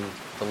audits to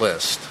the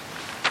list.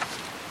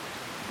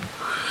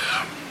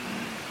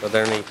 Are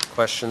there any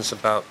questions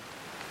about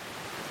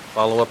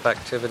follow-up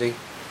activity?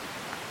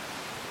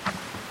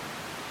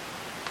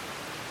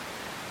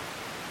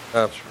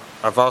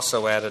 I've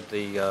also added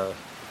the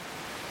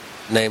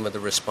name of the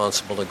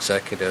responsible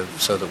executive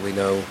so that we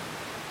know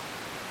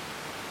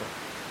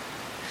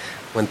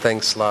when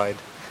things slide.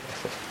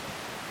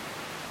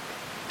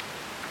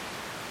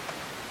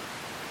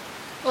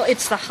 Well,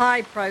 it's the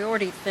high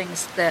priority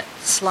things that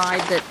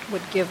slide that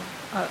would give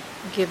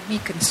me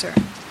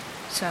concern.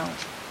 So,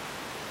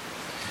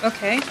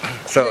 okay.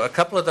 So a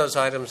couple of those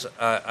items,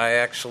 I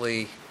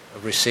actually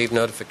received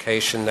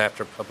notification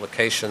after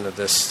publication of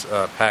this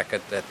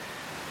packet that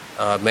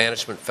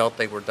management felt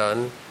they were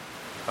done.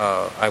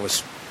 I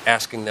was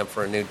asking them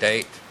for a new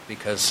date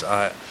because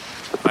I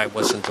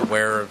wasn't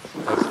aware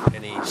of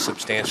any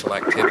substantial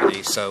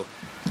activity. So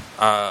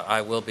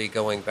I will be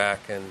going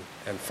back and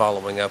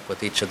following up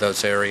with each of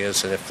those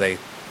areas, and if they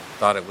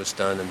thought it was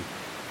done, and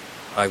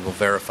I will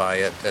verify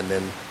it and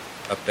then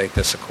update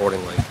this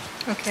accordingly.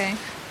 Okay.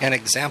 An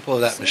example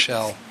of that,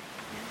 Michelle.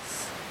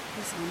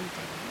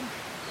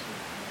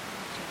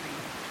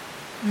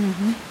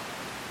 Mm-hmm.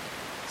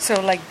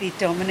 So, like the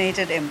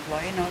terminated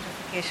employee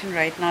notification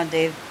right now,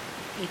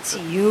 it's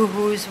you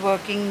who's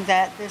working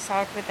this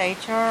out with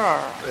HR,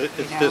 or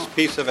It's this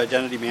piece of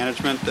identity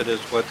management that is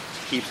what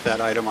keeps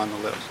that item on the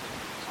list.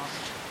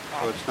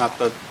 So it's not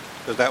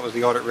because that was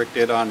the audit Rick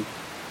did on,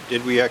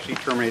 did we actually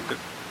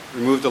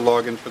remove the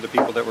logins for the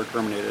people that were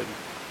terminated?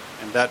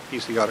 And that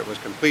piece of the audit was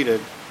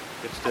completed.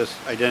 It's this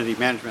identity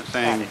management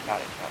saying,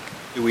 Got it.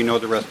 do we know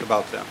the rest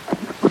about them?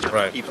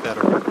 Right. Keeps that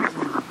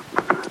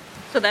on.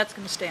 So that's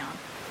going to stay on.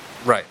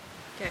 Right.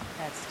 Okay.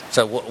 That's done.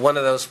 So one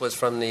of those was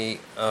from the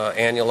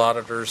annual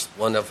auditors.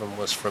 One of them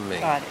was from me.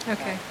 Got it.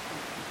 Okay.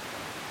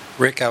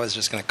 Rick, I was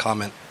just going to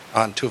comment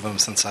on two of them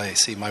since I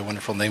see my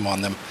wonderful name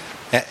on them.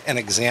 An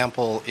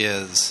example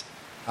is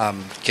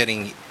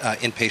getting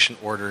inpatient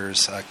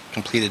orders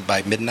completed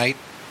by midnight.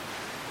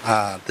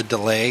 The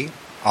delay,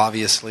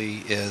 obviously,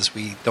 is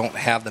we don't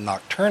have the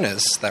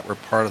nocturnists that were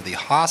part of the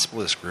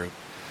hospitalist group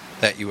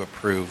that you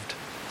approved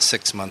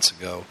 6 months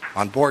ago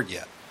on board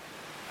yet.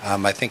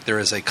 I think there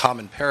is a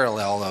common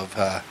parallel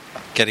of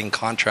getting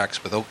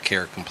contracts with Oak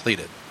Care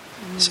completed.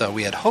 Mm-hmm. So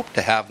we had hoped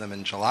to have them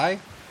in July.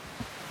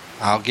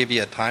 I'll give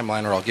you a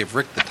timeline, or I'll give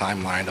Rick the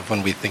timeline of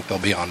when we think they'll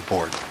be on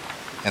board.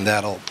 And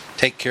that'll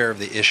take care of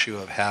the issue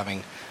of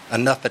having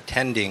enough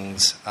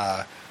attendings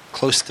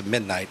close to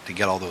midnight to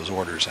get all those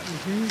orders in.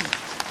 Mm-hmm.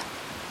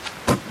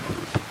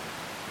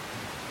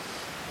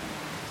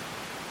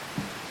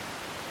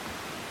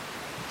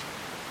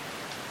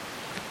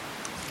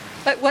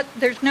 But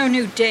there's no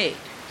new date.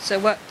 So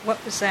what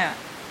was that?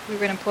 We were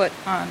going to put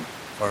on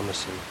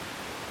Pharmacy.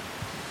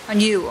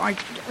 you.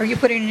 Are you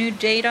putting a new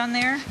date on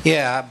there?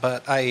 Yeah,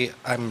 but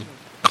I'm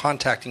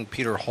contacting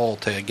Peter Hull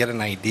to get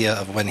an idea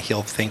of when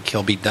he'll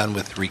be done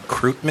with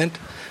recruitment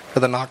for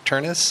the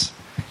nocturnists,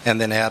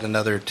 and then add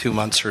another 2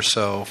 months or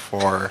so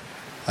for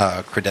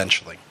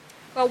credentialing.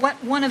 Well,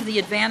 one of the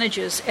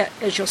advantages,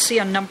 as you'll see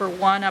on number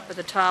 1 up at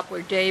the top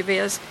where Dave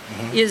is,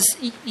 Mm-hmm. is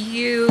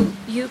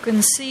you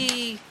can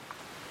see,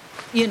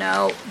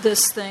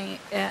 this thing,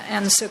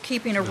 and so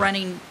keeping a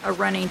running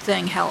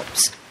thing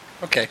helps.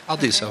 Okay, I'll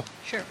do so.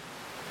 Sure.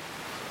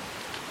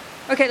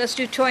 Okay, let's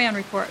do Toyon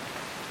report.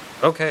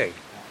 Okay.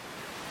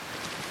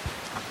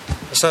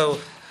 So,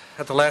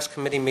 at the last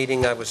committee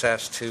meeting, I was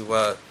asked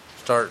to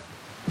start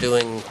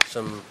doing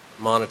some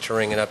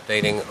monitoring and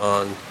updating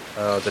on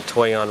the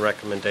Toyon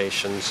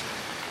recommendations.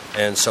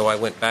 And so I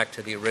went back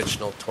to the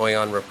original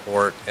Toyon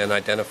report and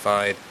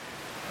identified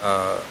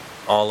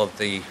all of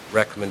the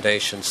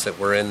recommendations that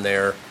were in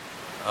there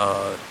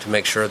to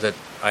make sure that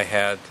I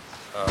had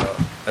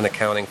an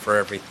accounting for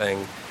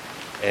everything.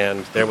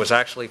 And there was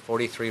actually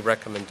 43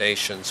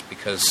 recommendations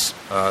because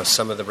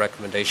some of the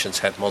recommendations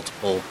had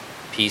multiple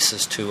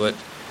pieces to it.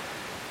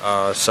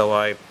 So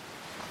I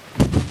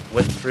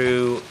went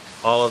through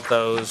all of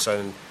those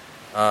and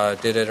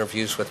did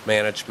interviews with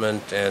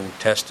management and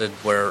tested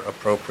where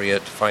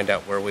appropriate to find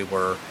out where we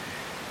were.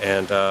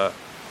 And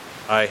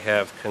I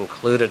have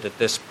concluded at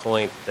this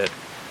point that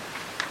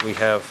we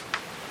have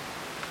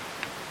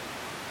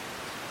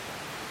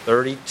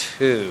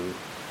 32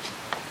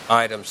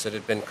 items that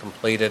have been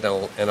completed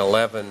and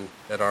 11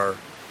 that are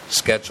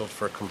scheduled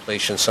for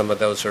completion. Some of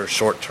those are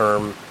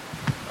short-term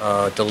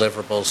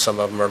deliverables. Some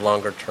of them are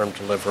longer-term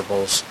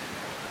deliverables.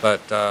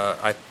 But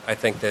I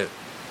think that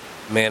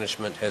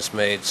management has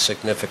made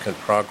significant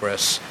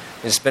progress.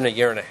 It's been a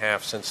year and a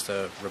half since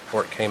the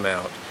report came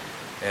out,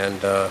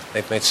 and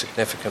they've made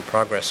significant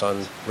progress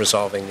on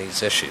resolving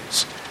these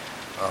issues.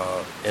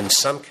 In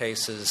some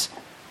cases,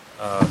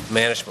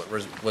 management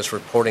was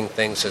reporting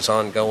things as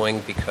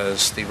ongoing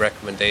because the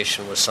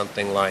recommendation was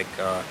something like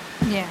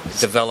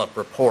develop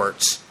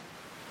reports.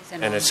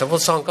 And I said, well,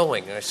 it's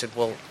ongoing. And I said,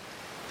 well,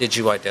 did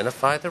you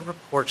identify the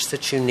reports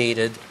that you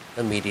needed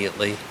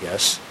immediately?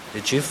 Yes.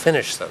 Did you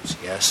finish those?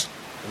 Yes.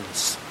 And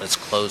let's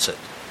close it.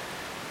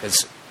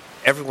 Because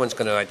everyone's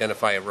going to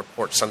identify a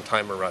report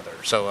sometime or other.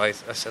 So I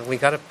said, we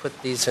got to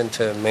put these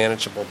into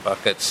manageable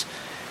buckets,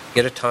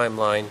 get a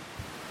timeline,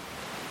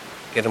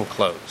 get them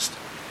closed.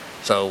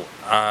 So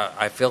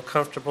I feel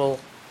comfortable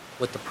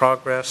with the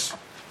progress,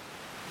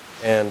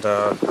 and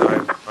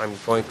I'm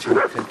going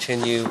to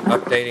continue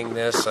updating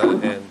this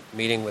and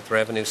meeting with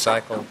Revenue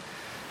Cycle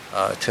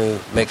to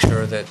make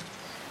sure that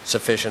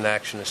sufficient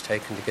action is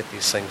taken to get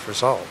these things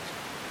resolved.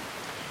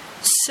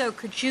 So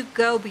could you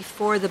go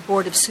before the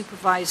Board of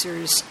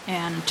Supervisors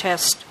and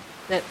test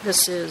that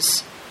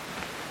that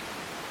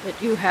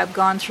you have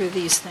gone through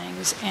these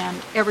things,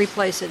 and every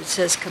place that it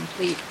says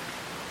complete,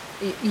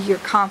 you're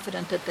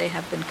confident that they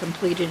have been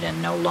completed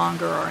and no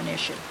longer are an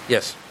issue?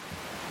 Yes.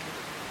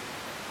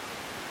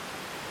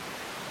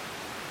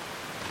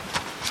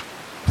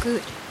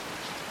 good.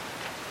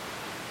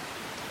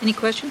 Any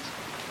questions?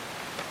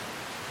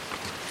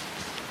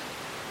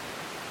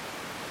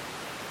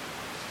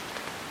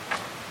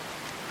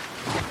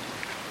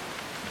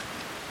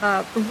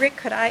 Rick,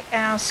 could I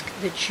ask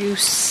that you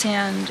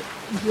send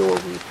your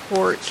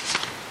report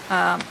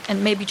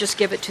and maybe just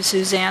give it to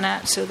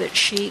Susanna so that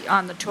she,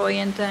 on the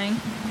Toyin thing,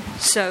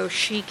 so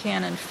she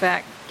can, in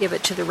fact, give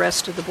it to the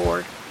rest of the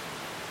board?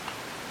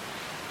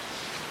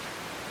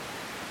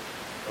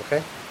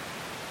 Okay.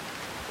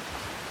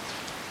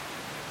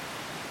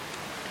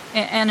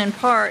 And in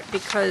part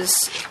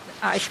because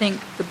I think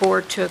the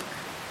board took,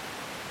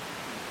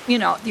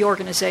 the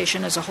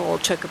organization as a whole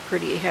took a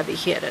pretty heavy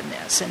hit in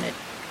this, and it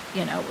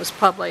was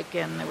public,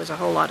 and there was a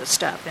whole lot of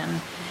stuff.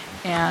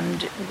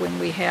 And when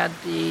we had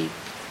the,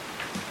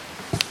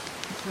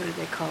 what do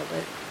they call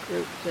it,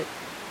 group that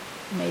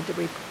made the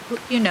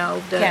report,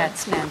 Yeah,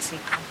 it's Nancy.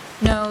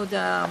 No,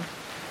 oh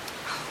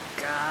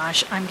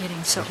gosh, I'm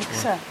getting so...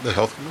 The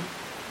health committee?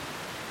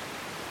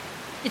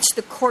 It's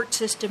the court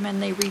system,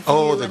 and they review.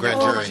 Oh, the and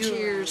grand jury.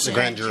 volunteers The and-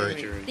 grand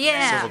jury.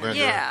 Yeah, Civil grand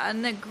jury. yeah,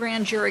 and the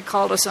grand jury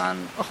called us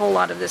on a whole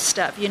lot of this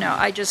stuff.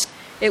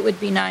 It would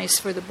be nice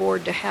for the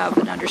board to have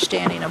an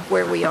understanding of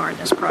where we are in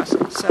this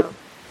process. So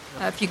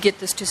if you get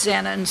this to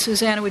Susanna, and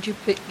Susanna, would you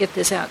get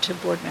this out to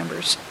board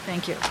members?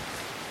 Thank you.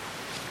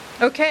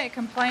 Okay,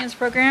 compliance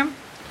program.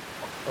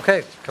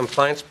 Okay,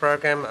 compliance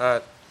program.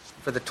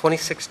 For the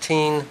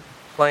 2016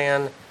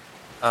 plan,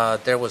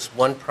 there was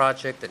one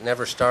project that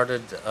never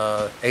started.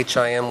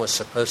 HIM was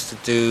supposed to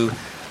do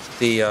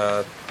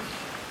the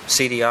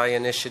CDI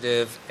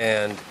initiative,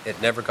 and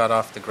it never got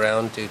off the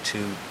ground due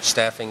to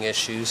staffing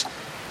issues.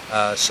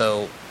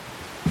 So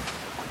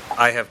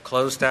I have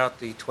closed out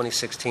the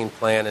 2016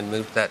 plan and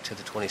moved that to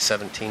the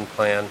 2017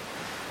 plan.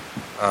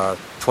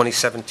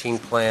 2017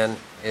 plan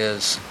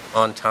is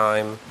on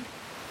time.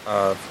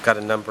 Got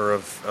a number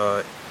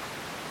of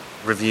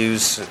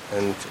reviews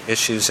and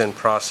issues in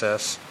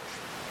process.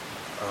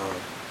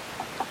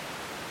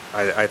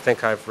 I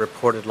think I've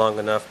reported long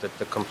enough that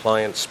the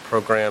compliance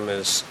program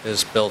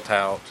is built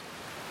out.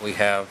 We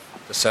have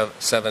the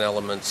seven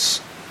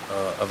elements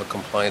of a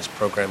compliance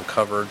program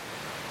covered.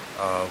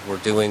 We're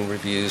doing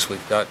reviews.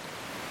 We've got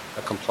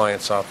a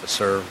compliance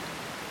officer.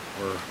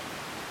 We're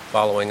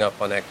following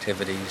up on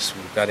activities.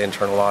 We've got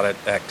internal audit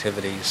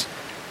activities.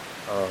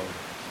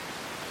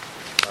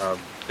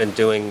 Been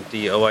doing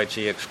the OIG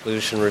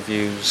exclusion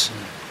reviews.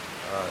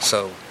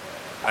 So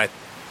I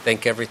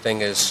think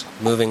everything is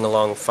moving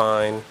along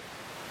fine.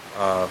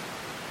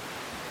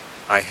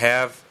 I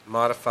have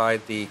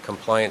modified the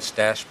compliance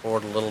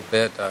dashboard a little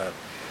bit.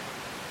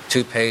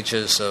 2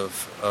 pages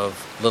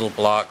of little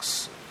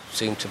blocks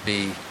seem to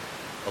be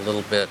a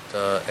little bit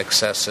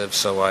excessive,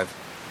 so I've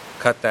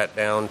cut that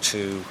down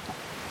to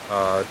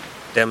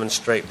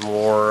demonstrate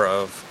more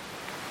of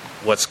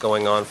what's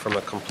going on from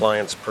a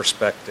compliance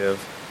perspective.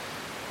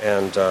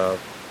 And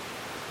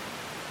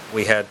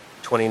we had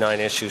 29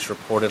 issues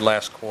reported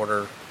last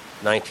quarter.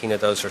 19 of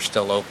those are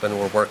still open.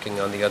 We're working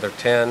on the other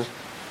 10.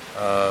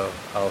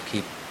 I'll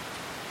keep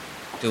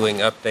doing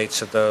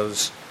updates of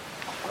those.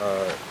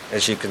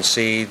 As you can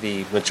see,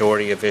 the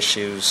majority of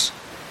issues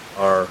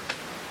are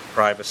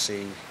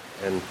privacy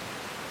and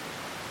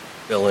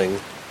billing,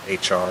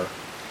 HR.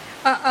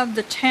 Of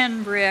the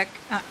 10, Rick,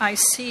 I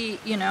see,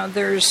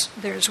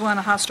 there's one,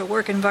 a hostile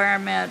work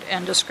environment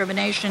and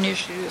discrimination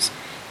issues.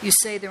 You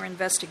say they're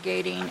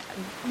investigating.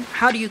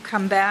 How do you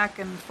come back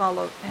and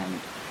follow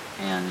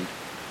and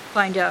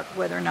find out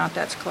whether or not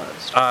that's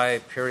closed? I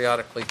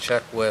periodically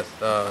check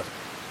with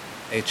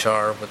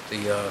HR, with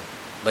the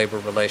Labor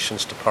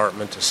Relations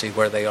Department, to see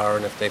where they are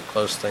and if they've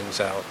closed things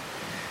out,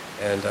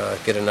 and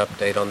get an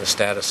update on the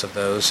status of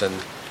those. And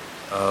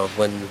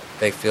when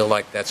they feel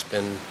like that's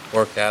been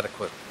worked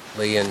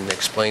adequately and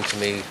explained to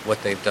me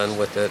what they've done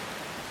with it,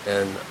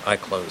 then I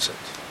close it.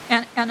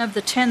 And of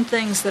the 10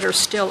 things that are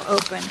still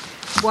open,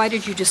 why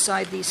did you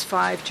decide these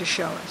 5 to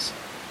show us?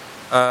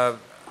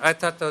 I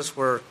thought those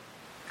were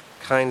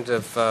kind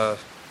of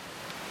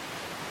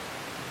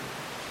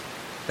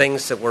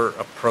things that were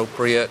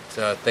appropriate,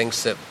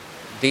 things that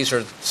these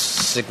are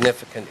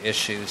significant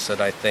issues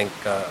that I think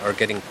are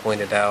getting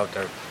pointed out.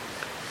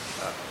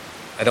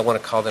 I don't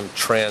want to call them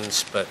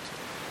trends, but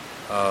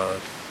a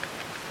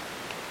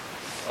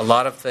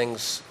lot of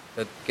things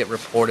that get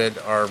reported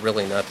are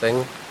really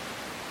nothing.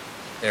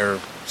 They're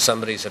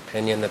somebody's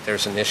opinion that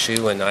there's an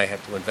issue, and I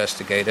have to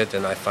investigate it,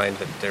 and I find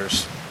that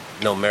there's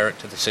no merit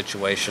to the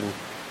situation.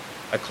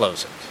 I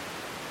close it.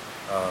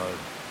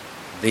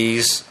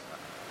 These,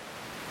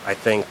 I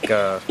think,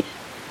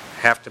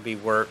 have to be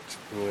worked.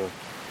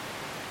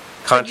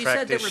 Contract you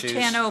said there issues. were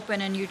 10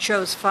 open and you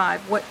chose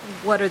 5.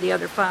 What are the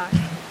other 5?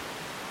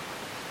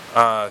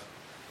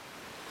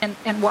 And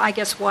I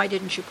guess why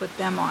didn't you put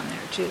them on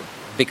there too?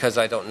 Because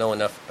I don't know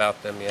enough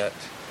about them yet.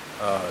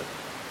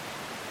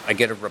 I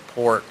get a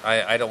report.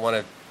 I don't want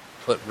to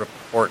put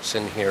reports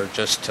in here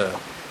just to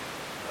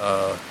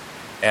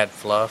add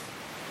fluff.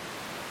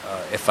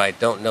 If I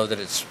don't know that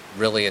it's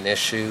really an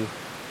issue,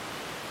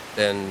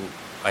 then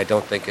I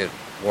don't think it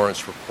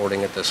warrants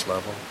reporting at this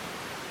level.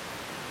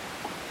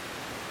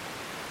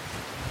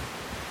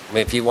 I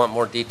mean, if you want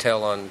more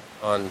detail on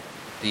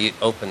the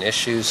open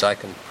issues, I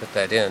can put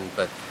that in,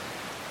 but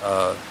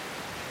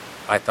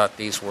I thought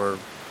these were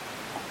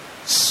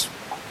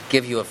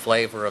give you a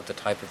flavor of the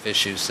type of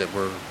issues that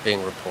were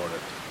being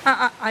reported.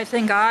 I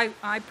think I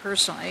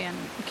personally, and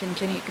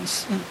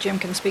Jim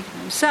can speak for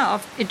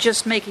himself, it's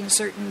just making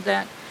certain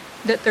that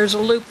there's a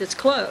loop that's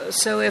closed.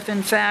 So if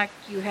in fact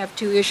you have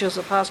two issues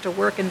of hostile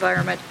work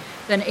environment,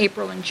 then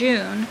April and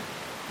June,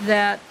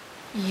 that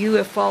you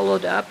have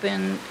followed up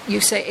and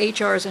you say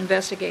HR is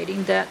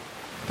investigating, that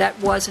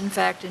was in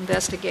fact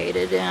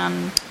investigated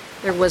and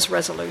there was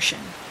resolution.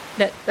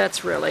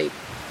 That's really...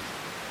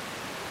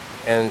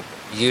 And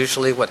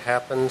usually what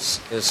happens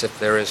is if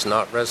there is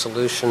not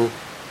resolution,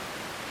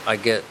 I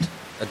get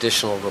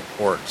additional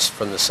reports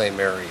from the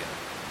same area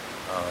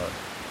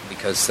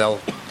because they'll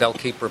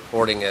keep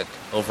reporting it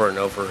over and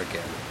over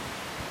again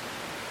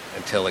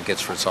until it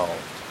gets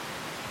resolved.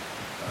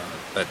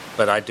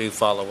 But I do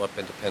follow up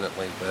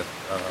independently with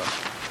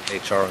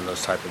HR on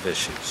those type of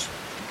issues.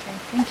 Okay,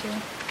 thank you.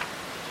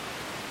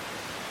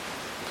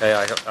 Okay,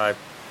 I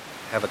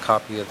have a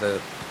copy of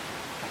the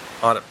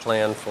audit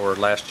plan for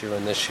last year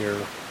and this year,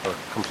 or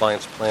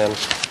compliance plan.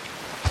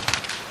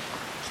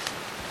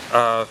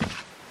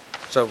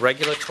 So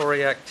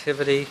regulatory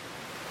activity,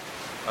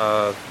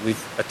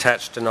 we've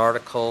attached an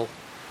article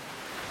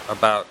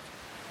about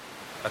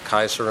a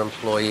Kaiser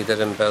employee that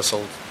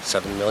embezzled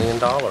 $7 million.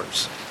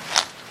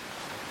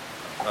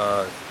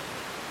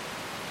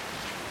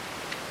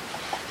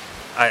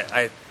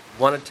 I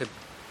wanted to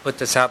put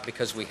this out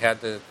because we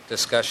had the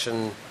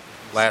discussion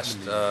last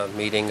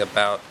meeting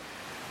about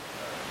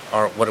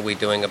what are we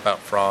doing about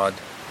fraud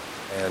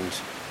and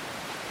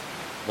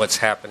what's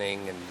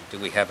happening and do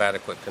we have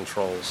adequate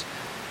controls.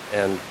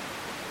 And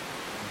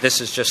this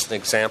is just an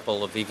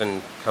example of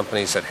even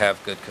companies that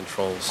have good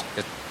controls.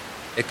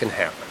 It can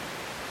happen.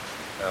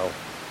 Now,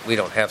 we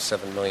don't have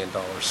 $7 million,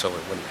 so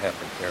it wouldn't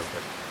happen here,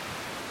 but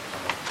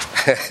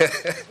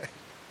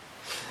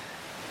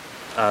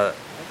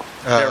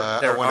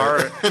there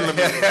are...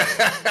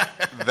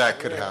 That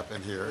could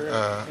happen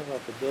here.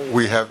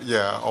 We have,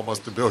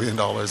 almost $1 billion.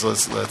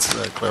 Let's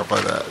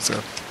clarify that.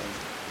 So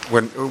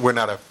we're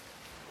not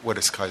what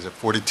is Kaiser,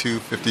 42,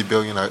 50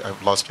 billion?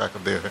 I've lost track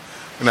of we're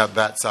not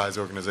that size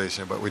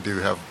organization, but we do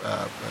have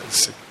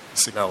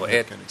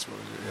significant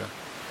exposure,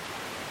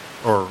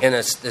 Or in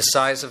the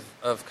size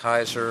of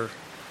Kaiser,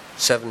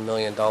 $7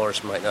 million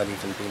might not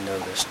even be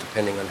noticed,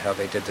 depending on how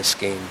they did the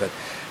scheme. But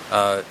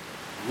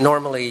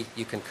normally,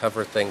 you can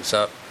cover things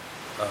up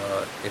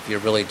if you're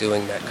really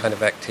doing that kind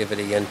of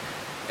activity, and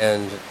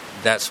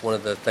that's one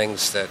of the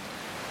things that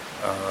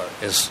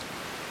is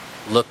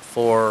looked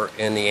for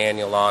in the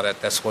annual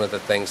audit. That's one of the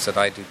things that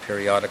I do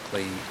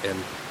periodically in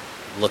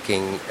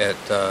looking at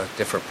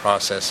different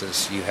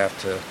processes. You have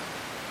to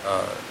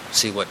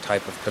see what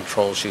type of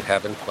controls you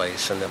have in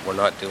place and that we're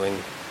not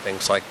doing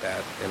things like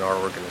that in our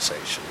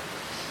organization.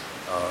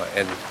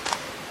 And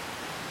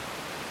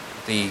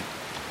the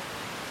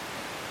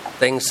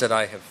things that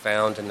I have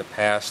found in the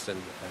past,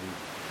 and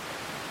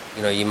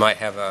you might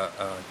have a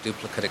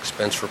duplicate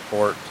expense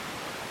report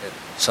that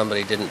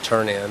somebody didn't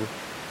turn in,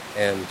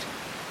 and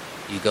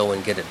you go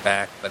and get it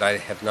back, but I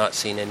have not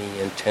seen any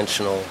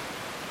intentional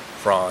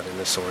fraud in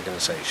this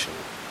organization.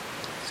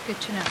 It's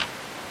good to know.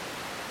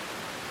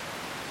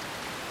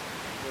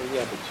 Well,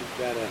 yeah, but you've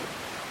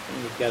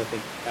got to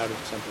think, how did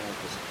something like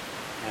this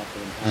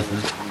happen? How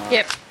was it not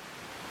Yep.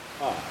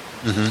 caught?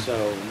 Mm-hmm. So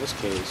in this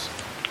case,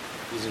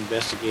 he's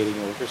investigating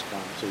workers'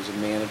 comp. So he's a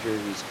manager.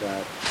 He's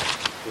got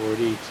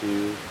authority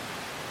to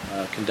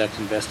conduct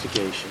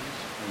investigations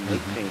and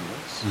make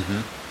payments.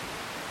 Mm-hmm.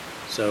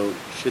 So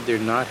should there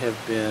not have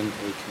been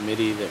a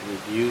committee that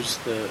reviews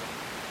the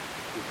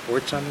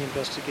reports on the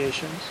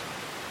investigations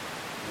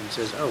and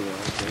says, oh, well,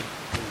 okay,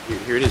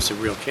 here it is, a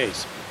real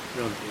case.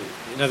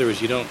 In other words,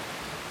 you don't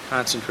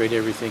concentrate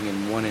everything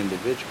in one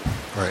individual.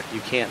 Right. You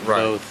can't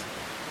both,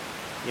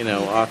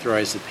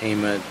 authorize the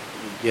payment,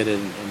 get it,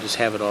 and just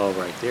have it all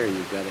right there.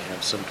 You've got to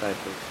have some type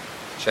of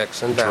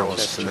checks and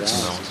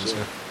balances.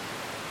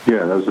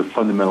 Yeah, that was a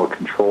fundamental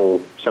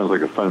control. Sounds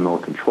like a fundamental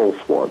control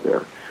flaw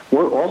there.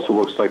 Well, it also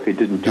looks like they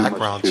didn't do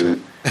much to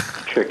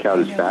check out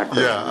his background.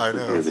 Yeah, I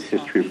know. The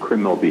history of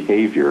criminal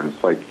behavior. And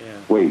it's like,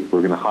 wait,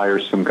 we're going to hire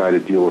some guy to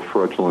deal with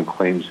fraudulent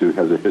claims who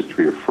has a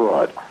history of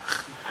fraud.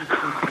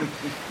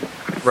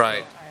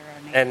 Right.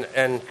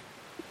 And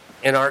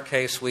in our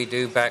case, we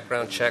do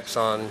background checks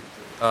on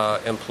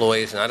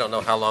employees, and I don't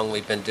know how long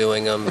we've been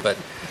doing them, but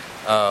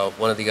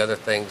one of the other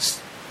things,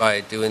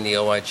 by doing the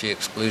OIG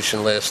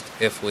exclusion list,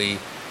 if we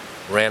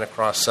ran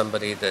across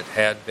somebody that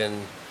had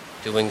been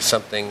doing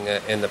something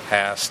in the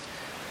past,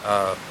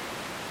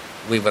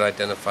 we would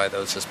identify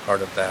those as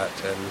part of that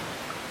and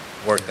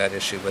work that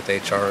issue with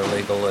HR and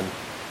legal. And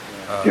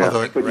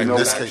although in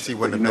this case, he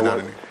wouldn't have been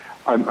on any.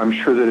 I'm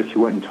sure that if you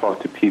went and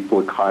talked to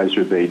people at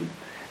Kaiser, they'd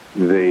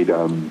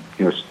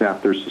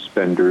snap their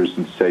suspenders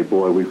and say,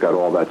 "Boy, we've got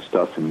all that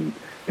stuff in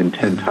and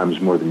 10 times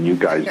more than you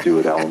guys do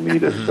at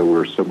Alameda, so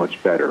we're so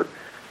much better.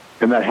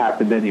 And that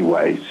happened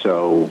anyway,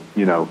 so,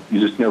 you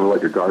just never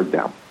let your guard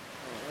down.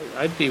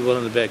 I'd be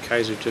willing to bet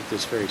Kaiser took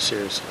this very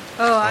seriously.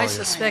 Oh, I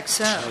suspect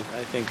so.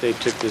 I think they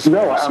took this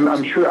No, very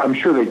seriously. I'm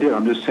sure they did.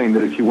 I'm just saying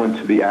that if you went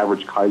to the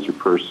average Kaiser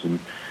person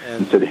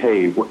and said,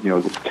 hey,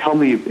 tell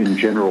me in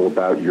general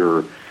about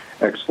your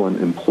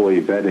excellent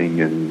employee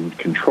vetting and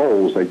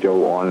controls, they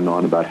go on and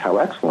on about how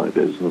excellent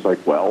it is. And it's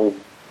like, well,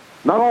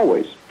 not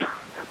always.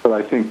 But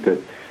I think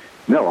that,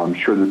 no, I'm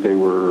sure that they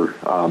were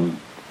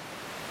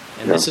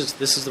this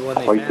is the one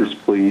they quite found.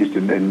 displeased.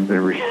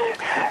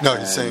 No,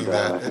 he's saying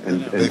that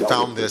they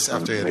found this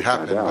after it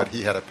happened, but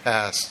he had a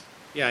pass.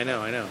 Yeah, I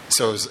know.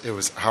 So it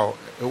was how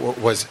it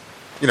was.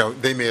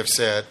 They may have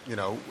said,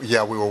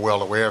 yeah, we were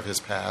well aware of his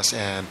past,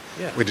 and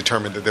we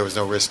determined that there was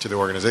no risk to the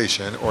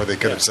organization, or they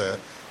could have said,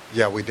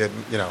 yeah, we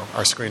didn't,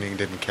 our screening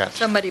didn't catch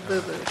Somebody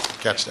boo-booed.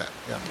 catch that.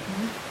 Yeah.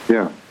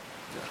 Yeah.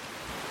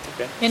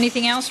 Okay.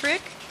 Anything else,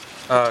 Rick?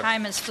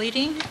 Time is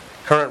fleeting.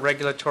 Current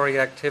regulatory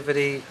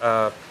activity,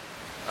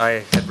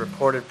 I had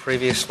reported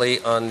previously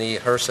on the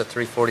HRSA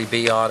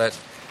 340B audit.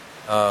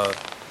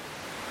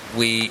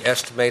 We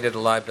estimated a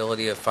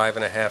liability of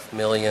 $5.5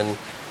 million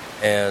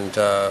and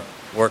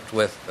worked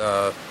with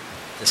the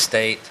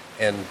state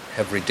and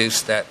have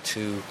reduced that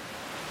to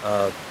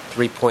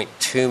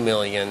 $3.2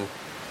 million.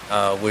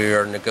 We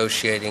are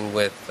negotiating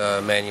with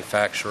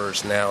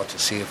manufacturers now to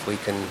see if we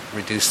can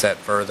reduce that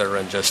further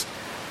and just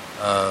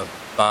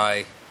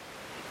buy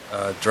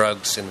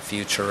drugs in the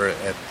future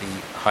at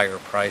the higher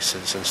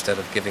prices instead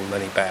of giving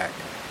money back.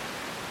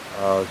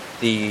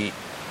 The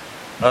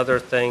other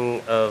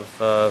thing of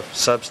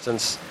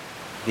substance,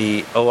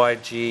 the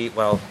OIG,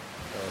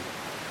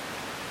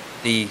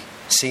 the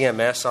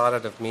CMS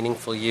audit of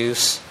meaningful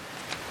use,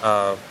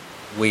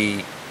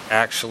 we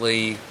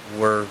actually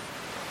were,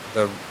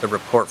 the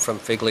report from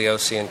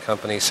Figliosi and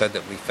Company said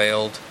that we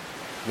failed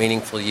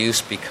meaningful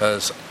use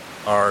because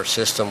our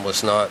system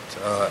was not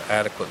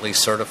adequately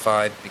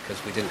certified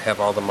because we didn't have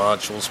all the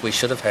modules we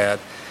should have had,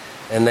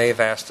 and they've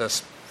asked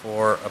us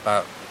for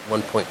about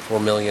 $1.4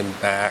 million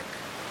back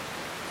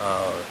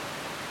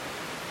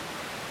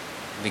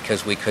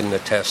because we couldn't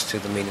attest to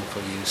the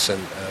meaningful use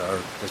and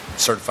or the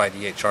certified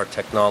EHR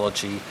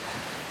technology.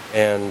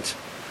 And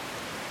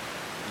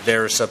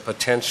there's a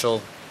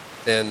potential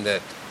then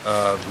that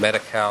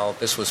Medi-Cal,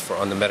 this was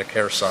on the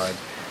Medicare side,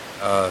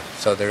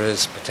 so there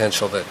is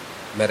potential that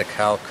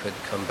Medi-Cal could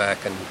come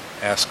back and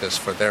ask us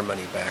for their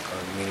money back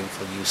on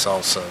meaningful use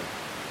also.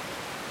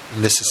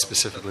 And this is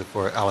specifically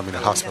for Alameda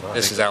Hospital.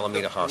 This is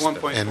Alameda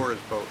Hospital. 1.4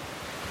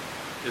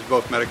 is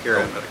both Medicare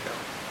and Medi-Cal.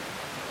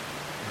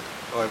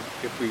 So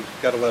if we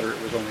got a letter, it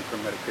was only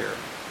from Medicare.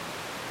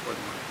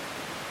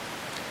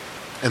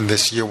 And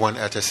this year one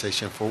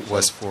attestation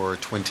was for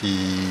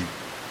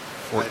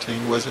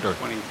 2014, was it? Or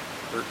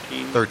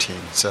 2013. 13,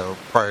 so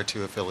prior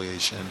to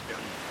affiliation. Yeah.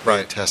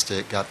 Right.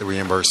 Tested, got the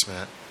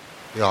reimbursement.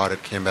 The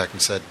audit came back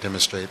and said,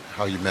 demonstrate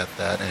how you met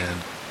that,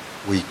 and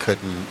we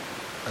couldn't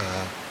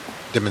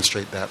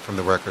demonstrate that from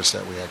the records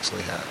that we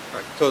actually had.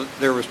 Right. So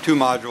there was 2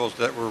 modules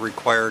that were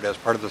required as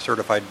part of the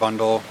certified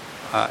bundle,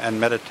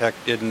 and Meditech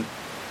didn't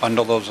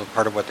bundle those as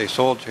part of what they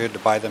sold, so you had to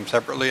buy them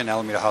separately, and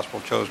Alameda Hospital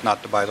chose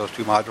not to buy those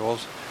 2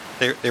 modules.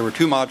 They were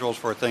 2 modules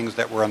for things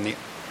that were on the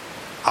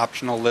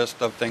optional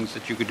list of things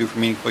that you could do for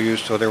meaningful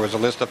use, so there was a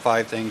list of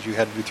 5 things. You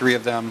had to do 3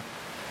 of them.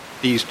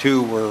 These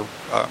 2 were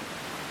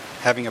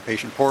having a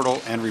patient portal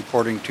and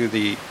reporting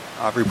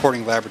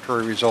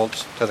laboratory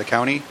results to the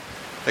county.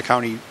 The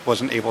county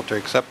wasn't able to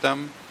accept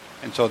them,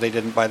 and so they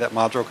didn't buy that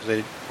module because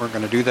they weren't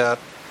going to do that,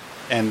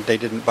 and they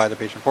didn't buy the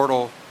patient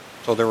portal.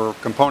 So there were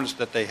components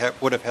that they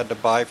would have had to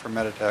buy from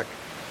Meditech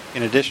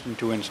in addition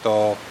to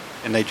install,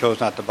 and they chose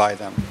not to buy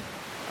them.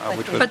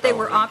 But they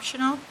were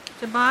optional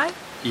to buy?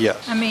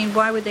 Yes. I mean,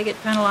 why would they get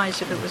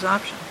penalized if it was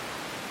optional?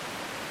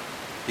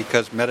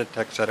 Because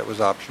Meditech said it was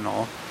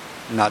optional,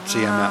 not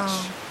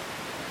CMS.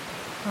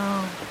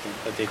 Oh.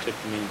 But they took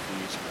the meaningful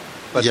use money.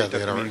 But Yeah, they they took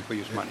had the already- meaningful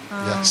use money.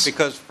 Yes.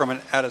 Because from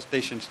an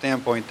attestation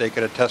standpoint, they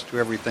could attest to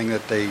everything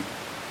that they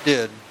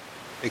did,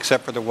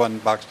 except for the one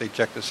box they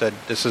checked that said,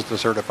 this is the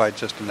certified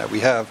system that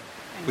we have,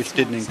 which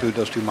didn't include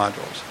those 2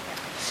 modules.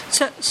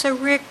 So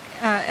Rick,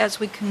 as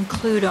we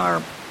conclude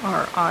our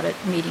audit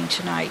meeting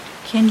tonight,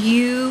 can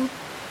you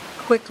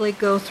quickly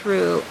go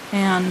through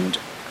and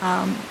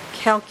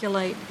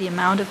calculate the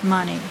amount of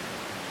money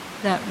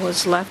that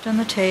was left on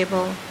the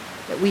table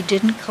that we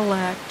didn't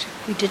collect,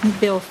 we didn't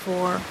bill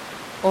for,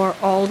 or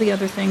all the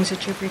other things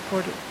that you've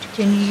reported?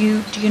 Do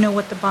you know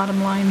what the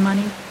bottom line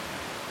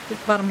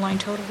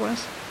total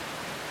was?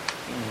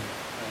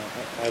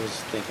 I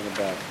was thinking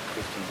about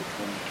 15 to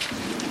 20.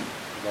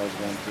 I was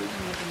going through.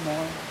 Maybe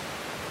more.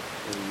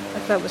 I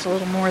thought it was a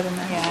little more than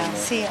that. Yeah,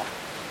 see,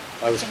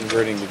 I was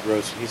converting the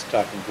gross. He's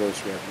talking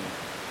gross revenue.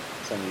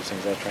 Some of these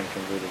things I was trying to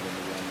convert it into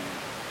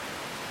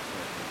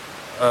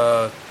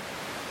revenue.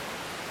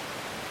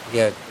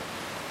 Yeah.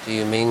 Do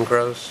you mean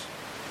gross?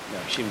 No,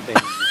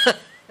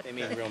 they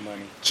mean real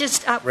money.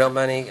 Just Real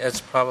money,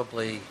 it's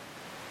probably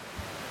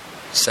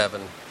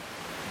 7.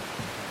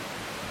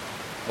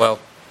 Well,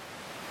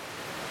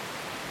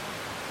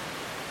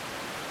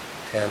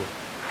 10.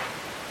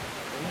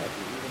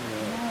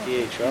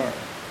 EHR.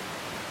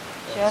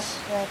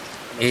 Just that.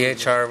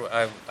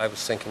 EHR, I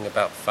was thinking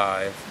about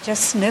 5.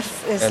 Just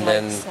SNF is And like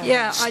then 7.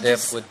 Yeah,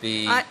 SNF would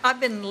be I've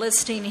been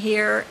listing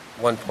here.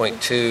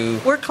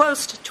 1.2. We're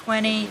close to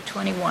 20,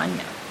 21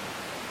 now.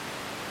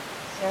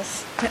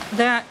 Just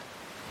That,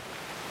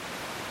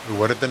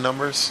 What are the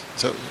numbers?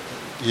 So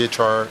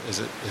EHR, is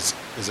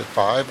it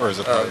 5 or is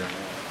it higher?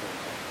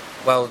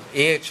 Well,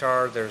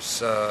 EHR,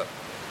 there's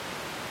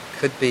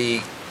could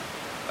be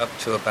up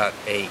to about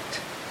 8.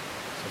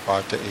 So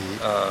 5 to 8.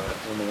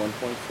 On the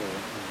 1.4.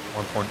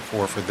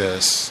 1.4 for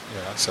this,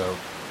 yeah, so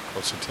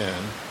close to 10.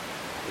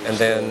 And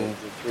then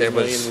the there $3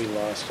 was million we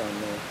lost on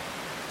the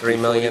 3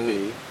 million.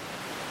 40B,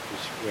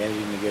 which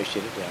Randy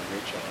negotiated down.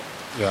 Great job.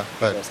 Yeah,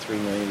 but That's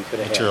 $3 million we could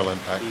have had. material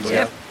impact. Easy.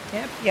 yep,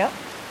 yep, yep.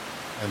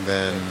 And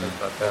then,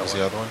 About that what was the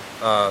one. other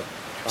one?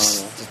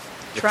 Trauma.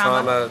 The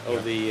Trauma. trauma, Oh,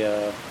 the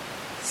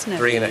SNF.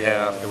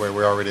 3.5. The way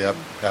we're already up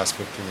past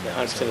 15 now.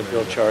 100% so of bill there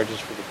you go. charges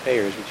for the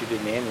payers, which you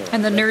didn't annualize.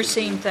 And the That could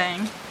nursing be-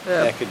 thing.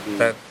 That could be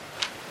That,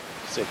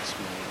 6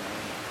 million.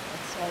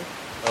 That's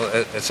right.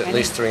 well, it's at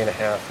least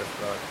 3.5, if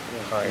Yeah.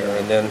 not higher.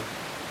 And then,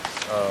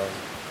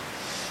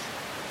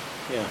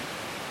 Yeah.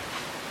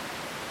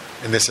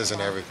 And this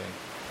isn't everything.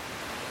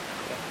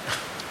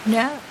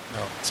 No.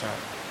 No, it's not.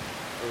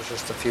 there was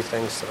just a few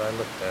things that I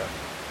looked at,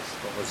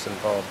 what was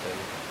involved in.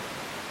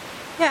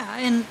 Yeah,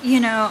 and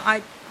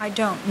I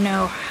don't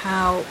know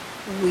how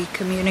we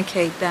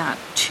communicate that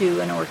to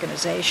an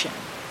organization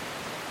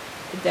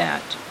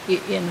that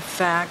in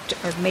fact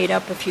are made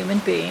up of human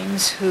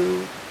beings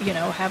who,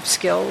 have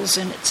skills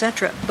and et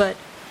cetera. But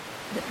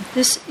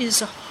this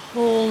is a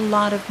whole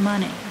lot of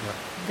money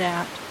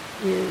that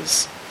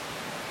is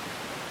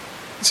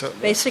So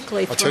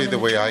basically I'll tell you thrown the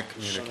in way I trash.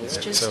 communicate It's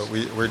it. just- So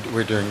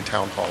we're doing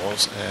town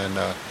halls, and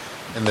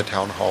in the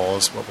town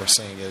halls, what we're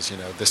saying is,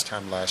 this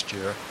time last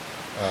year,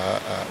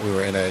 we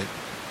were in a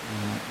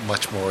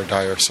much more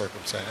dire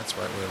circumstance,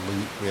 right?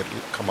 We had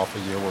come off a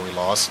year where we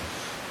lost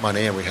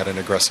money, and we had an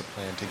aggressive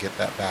plan to get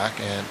that back,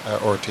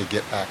 or to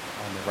get back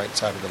on the right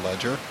side of the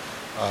ledger.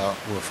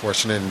 We were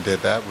fortunate and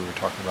did that. We were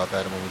talking about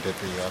that when we did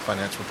the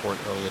finance report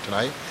earlier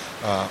tonight.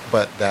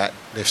 But that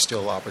there's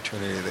still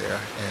opportunity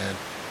there, and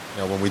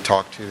when we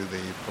talk to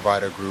the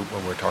provider group,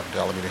 when we're talking to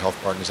Alameda Health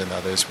Partners and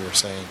others, we were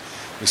saying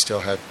we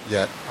still have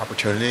yet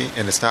opportunity,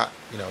 and it's not,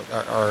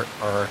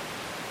 our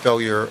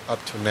failure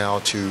up to now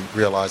to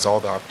realize all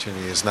the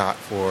opportunity is not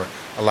for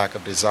a lack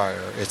of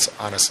desire. It's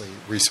honestly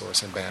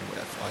resource and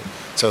bandwidth.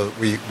 So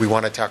we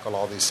want to tackle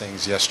all these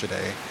things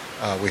yesterday.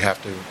 We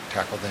have to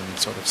tackle them in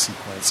sort of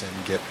sequence and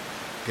get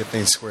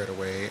things squared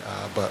away.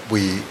 But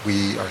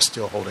we are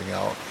still holding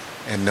out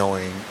and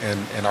knowing,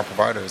 and our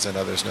providers and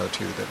others know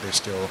too, that there's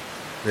still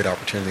great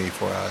opportunity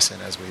for us.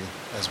 And as we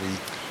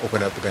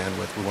open up the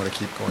bandwidth, we want to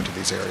keep going to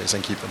these areas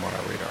and keep them on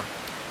our radar.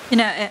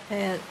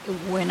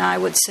 When I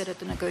would sit at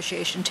the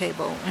negotiation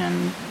table,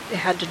 and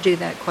had to do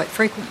that quite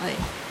frequently,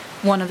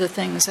 one of the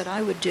things that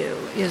I would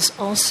do is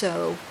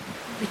also,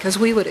 because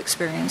we would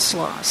experience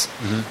loss,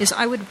 is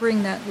I would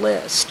bring that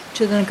list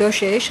to the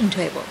negotiation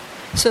table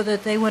so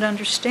that they would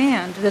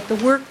understand that the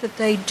work that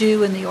they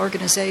do in the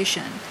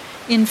organization,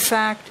 in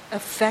fact,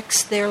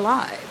 affects their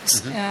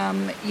lives.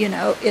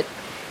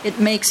 It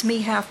makes me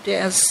have to,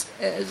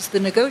 as the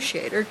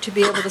negotiator, to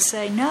be able to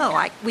say,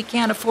 no, we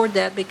can't afford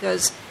that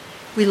because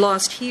we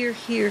lost here,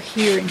 here,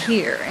 here, and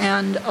here.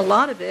 And a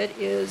lot of it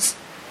is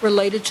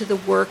related to the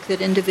work that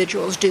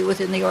individuals do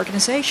within the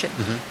organization.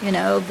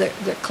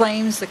 The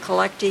claims, the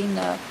collecting,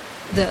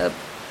 the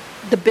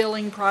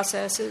billing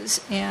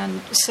processes. And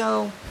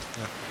so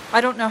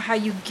I don't know how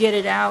you get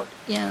it out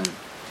in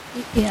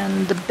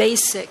the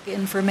basic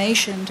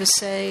information to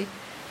say,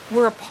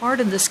 we're a part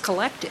of this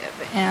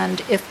collective, and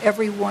if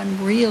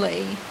everyone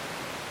really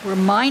were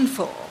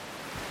mindful,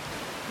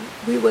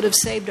 we would have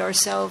saved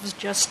ourselves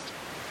just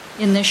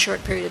in this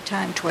short period of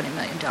time $20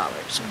 million,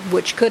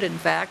 which could in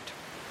fact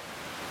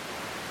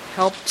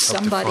help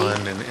somebody. Help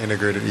to fund an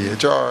integrated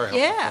EHR, help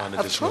Yeah, to fund of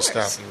additional course.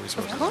 staffing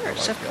resources. Of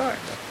course, and the of like.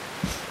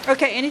 course.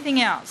 Okay, anything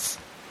else?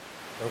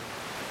 Nope.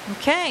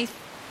 Okay.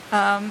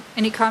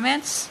 Any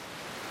comments?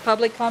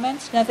 Public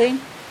comments? Nothing?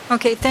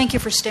 Okay, thank you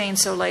for staying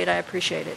so late. I appreciate it.